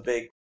 That was a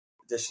big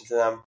addition to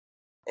them.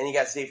 And you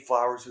got Zay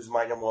Flowers, who's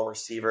my number 1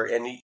 receiver.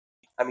 And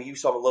you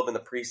saw him a little bit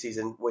in the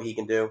preseason, what he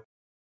can do.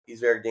 He's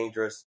very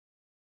dangerous.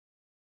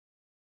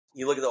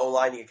 You look at the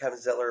O-line, you get Kevin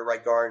Zettler,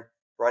 right guard,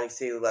 Ronnie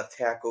Staley, left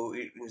tackle.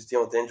 He's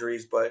dealing with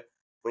injuries, but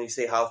when you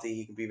stay healthy,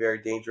 he can be very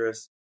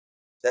dangerous.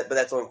 But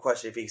that's the only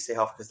question if he can stay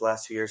healthy, because the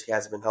last 2 years he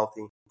hasn't been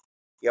healthy.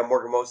 You got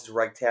Morgan Moses,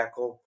 right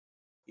tackle.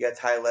 You got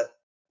Ty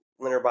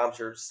Linderbaum's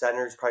your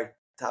centers, probably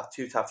top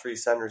 2, top 3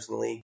 centers in the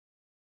league.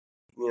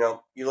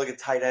 You look at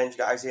tight ends, you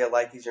got Isaiah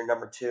Likely's your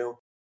number 2.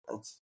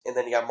 And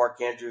then you got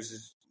Mark Andrews,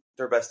 who's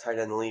their best tight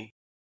end in the league.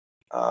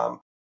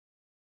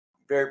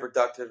 Very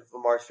productive,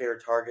 Lamar's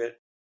favorite target.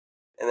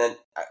 And then,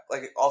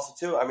 also,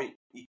 too, I mean,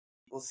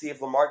 we'll see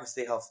if Lamar can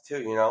stay healthy,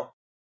 too,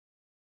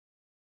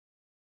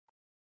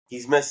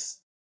 He's missed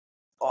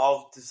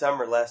all of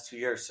December last 2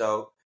 years,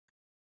 so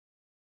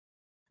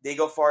they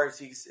go far. If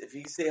he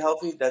stay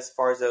healthy, that's as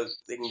far as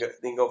they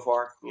can go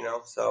far,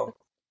 so.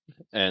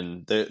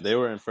 And they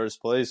were in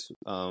first place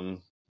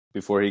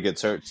before he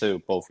gets hurt,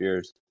 too, both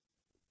years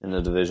in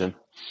the division.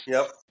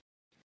 Yep.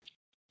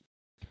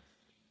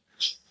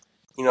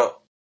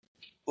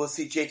 We'll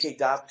see J.K.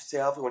 Dobbins stay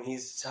healthy. When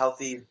he's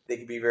healthy, they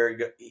can be very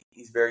good.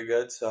 He's very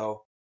good,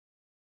 so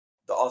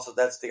also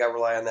they got to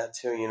rely on that,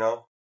 too,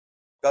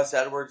 Gus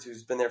Edwards,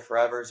 who's been there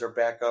forever, is their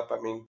backup.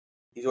 I mean,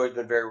 he's always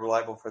been very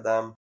reliable for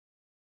them.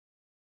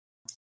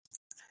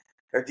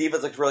 Their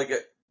defense looks really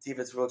good.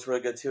 Defense looks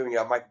really good, too. And you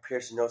got Michael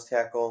Pearson, nose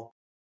tackle.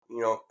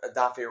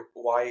 Adafe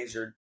Wise,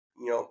 your,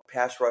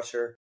 pass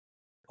rusher.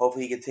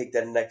 Hopefully he can take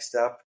that next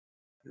step.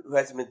 Who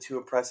hasn't been too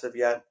impressive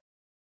yet.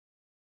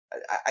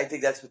 I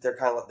think that's what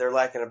they're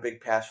lacking, a big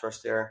pass rush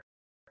there.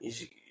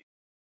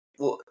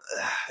 We'll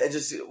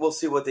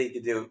see what they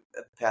can do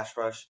at the pass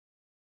rush.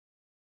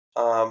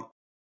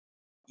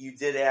 You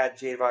did add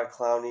Jadeveon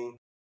Clowney.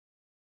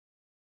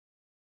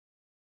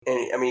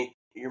 And, I mean,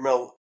 your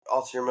middle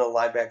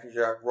linebackers,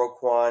 you got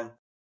Roquan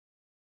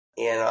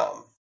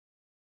and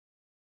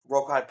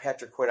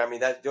Patrick Quinn. I mean,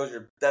 that's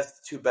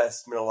the 2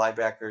 best middle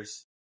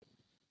linebackers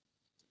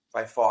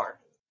by far.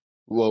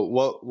 Well,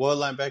 what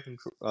linebacking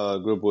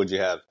group would you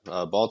have?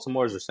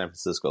 Baltimore's or San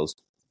Francisco's?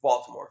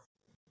 Baltimore.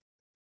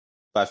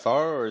 By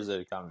far, or is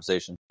it a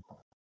conversation?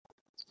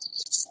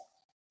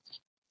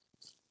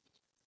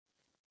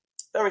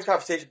 I mean, it's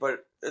conversation,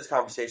 but it's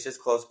conversation. It's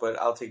close,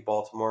 but I'll take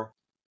Baltimore.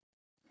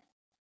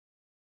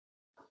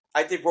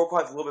 I think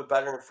Roquan's a little bit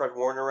better than Fred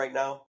Warner right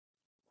now,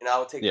 and I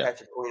would take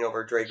Patrick Queen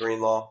over Dre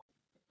Greenlaw.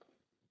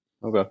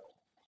 Okay.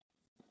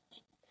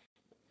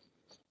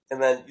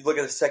 And then you look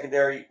at the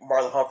secondary,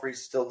 Marlon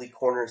Humphrey's still lead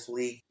corner in this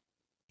league,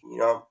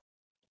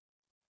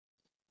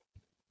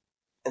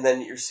 And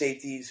then your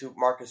safeties,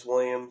 Marcus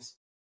Williams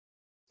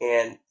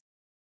and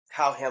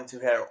Kyle Hamilton,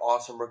 who had an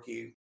awesome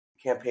rookie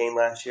campaign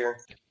last year.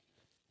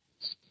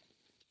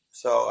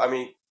 So, I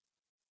mean,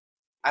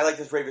 I like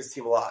this Ravens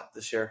team a lot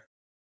this year.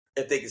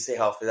 If they can stay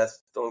healthy,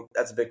 that's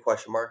a big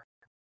question mark.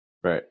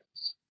 Right.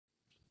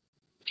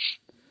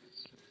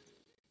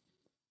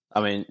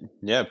 I mean,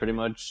 yeah, pretty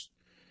much.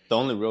 The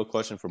only real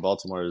question for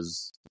Baltimore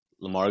is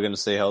Lamar going to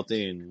stay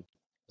healthy and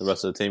the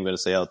rest of the team going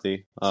to stay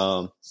healthy.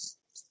 Like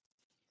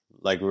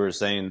we were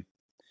saying,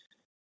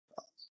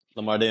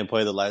 Lamar didn't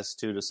play the last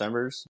 2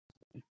 Decembers,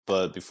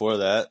 but before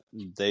that,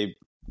 they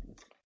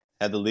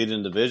had the lead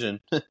in the division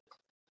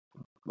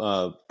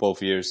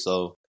both years.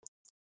 So,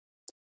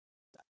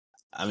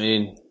 I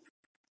mean,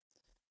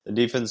 the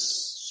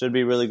defense should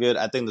be really good.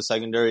 I think the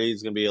secondary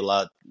is going to be a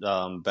lot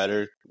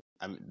better.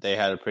 I mean, they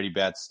had a pretty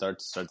bad start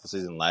to start the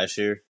season last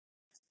year,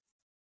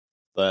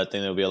 but I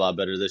think they'll be a lot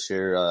better this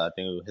year. I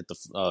think it'll hit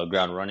the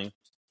ground running.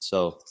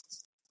 So,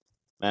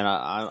 man,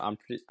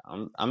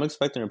 I'm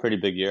expecting a pretty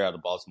big year out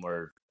of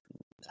Baltimore,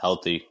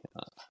 healthy.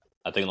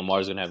 I think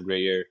Lamar's going to have a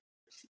great year.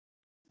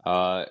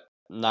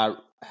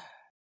 Not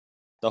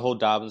the whole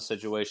Dobbins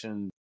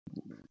situation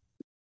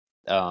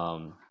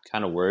kind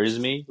of worries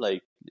me.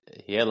 Like,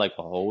 he had like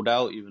a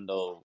holdout, even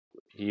though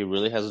he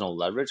really has no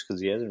leverage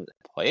because he hasn't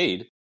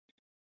played.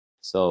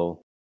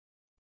 So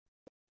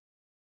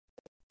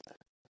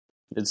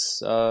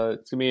it's gonna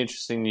be an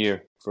interesting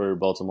year for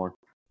Baltimore.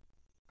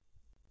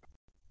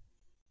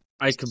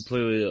 I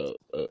completely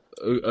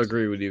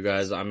agree with you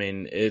guys. I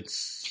mean,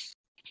 it's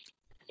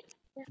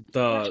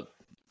the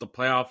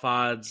playoff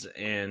odds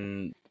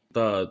and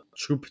the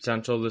true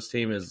potential of this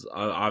team is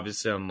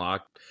obviously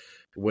unlocked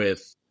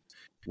with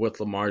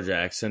Lamar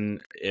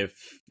Jackson. If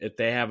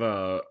they have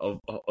a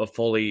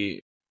full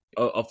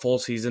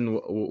season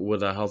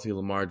with a healthy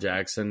Lamar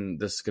Jackson,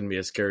 this is going to be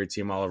a scary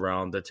team all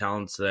around. The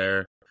talent's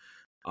there.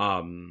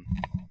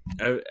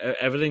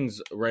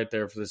 Everything's right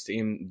there for this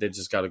team. They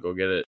just got to go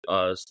get it.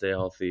 Stay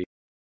healthy.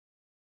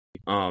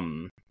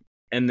 And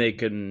they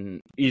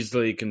can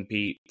easily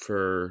compete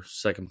for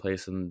second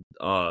place in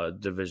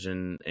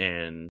division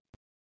and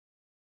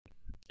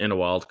in a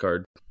wild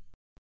card.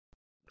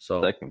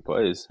 So Second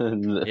place.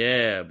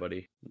 yeah,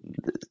 buddy.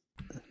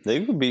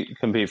 They could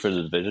compete for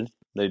the division.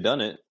 They've done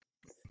it.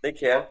 They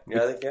can.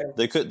 Yeah,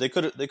 they can. They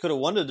could have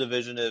won the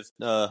division if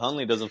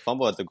Huntley doesn't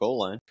fumble at the goal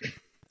line.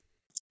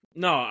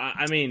 No,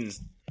 I mean,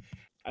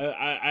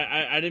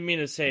 I didn't mean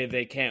to say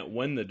they can't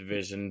win the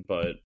division,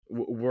 but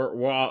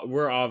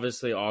we're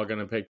obviously all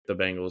gonna pick the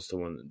Bengals to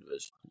win the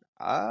division.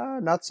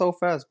 Not so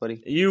fast,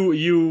 buddy. You were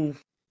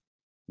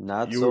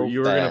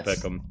gonna pick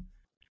them,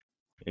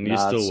 and you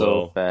not still so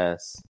will.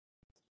 Fast.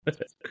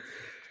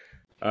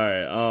 All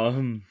right.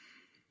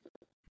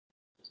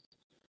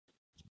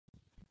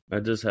 I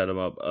just had them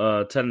up.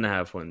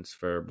 10.5 wins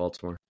for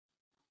Baltimore.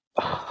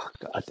 Oh,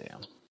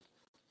 goddamn.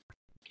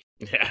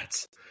 Yeah,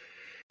 it's.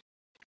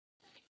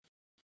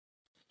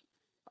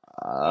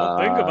 Don't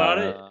think about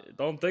it.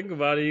 Don't think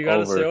about it. You got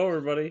to say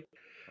over, buddy.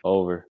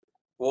 Over.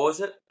 What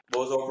was it?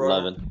 What was over?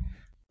 11.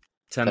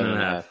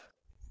 10.5.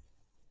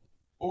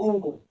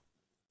 Ooh,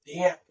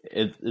 damn.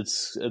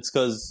 It's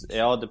because it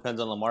all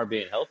depends on Lamar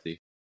being healthy.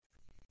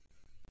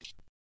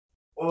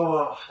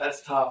 Oh,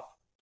 that's tough.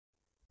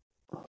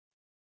 I'm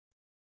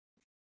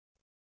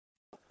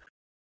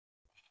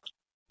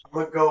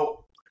gonna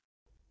go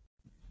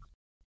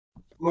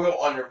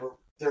under. But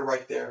they're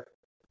right there.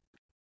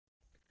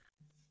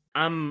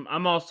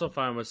 I'm also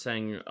fine with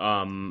saying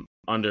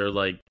under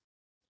like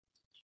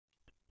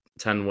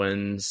 10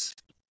 wins.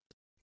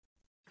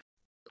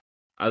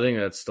 I think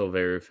that's still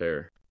very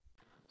fair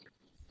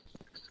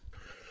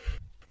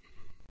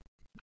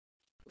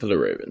for the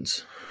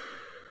Ravens.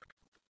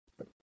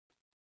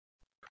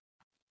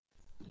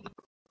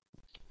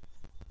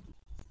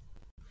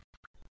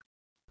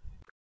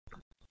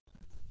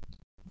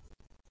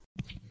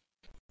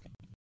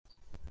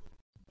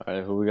 All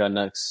right, who we got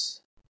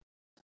next?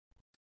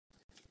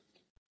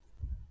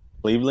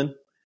 Cleveland?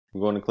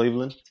 We're going to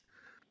Cleveland?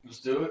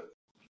 Let's do it.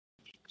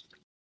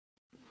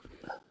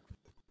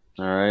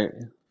 All right.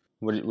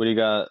 What do you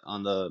got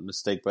on the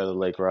mistake by the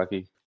lake,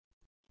 Rocky?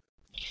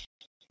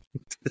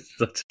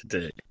 Such a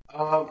day.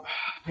 Man,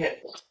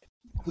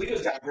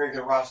 Cleveland's got a very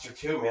good roster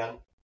too, man.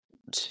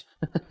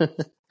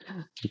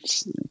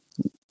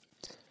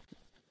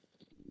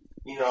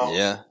 You know.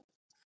 Yeah.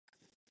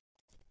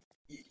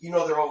 You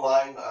know their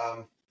O-line.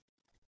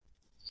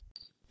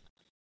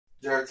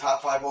 They're a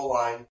top 5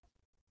 O-line.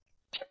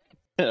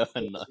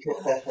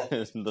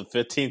 The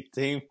 15th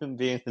team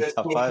being the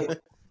top 5.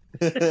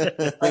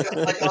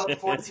 like all the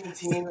 14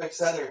 teams, like I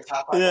said, they're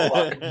top 5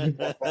 O-line.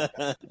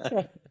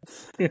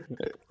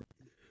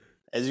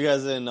 As you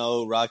guys didn't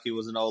know, Rocky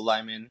was an old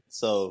lineman,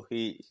 so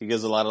he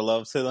gives a lot of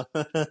love to them.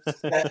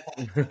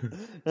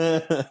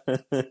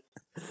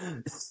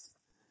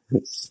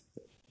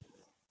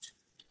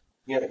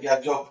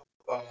 Yeah, Joe.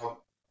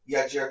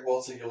 Jared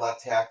Wilson, your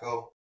left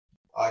tackle.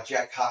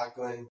 Jack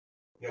Conklin,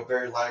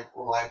 very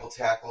reliable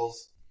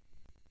tackles.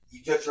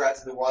 You just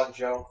drafted the Juan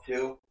Jones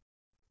too.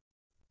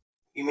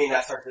 He may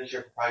not start this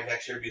year, but probably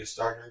next year be the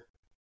starter.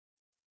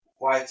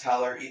 Wyatt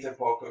Teller, Ethan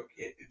Pocock,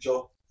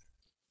 Joe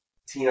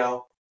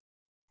Tino,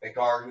 a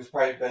guard who's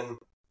probably been,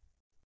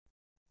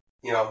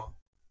 one of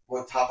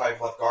the top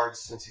 5 left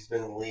guards since he's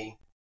been in the league,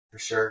 for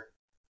sure.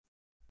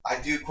 I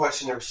do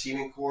question the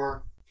receiving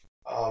core.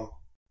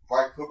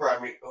 Mark Cooper,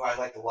 who I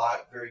liked a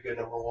lot, very good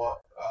number 1,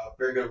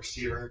 very good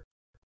receiver.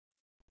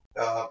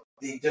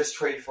 They just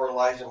traded for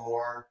Elijah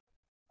Moore.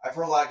 I've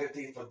heard a lot of good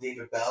things from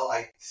David Bell. I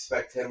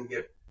expect him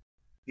to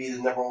be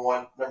the number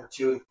one, number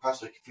two, and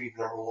possibly compete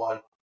for number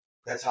one.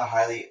 That's how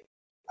highly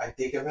I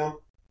think of him.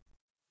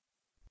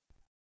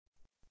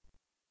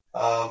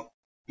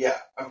 Yeah,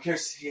 I'm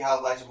curious to see how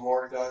Elijah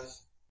Moore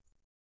does.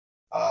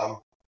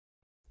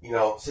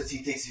 Since he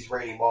thinks he's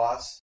Randy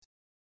Moss.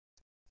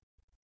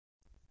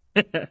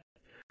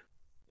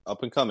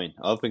 Up and coming.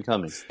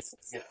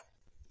 Yeah.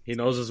 He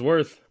knows his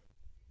worth.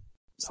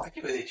 I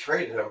can't believe they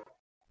traded him.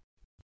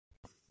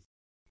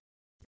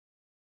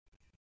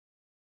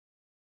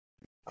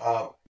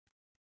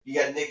 You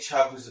got Nick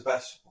Chubb, who's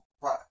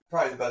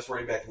probably the best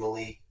running back in the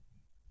league.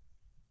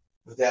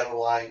 With that on the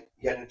line,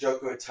 you got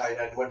Njoku at tight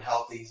end. When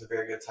healthy, he's a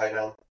very good tight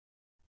end.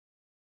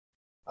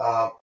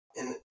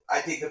 And I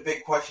think the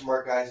big question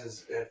mark, guys,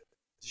 is if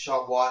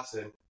Deshaun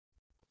Watson,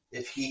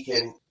 if he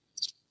can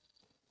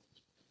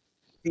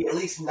be at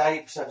least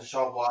 90%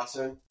 Deshaun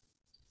Watson.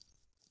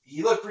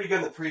 He looked pretty good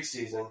in the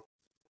preseason.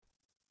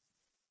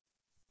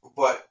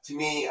 But to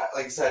me,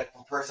 like I said,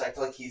 from person, I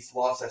feel like he's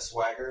lost that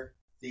swagger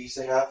that he used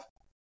to have.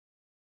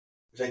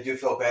 Which I do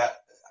feel bad.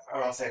 I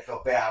don't want to say I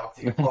feel bad. I'm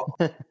thinking,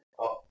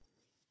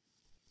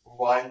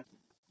 one.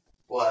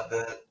 Well,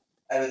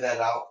 edit that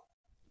out.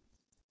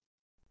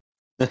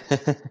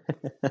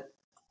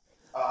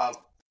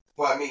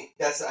 But I mean,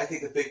 that's I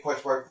think the big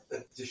question mark.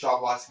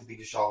 Deshaun Watson can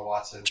be Deshaun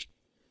Watson.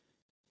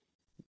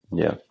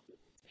 Yeah.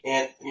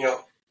 And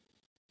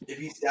if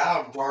he's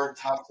down, Jordan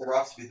Thompson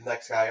Ross to be the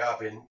next guy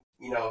up, and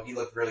he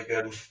looked really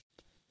good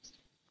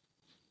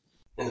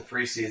in the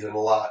preseason a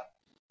lot.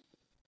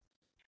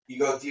 You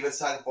go defense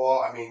side of the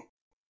ball. I mean,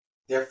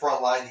 their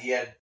front line. He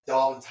had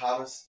Dalvin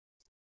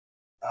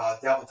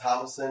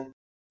Tomlinson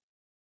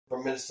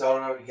from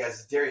Minnesota. He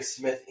has Darius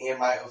Smith and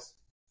Myles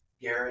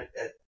Garrett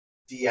at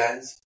D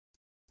ends.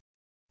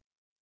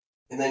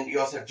 And then you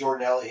also have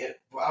Jordan Elliott.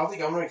 I don't know he's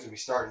going to be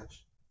starting.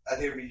 I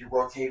think he'll be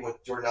rotating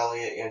with Jordan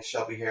Elliott and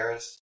Shelby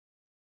Harris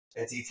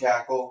at D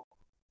tackle.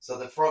 So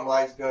the front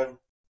line's good.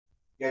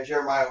 You got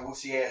Jeremiah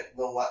Owusu at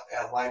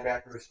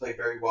linebacker, who's played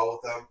very well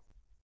with them.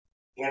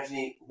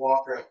 Anthony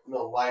Walker at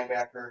middle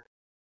linebacker.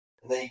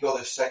 And then you go to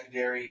the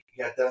secondary.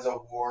 You got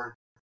Denzel Ward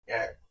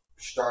at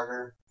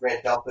starter,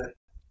 Grant Delpit.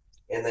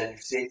 And then your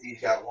safety, you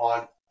got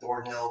Juan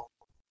Thornhill.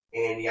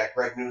 And you got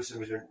Greg Newsom,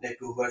 who's your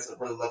nickel, who hasn't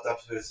really lived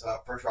up to his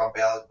first-round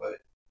ballot, but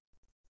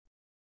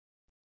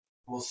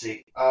we'll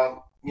see.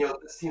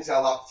 This team's got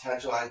a lot of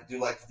potential. I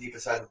do like the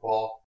deepest side of the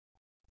ball.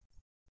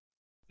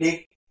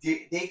 They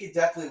could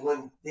definitely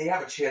win. They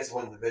have a chance to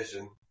win the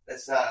division.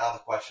 That's not out of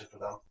the question for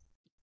them.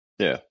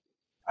 Yeah.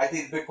 I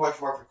think the big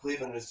question mark for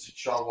Cleveland is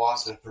Deshaun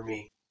Watson for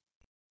me.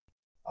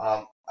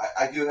 I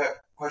do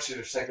have questions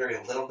of secondary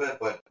a little bit,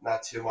 but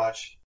not too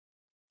much.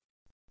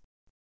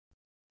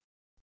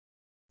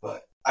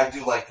 But I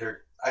do like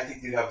I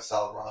think they have a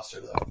solid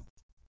roster, though.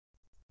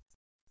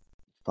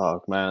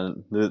 Fuck,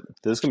 man. This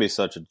is going to be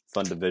such a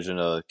fun division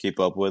to keep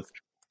up with.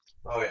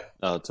 Oh,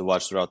 yeah. To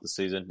watch throughout the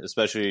season,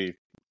 especially,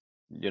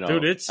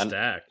 Dude, it's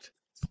stacked.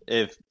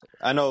 If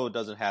I know it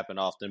doesn't happen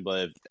often,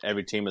 but if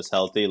every team is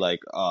healthy, like,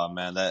 oh,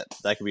 man, that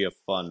could be a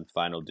fun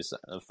final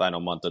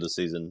month of the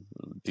season,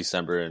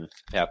 December and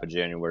half of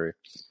January.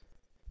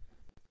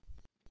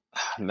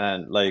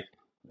 Man, like,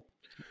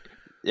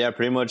 yeah,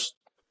 pretty much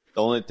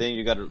the only thing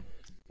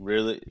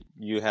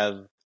you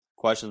have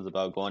questions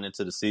about going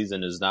into the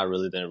season is not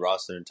really the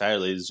roster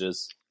entirely. It's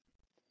just,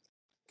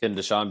 can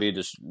Deshaun be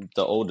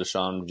the old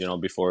Deshaun,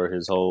 before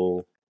his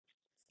whole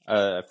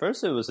at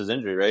first it was his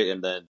injury, right?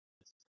 And then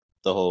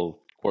the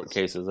whole court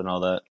cases and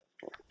all that.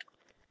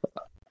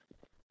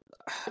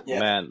 Yeah.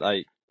 Man,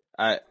 like,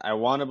 I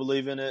want to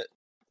believe in it.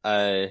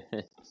 I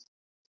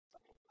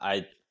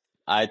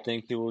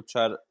think he will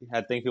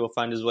I think he will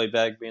find his way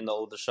back being the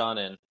old Deshaun,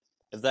 and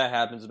if that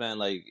happens, man,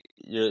 like,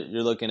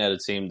 you're looking at a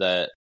team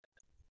that,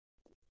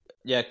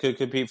 yeah, could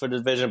compete for the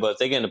division, but if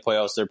they get in the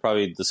playoffs, they're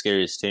probably the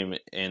scariest team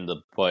in the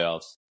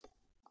playoffs.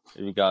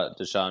 You got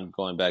Deshaun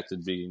going back to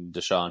being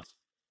Deshaun.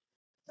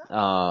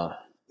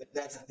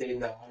 That's the thing,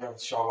 though. I don't know if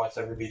Deshaun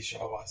Watson ever beat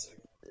Deshaun Watson.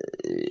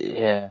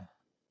 Yeah.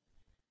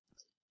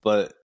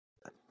 But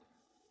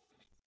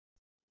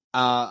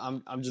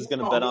I'm just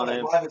gonna bet on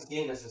him. A lot of his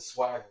game is his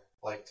swagger.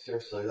 Like,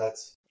 seriously,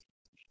 that's.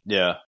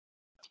 Yeah.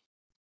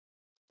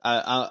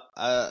 I'm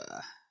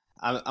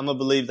gonna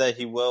believe that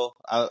he will.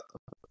 I'm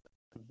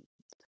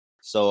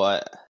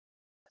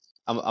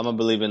gonna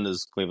believe in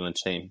this Cleveland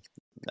team.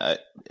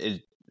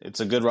 It's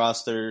a good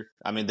roster.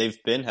 I mean,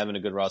 they've been having a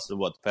good roster.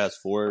 The past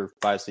 4 or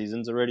 5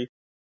 seasons already.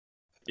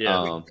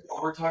 Yeah,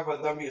 we're talking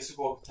about them being a Super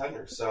Bowl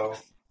contender. So.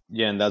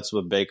 Yeah, and that's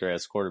with Baker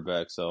as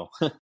quarterback. So,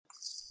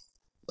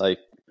 like,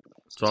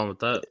 what's wrong with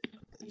that?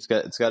 It's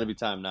got to be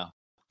time now.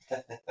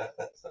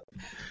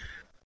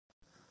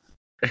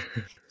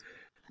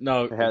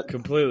 No,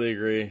 completely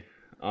agree.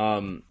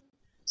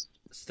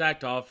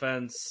 Stacked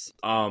offense.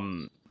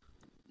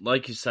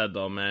 Like you said,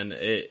 though, man,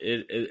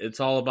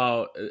 it's all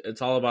about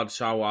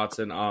Deshaun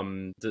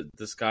Watson.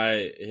 This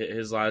guy,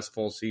 his last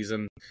full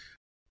season,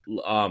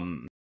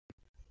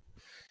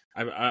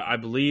 I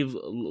believe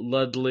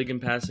led the league in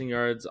passing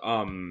yards.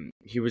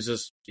 He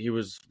was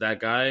that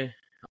guy.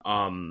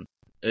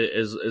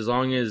 As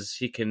long as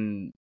he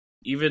can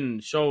even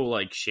show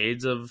like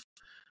shades of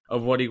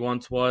what he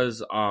once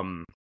was.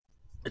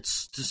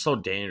 It's just so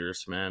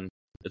dangerous, man.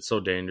 It's so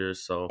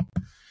dangerous. So,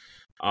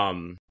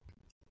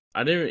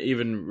 I didn't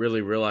even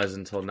really realize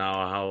until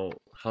now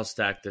how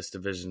stacked this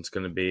division's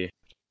going to be.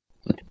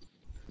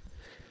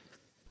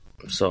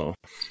 So,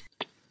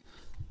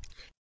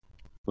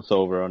 what's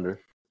over under?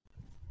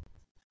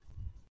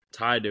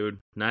 tie, dude.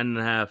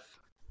 9.5.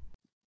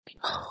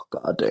 Oh,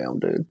 goddamn,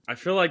 dude. I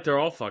feel like they're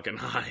all fucking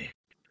high.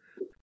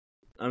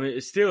 I mean,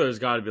 Steelers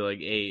got to be like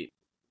 8,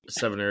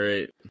 7 or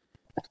 8.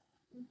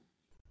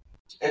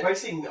 If I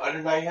say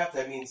under 9.5,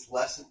 that means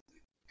less.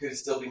 Could it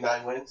still be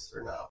 9 wins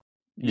or no?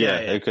 Yeah,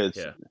 it could.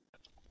 Yeah.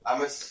 I'm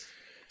gonna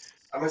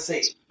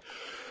say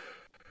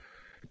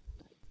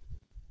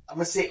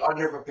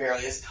under, but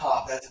barely. It's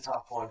tough. That's a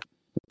tough one.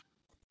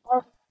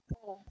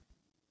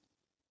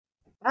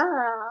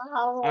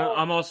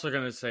 I'm also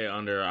gonna say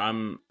under.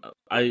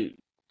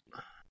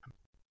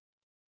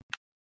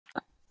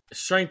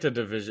 Strength of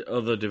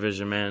the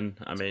division, man.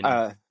 I mean,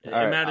 it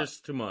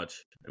matters too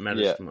much. It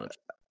matters too much.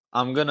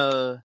 I'm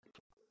gonna.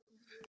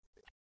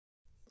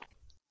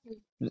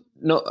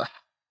 No,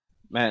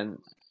 man.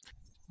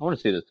 I want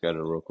to see this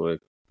schedule real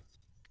quick.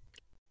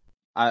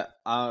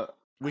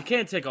 We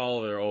can't take all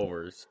of their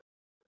overs.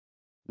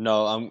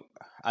 No,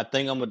 I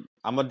think I'm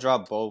gonna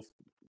drop both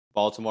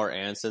Baltimore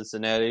and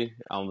Cincinnati.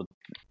 I'm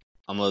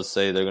gonna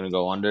say they're gonna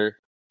go under,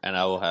 and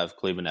I will have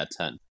Cleveland at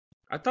 10.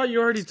 I thought you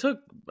already took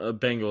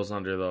Bengals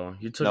under though.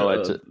 You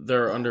took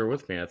they're under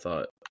with me. I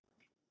thought.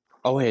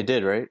 Oh wait, I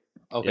did, right?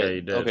 Okay, yeah,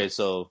 you did. Okay,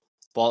 so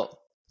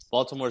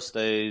Baltimore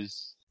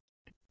stays.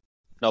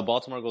 No,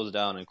 Baltimore goes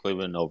down and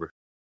Cleveland over.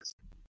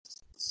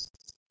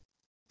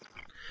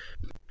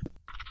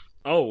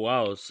 Oh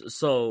wow!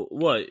 So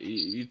what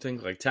you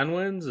think? Like 10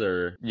 wins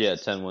or? Yeah,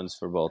 10 wins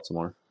for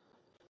Baltimore.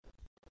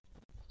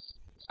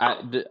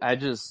 I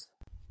just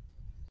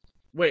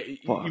wait.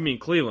 You mean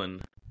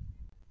Cleveland?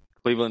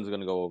 Cleveland's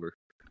gonna go over.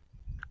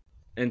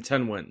 And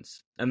 10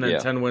 wins, and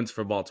then 10 wins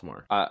for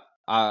Baltimore.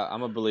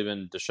 I'm a believe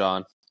in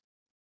Deshaun.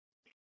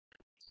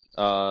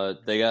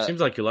 They got.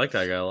 Seems like you like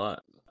that guy a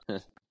lot.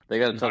 They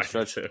got a tough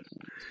stretch.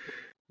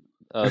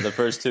 The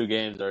first 2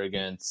 games are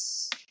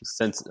against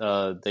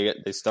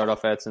they start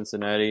off at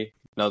Cincinnati.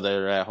 No,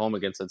 they're at home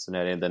against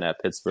Cincinnati and then at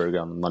Pittsburgh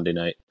on Monday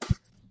night.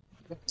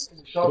 The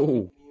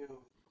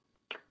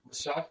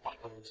shock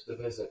was to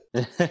visit.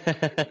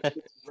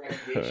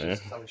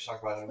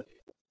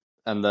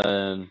 And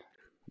then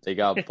they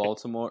got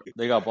Baltimore.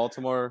 They got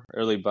Baltimore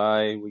early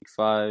bye week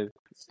 5,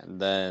 and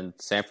then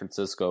San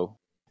Francisco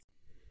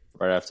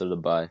right after the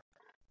bye.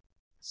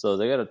 So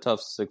they got a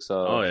tough 6.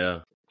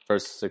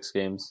 First 6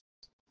 games.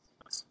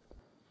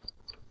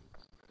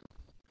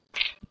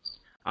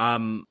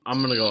 I'm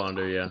gonna go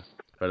under. Yeah,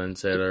 if I didn't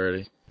say it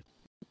already.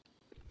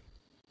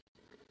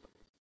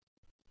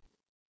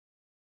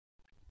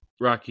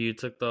 Rocky, you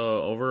took the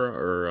over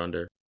or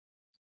under?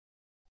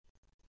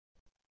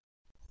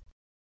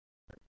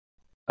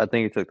 I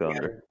think you took the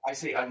under. I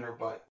say under,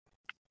 but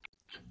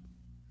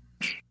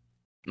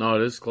no,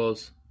 it is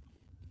close.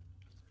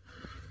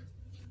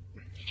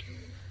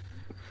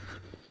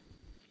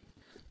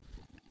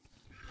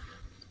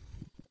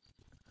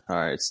 All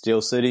right,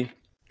 Steel City.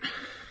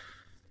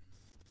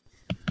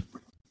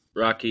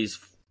 Rocky's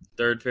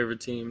 3rd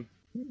favorite team.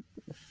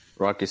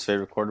 Rocky's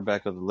favorite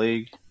quarterback of the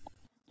league.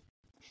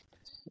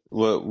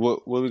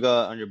 What we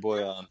got on your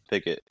boy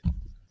Pickett?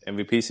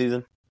 MVP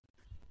season?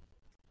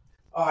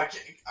 Oh, I'm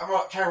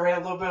kind of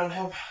ran a little bit on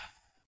him.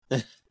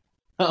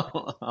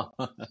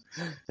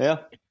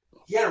 Yeah.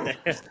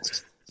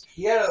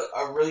 He had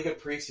a really good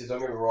preseason.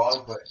 Don't get me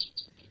wrong, but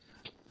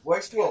what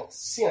I've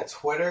seen on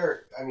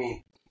Twitter, I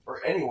mean,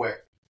 or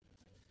anywhere,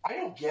 I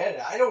don't get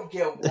it. I don't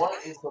get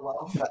what is the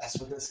love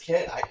fest with this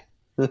kid.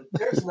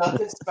 There's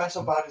nothing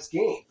special about his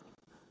game.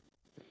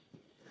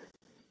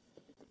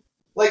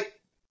 Like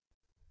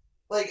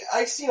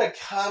I seen a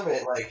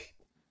comment like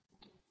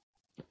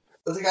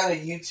on a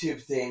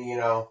YouTube thing,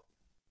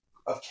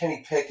 of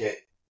Kenny Pickett.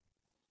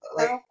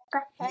 Like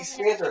these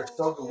fans are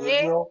so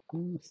delusional,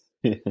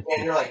 and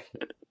you're like,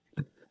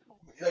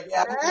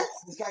 yeah,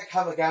 this guy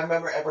comment. Like, I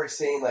remember everybody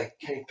saying like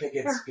Kenny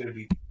Pickett's gonna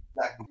be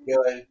not gonna be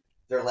good.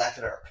 They're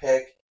laughing at our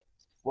pick.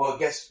 Well, I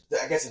guess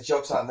the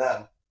joke's on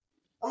them.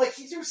 I'm like,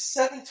 he threw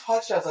 7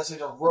 touchdowns last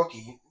year as a rookie.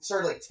 He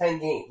started like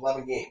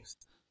 11 games.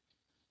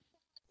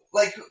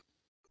 Like,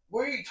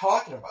 what are you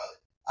talking about?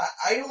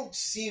 I don't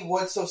see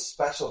what's so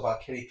special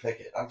about Kenny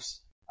Pickett.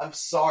 I'm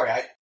sorry.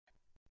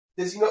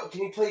 Can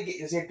he play?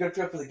 Does he have good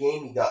feel for the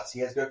game? He does.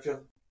 He has good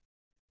feel.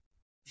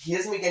 He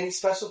doesn't make any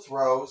special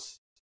throws.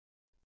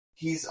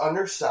 He's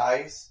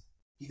undersized.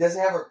 He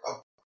doesn't have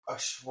a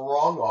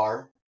strong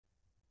arm.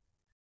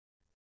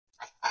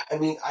 I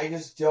mean, I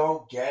just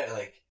don't get it.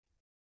 Like,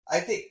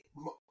 I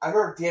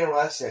remember Dan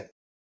West said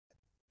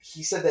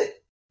that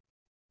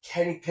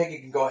Kenny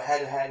Pickett can go head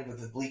to head with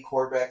the elite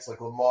quarterbacks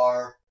like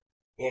Lamar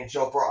and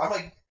Joe Burrow. I'm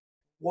like,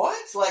 what?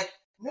 Like,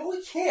 no,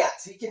 he can't.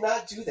 He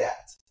cannot do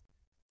that.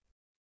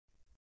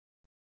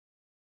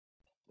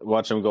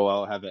 Watch him go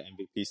out, have an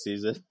MVP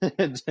season,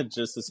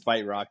 just to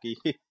spite Rocky.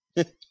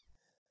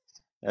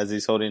 As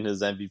he's holding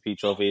his MVP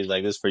trophy, he's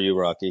like, "This is for you,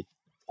 Rocky."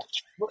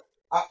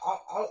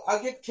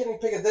 I'll give Kenny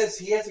Pickett this.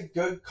 He has a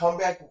good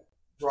comeback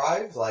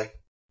drive. Like,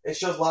 it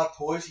shows a lot of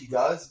poise. He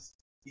does.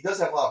 He does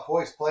have a lot of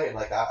poise playing.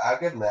 Like, I'll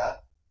give him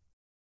that.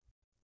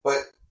 But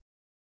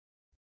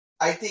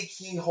I think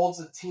he holds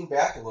the team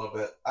back a little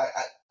bit.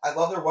 I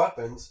love their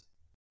weapons.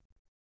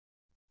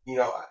 You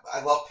know,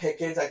 I love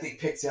Pickens. I think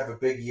Pickens have a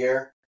big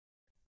year.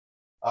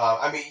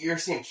 I mean, you're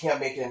seeing Cam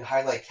making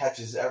highlight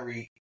catches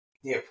every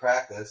day of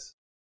practice.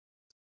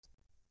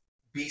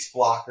 Beast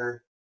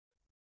blocker.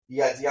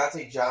 You got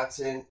Deontay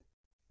Johnson.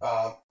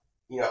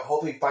 You know,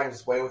 hopefully he finds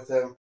his way with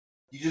him.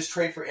 You just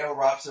trade for Allen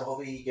Robinson.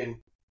 Hopefully he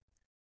can,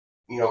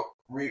 you know,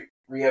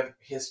 re-up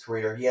his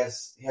career. He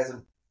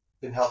hasn't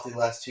been healthy the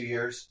last 2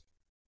 years.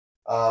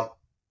 And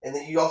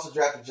then you also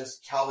drafted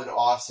just Calvin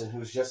Austin,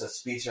 who's just a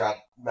speedster out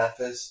of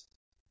Memphis.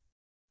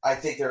 I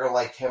think they're going to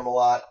like him a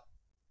lot.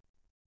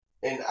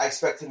 And I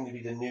expect him to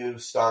be the new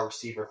star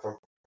receiver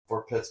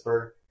for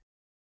Pittsburgh.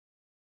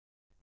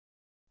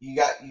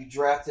 You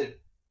drafted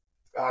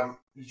Darnell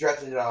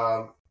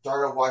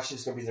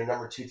Washington's going to be their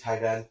number 2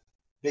 tight end,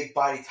 big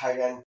body tight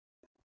end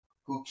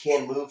who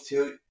can move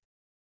too.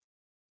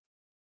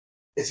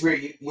 It's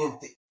weird. You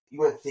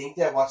wouldn't think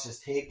that watch his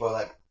tape, but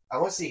like I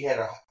want to see did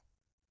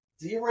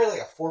he run like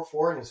a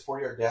 4.4 in his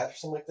 40-yard dash or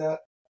something like that?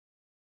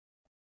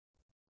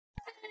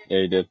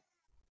 Yeah, he did.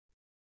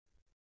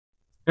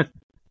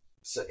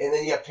 So and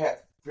then you have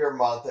Pat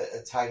Fairmount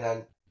at tight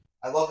end.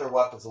 I love their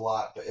weapons a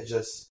lot, but it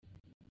just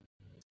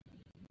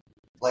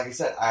like I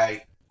said,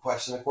 I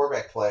question the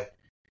quarterback play.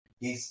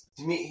 To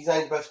me, he's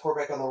not the best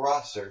quarterback on the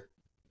roster.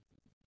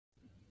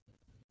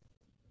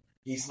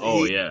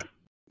 Yeah,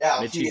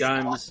 Mitchie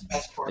Dimes.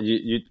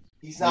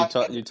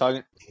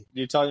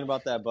 You talking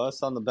about that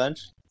bus on the bench?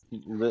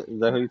 Is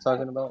that who you're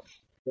talking about?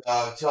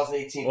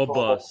 2018 Pro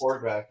Bowl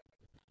quarterback.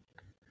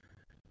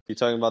 You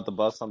talking about the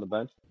bus on the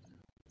bench?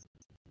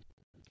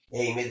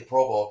 Hey, he made the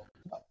Pro Bowl.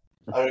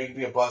 I don't know, you can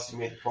be a bust. He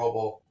made the Pro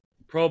Bowl.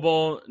 Pro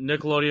Bowl,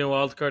 Nickelodeon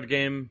wildcard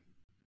game.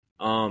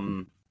 I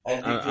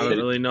don't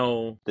really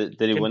know. Did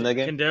he win that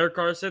game? Can Derek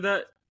Carr say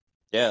that?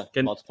 Yeah,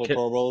 multiple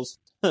Pro Bowls.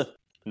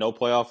 No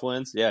playoff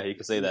wins. Yeah, he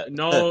can say that.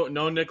 No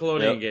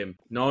Nickelodeon game.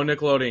 No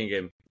Nickelodeon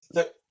game.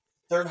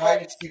 Third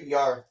highest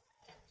QBR.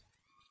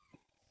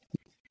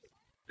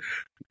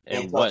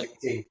 And what?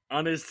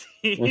 On his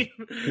team.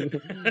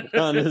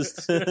 On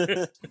his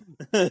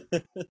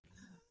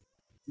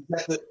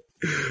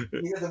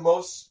He had the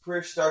most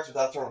career starts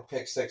without throwing a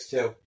pick six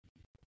too.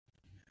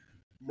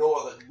 No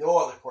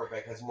other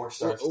quarterback has more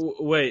starts.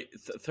 Wait,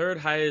 third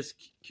highest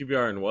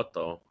QBR in what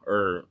though?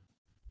 Or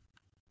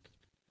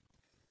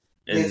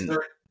his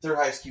third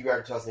highest QBR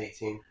in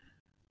 2018.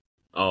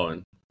 Oh,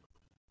 and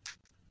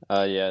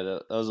yeah,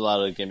 that was a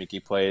lot of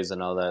gimmicky plays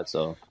and all that.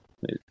 So,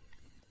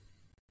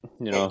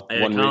 you know,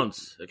 it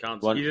counts. It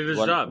counts. He did his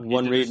job.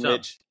 One read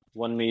Mitch.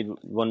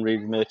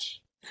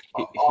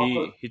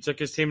 He took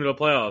his team to the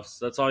playoffs.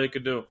 That's all you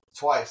could do.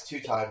 Two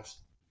times.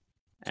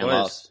 And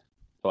lost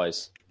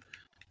twice.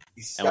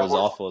 And was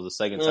awful the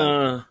second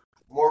time.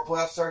 More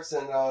playoff starts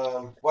than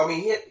well, I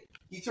mean,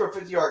 he threw a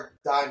 50-yard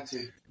dime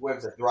to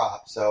Wims that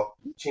drop, so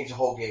changed the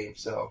whole game.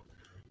 So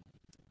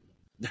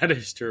that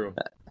is true.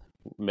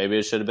 Maybe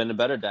it should have been a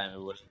better dime.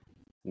 It would.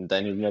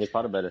 Then he never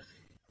caught it better.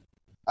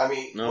 I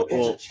mean,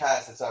 injured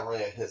chest. It's not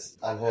really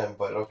on him,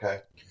 but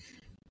okay.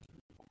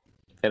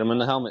 Hit him in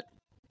the helmet.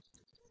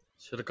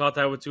 Should have caught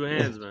that with 2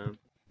 hands, man.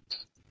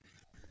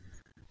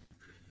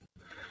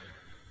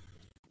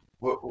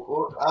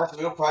 Honestly,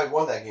 we would probably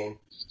won that game.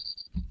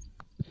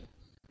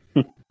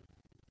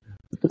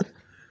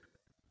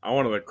 I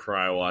wanted to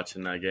cry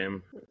watching that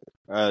game.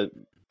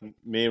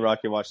 Me and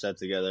Rocky watched that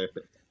together.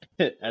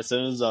 As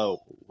soon as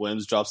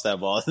Wims drops that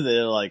ball,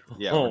 they're like,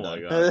 "Yeah, we're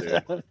done." My god,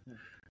 dude. Could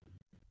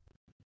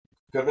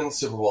have been the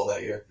Super Bowl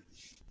that year.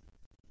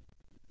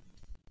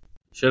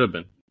 Should have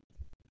been.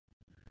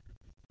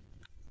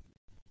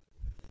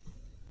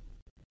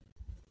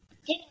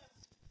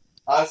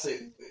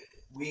 Honestly,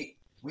 we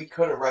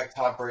could have wrecked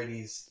Tom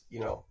Brady's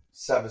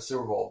 7th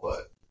Super Bowl,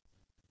 but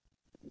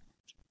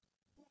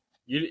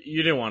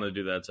you didn't want to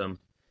do that, Tim.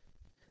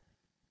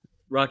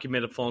 Rocky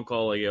made a phone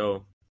call like,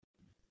 "Yo,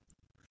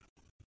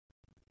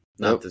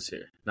 not this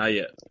year, not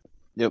yet."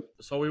 Yep.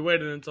 So we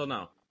waited until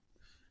now.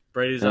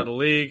 Brady's out of the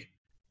league,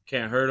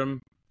 can't hurt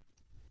him.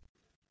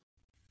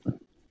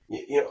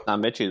 Not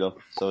Mitchie though,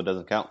 so it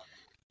doesn't count.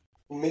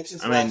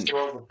 Mitch's last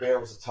throw of the Bear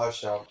was a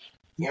touchdown.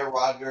 Aaron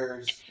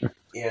Rodgers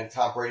and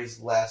Tom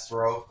Brady's last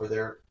throw for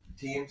their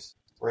teams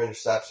were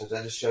interceptions.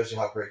 That just shows you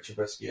how great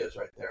Trubisky is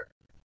right there.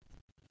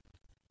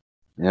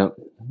 Yep.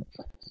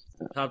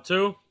 Top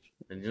 2,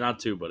 and you're not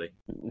 2, buddy.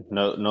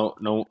 No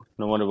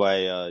wonder why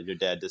your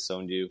dad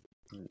disowned you.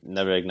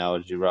 Never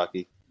acknowledged you,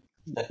 Rocky.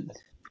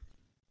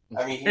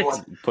 I mean, he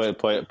wanted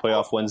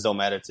playoff wins don't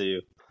matter to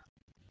you.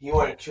 He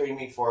wanted to trade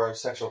me for a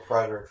sexual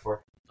predator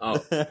for. Oh.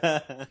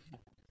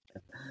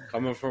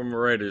 Coming from a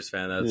Raiders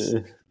fan,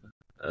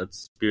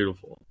 that's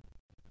beautiful.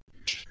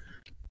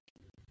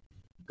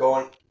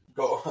 Going on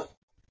the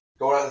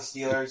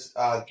Steelers.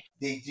 I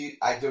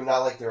do not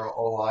like their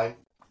O line.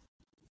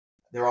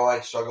 Their O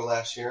line struggled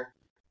last year.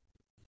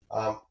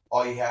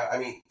 All you have,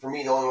 for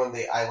me, the only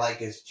one I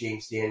like is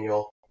James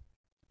Daniel.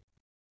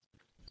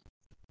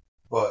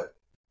 But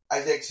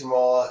Isaac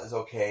Samoa is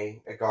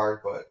okay at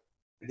guard, but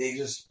they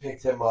just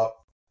picked him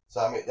up. So,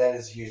 that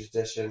is a huge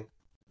addition.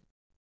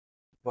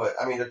 But,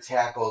 their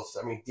tackles,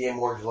 Dan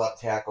Moore's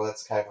left tackle,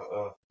 that's kind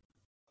of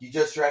you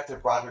just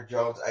drafted Broderick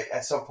Jones.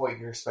 At some point,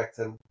 you expect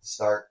him to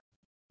start.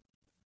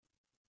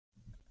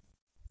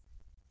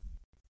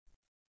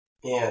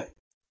 And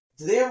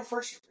did they have a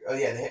first? Oh,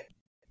 yeah.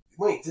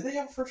 Did they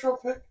have a first round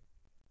pick?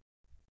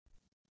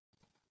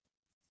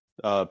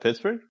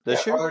 Pittsburgh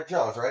this year? Broderick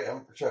Jones, right?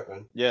 I'm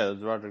tripping. Yeah, it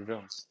was Roderick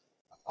Jones.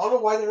 I don't know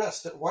why they're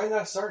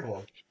not starting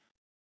him.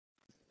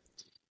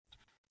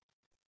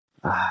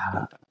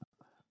 I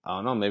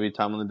don't know. Maybe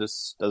Tomlin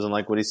just doesn't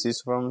like what he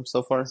sees from him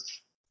so far.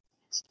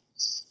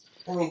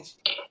 Well,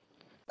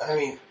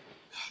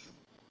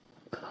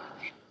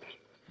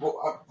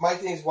 my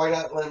thing is, why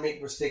not let him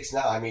make mistakes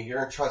now? You're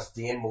going to trust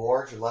Dan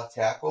Moore as your left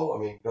tackle?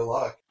 Good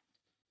luck.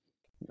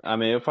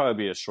 It'll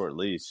probably be a short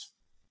leash.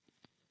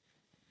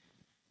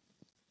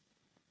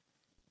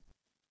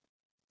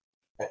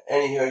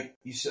 Anyhow,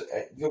 you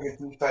look at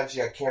defense,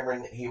 you got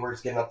Cameron Hayward's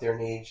getting up there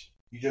in age.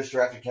 You just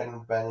drafted Kevin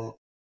Bennett.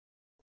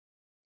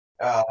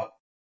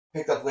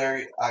 Picked up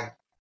Larry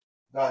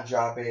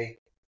Najabe.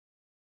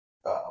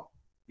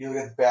 You look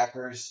at the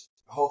backers.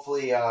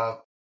 Hopefully,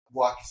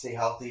 Watt can stay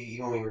healthy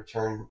even when we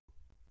return.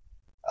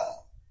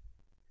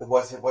 It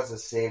wasn't the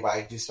same, but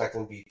I do expect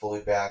him to be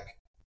fully back.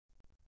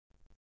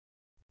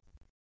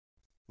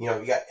 You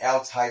got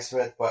Alex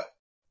Highsmith, but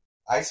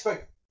I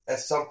expect at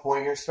some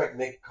point you expect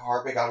Nick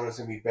Harvick. I don't know if it's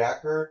going to be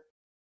back or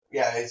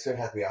it's going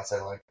to have to be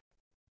outside line.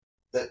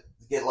 To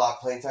get a lot of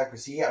playing time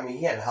because he had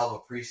a hell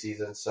of a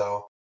preseason.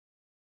 So,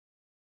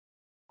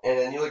 and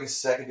then you look at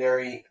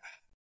secondary.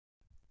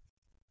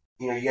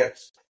 You have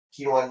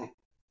Keelan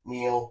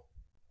Neal.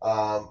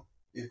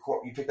 You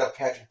picked up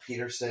Patrick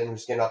Peterson,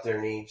 who's getting up there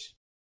in age.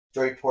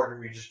 Joey Porter,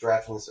 we just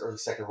drafted in this early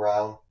second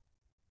round.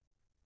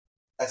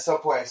 At some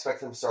point, I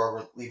expect him to start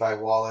over Levi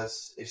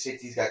Wallace. If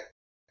safety's got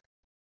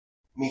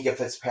Mika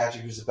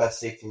Fitzpatrick, who's the best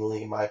safety in the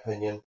league, in my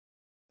opinion.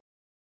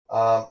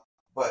 But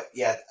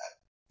yeah,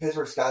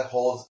 Pittsburgh's got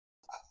holes.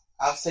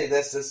 I'll say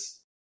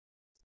this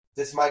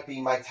might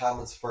be Mike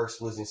Tomlin's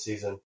first losing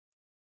season.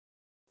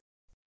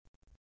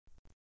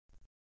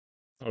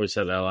 Oh, we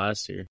said that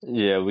last year.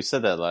 Yeah, we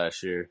said that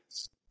last year.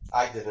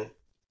 I didn't.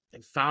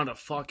 They found a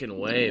fucking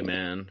way,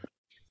 man.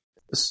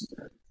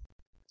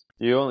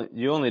 You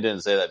only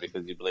didn't say that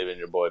because you believe in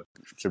your boy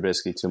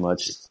Trubisky too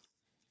much.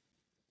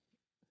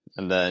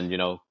 And then,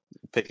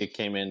 Pickett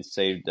came in,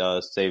 saved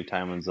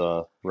Tymon's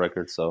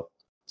record, so.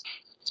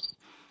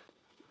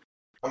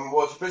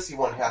 Trubisky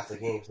won half the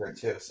games there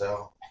too,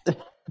 so.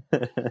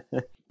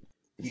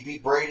 He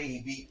beat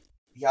Brady,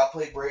 he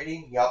outplayed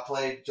Brady, he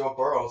outplayed Joe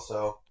Burrow,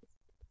 so.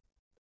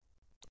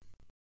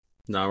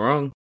 Not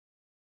wrong.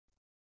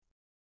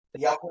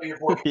 He outplayed your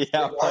boy. He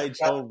outplayed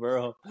Joe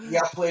Burrow. He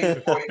outplayed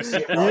your boy.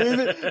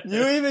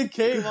 You even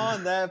came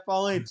on that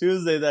following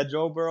Tuesday that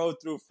Joe Burrow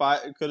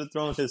could have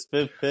thrown his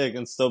fifth pick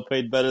and still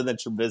played better than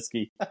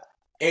Trubisky.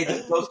 Hey,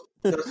 those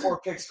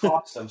 4 picks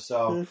cost him,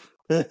 so.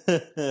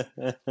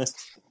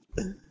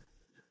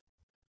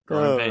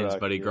 Growing pains,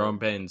 buddy. Growing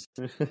pains.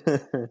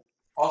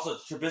 Also,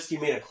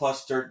 Trubisky made a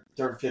clutch third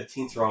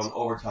 15th throw in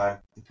overtime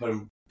to put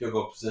him in field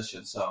goal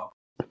position, so.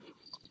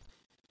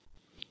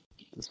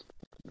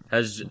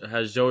 Has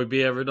Joey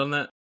B ever done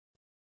that?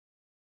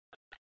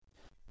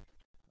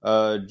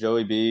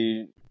 Joey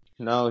B,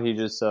 no, he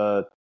just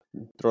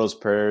throws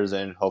prayers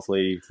and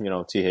hopefully,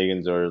 T.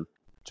 Higgins or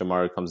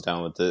Jamar comes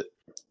down with it.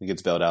 He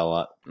gets bailed out a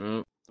lot.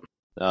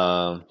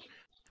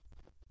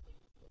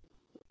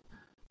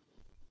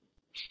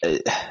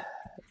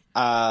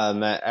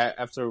 Man,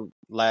 after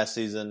last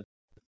season,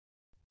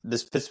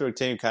 this Pittsburgh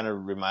team kind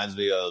of reminds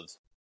me of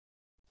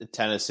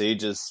Tennessee,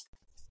 just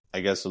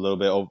I guess a little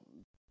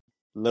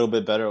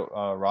bit better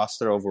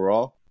roster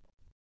overall.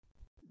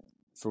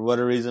 For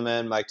whatever reason,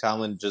 man, Mike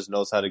Tomlin just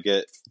knows how to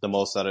get the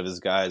most out of his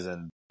guys,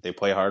 and they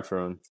play hard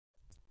for him.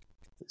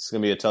 It's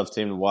gonna be a tough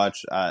team to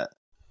watch.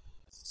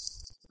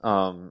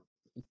 To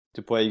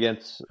play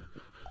against.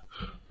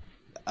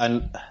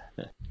 And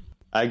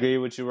I agree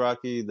with you,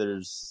 Rocky.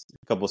 There's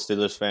a couple of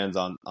Steelers fans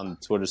on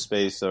Twitter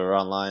Space or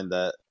online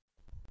that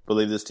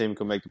believe this team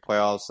could make the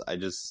playoffs.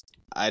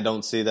 I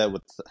don't see that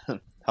with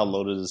how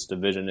loaded this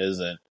division is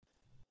and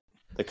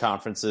the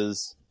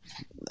conferences.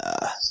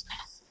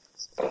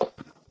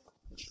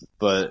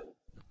 But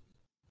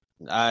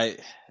I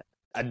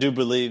do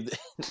believe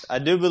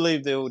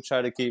they will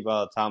try to keep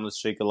Thomas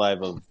streak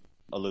alive of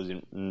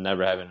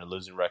never having a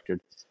losing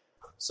record.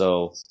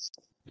 So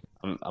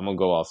I'm gonna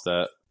go off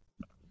that.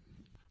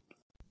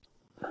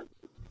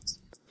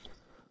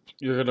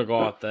 You're gonna go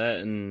off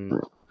that and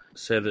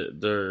say that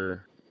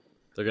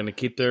They're gonna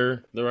keep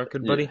their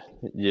record, buddy.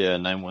 Yeah,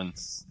 9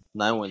 wins.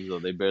 9 wins though.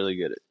 They barely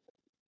get it.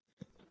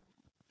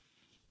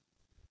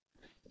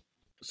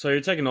 So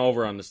you're taking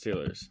over on the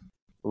Steelers.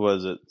 What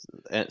was it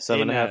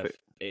 7.5?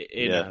 Eight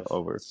Yeah, and a half.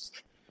 over.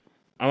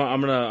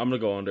 I'm gonna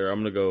go under.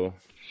 I'm gonna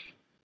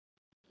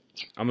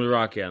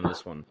rock you on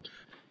this one.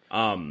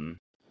 I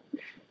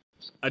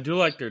do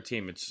like their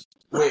team. It's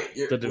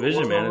the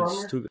division, man.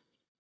 It's too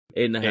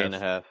 8.5.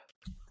 8.5.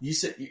 You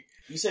said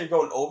you're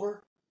going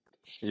over?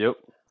 Yep.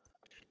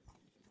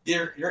 You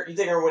think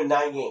they're gonna win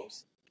 9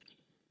 games?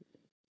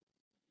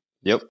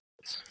 Yep.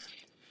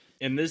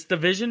 In this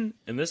division,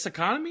 in this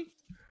economy?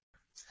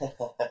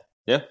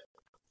 Yeah.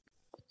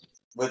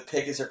 With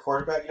Pickett's their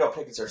quarterback? You know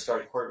Pickett's their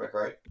starting quarterback,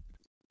 right?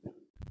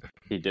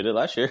 He did it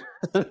last year.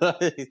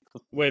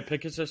 Wait,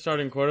 Pickett's their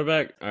starting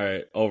quarterback? All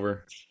right,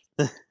 over.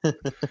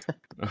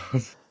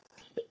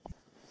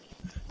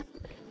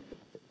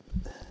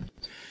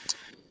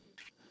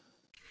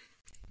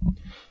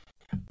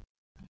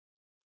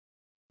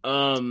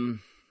 All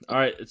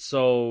right,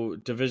 so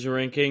division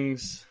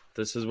rankings.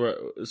 This is what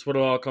it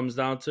all comes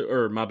down to.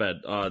 Or my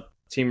bad.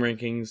 Team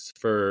rankings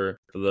for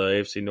the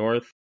AFC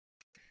North.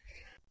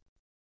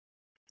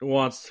 Who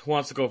wants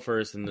to go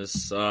first in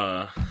this?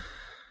 I'll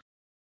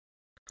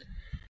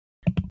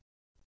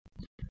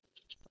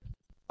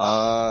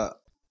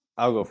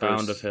go first.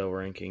 Bound to fail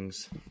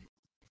rankings.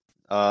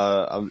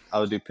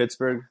 I'll do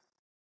Pittsburgh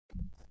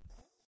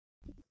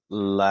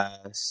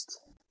last.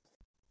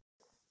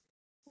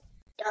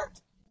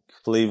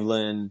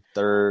 Cleveland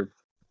third.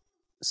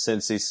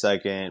 Cincy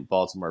second.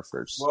 Baltimore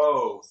first.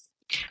 Whoa.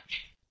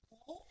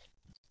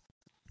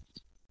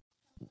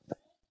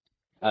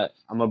 I'm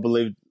gonna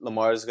believe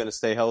Lamar is gonna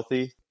stay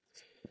healthy,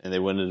 and they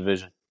win the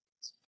division.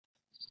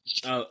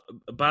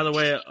 By the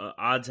way,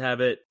 odds have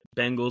it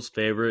Bengals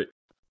favorite.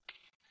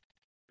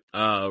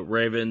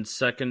 Ravens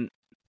second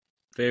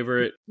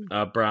favorite.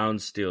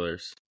 Browns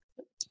Steelers.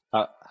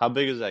 How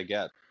big is that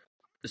gap?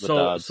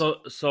 So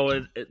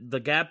the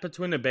gap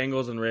between the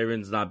Bengals and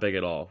Ravens is not big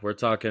at all. We're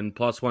talking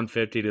plus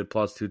 150 to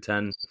plus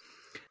 210.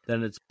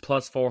 Then it's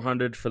plus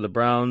 400 for the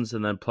Browns,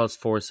 and then plus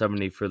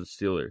 470 for the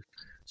Steelers.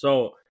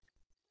 So,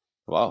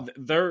 wow,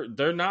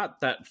 they're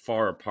not that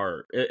far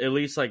apart. At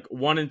least like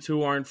 1 and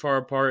 2 aren't far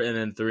apart, and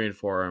then 3 and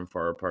 4 aren't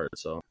far apart.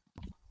 So.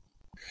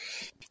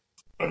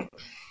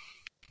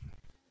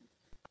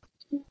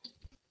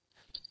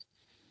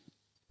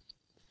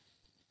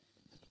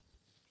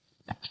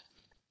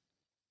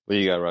 What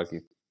you got,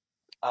 Rocky?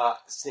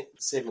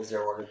 Same as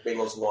their order.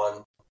 Bengals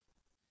 1,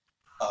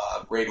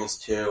 Ravens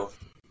 2,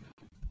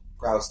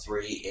 Browns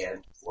 3,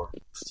 and 4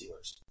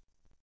 Steelers.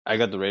 I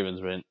got the Ravens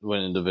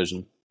winning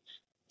division.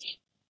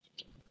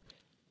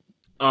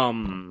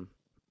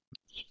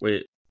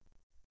 Wait,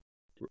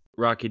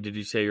 Rocky, did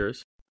you say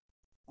yours?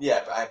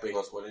 Yeah, I have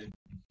Bengals winning.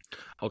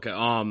 Okay.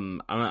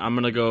 I'm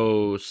gonna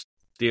go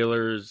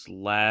Steelers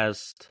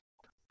last.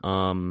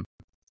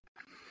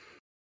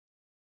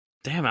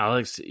 Damn,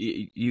 Alex,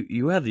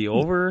 you have the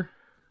over.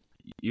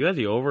 You have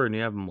the over, and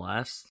you have them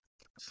last.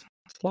 It's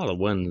a lot of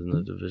wins in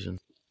the division.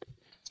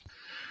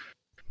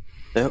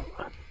 Yep.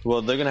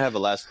 Well, they're gonna have a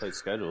last place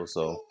schedule,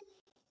 so.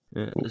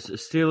 Yeah,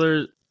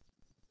 Steelers.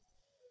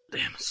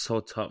 Damn, it's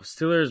so tough.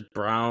 Steelers,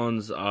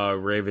 Browns,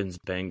 Ravens,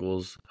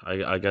 Bengals.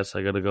 I guess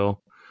I gotta go.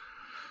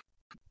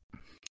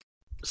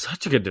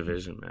 Such a good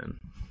division,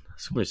 man.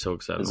 It's gonna be so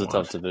exciting. It's a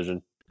tough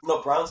division.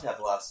 No, Browns have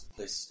the last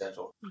place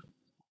schedule.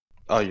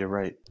 Oh, you're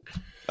right.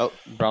 Oh,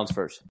 Browns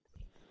first.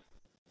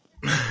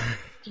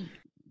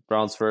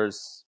 Browns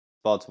first.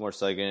 Baltimore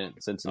second.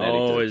 Cincinnati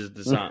always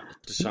third.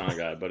 Deshaun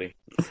guy, buddy.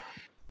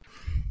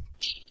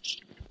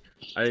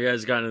 You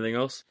guys got anything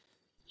else?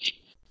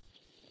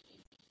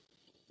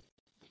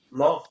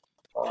 No.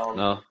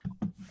 No.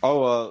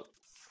 Oh,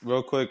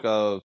 real quick.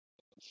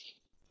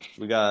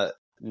 We got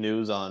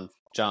news on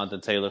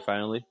Jonathan Taylor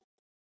finally.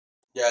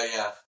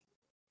 Yeah.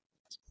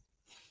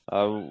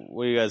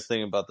 What do you guys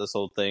think about this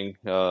whole thing?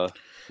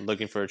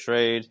 Looking for a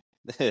trade?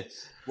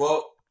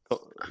 Well,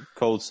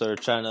 Colts are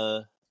trying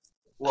to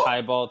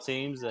highball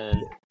teams,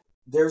 and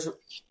there's a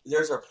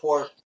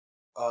report.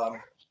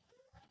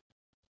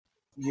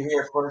 You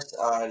hear it first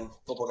on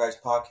Football Guys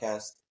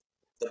podcast.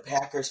 The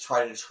Packers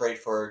tried to trade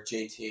for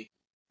JT.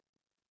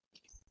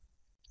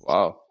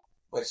 Wow.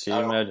 Which can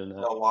you imagine that?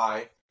 I don't know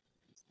why.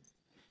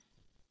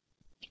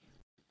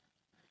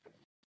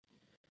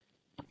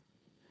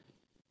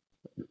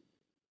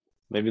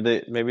 Maybe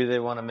they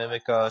want to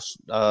mimic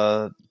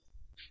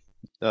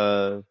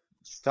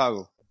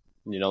Chicago,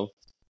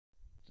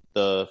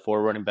 the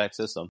 4 running back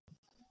system.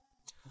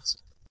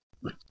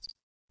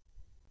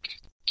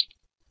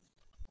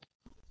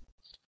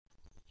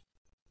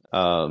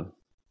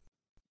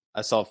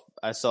 I saw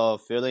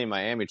Philly and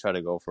Miami try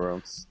to go for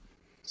him.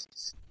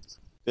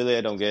 Philly,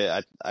 I don't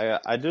get.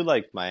 I do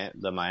like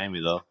the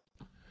Miami though.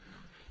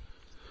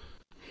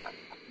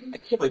 I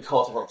can't believe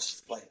Colts were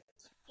like.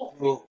 I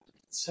mean,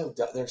 so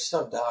dumb. They're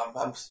so dumb.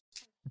 I'm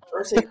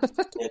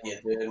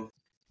idiot, dude.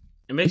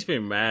 It makes me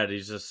mad.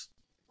 He's just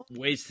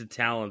wasted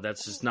talent.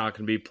 That's just not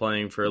going to be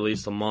playing for at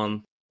least a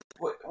month.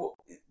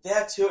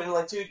 that too, and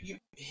like, dude,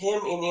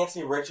 him and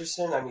Anthony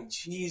Richardson. I mean,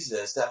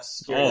 Jesus, that's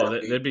scary. Oh,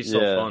 that'd be so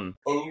fun.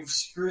 And you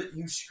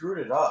screwed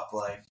it up.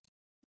 Like,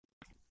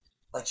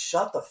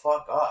 shut the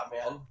fuck up,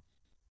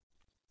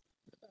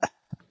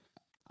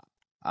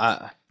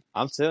 man.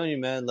 I'm telling you,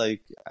 man.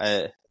 Like,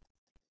 I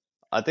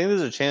think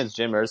there's a chance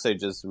Jim Irsay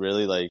just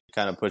really like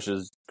kind of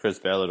pushes Chris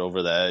Ballard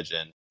over the edge,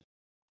 and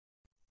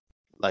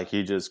like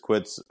he just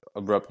quits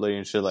abruptly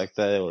and shit like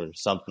that, or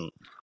something.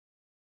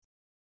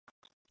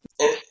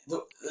 And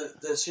the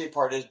shitty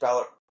part is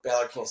Ballard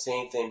can't say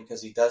anything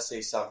because he does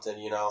say something.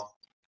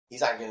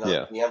 He's not getting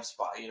a PM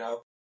spot.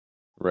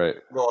 Right.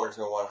 No owner's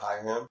gonna want to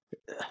hire him.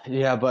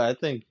 Yeah, but I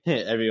think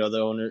every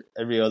other owner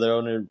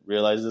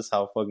realizes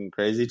how fucking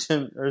crazy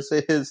Jim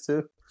Irsay is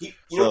too. He's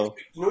become.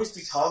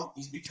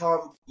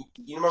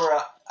 You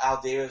remember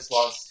Al Davis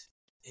lost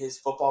his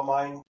football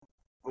mind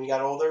when he got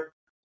older?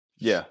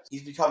 Yeah.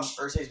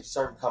 Irsay's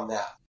starting to become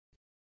that.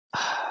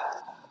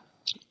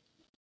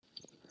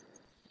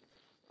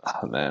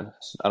 Oh, man,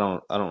 I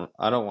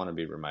don't want to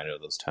be reminded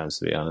of those times,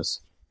 to be honest.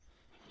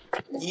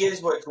 He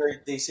is what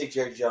they say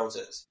Jerry Jones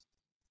is.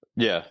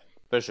 Yeah,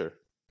 for sure.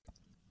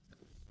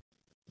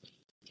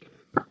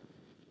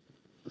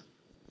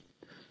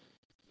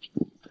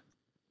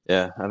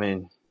 Yeah, I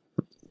mean,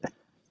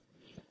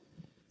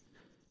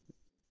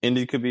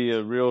 Indy could be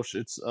a real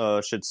shit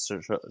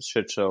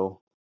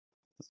show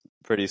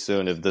pretty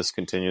soon if this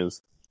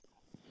continues.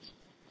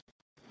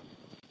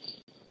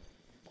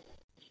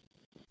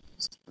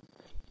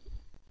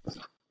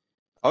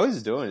 All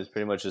he's doing is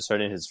pretty much just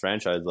hurting his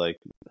franchise. Like,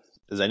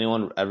 is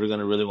anyone ever going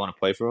to really want to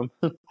play for him?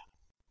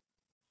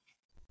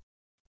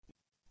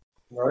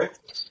 Right.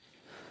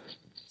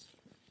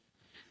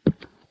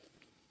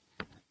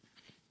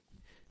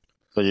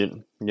 So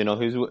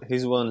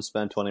he's willing to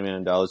spend $20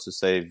 million to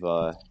save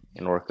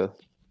Inorca.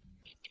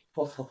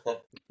 So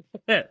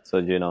I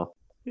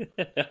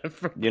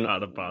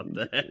forgot about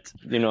that.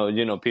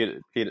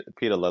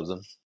 Peter loves him.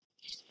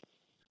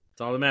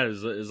 That's all that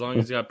matters. As long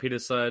as you got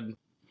Peter's side,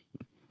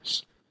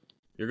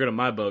 you're good at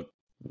my book.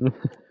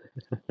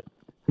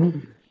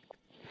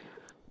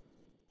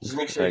 Just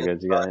make sure he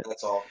doesn't drive,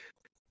 that's all.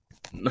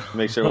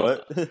 Make sure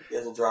what? He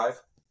doesn't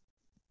drive?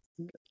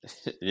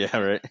 Yeah,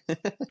 right.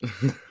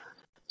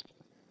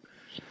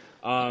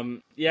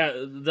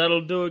 Yeah,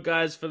 that'll do it,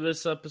 guys, for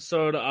this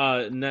episode.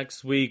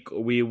 Next week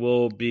we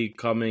will be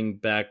coming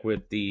back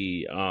with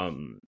the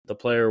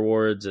player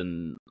awards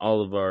and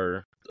all of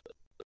our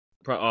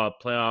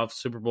playoff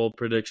Super Bowl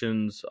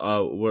predictions,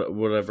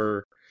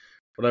 whatever's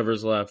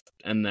left,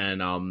 and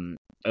then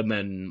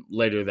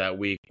later that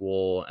week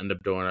we'll end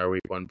up doing our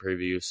week 1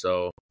 preview.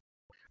 So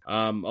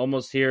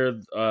almost here.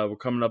 We're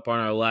coming up on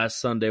our last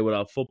Sunday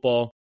without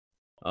football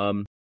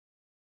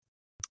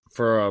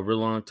for a real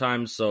long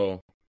time.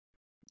 So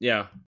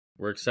yeah,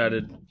 we're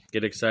excited.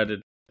 Get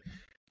excited.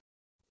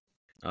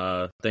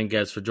 Thank you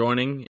guys for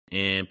joining,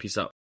 and peace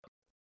out.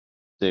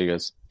 See you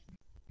guys.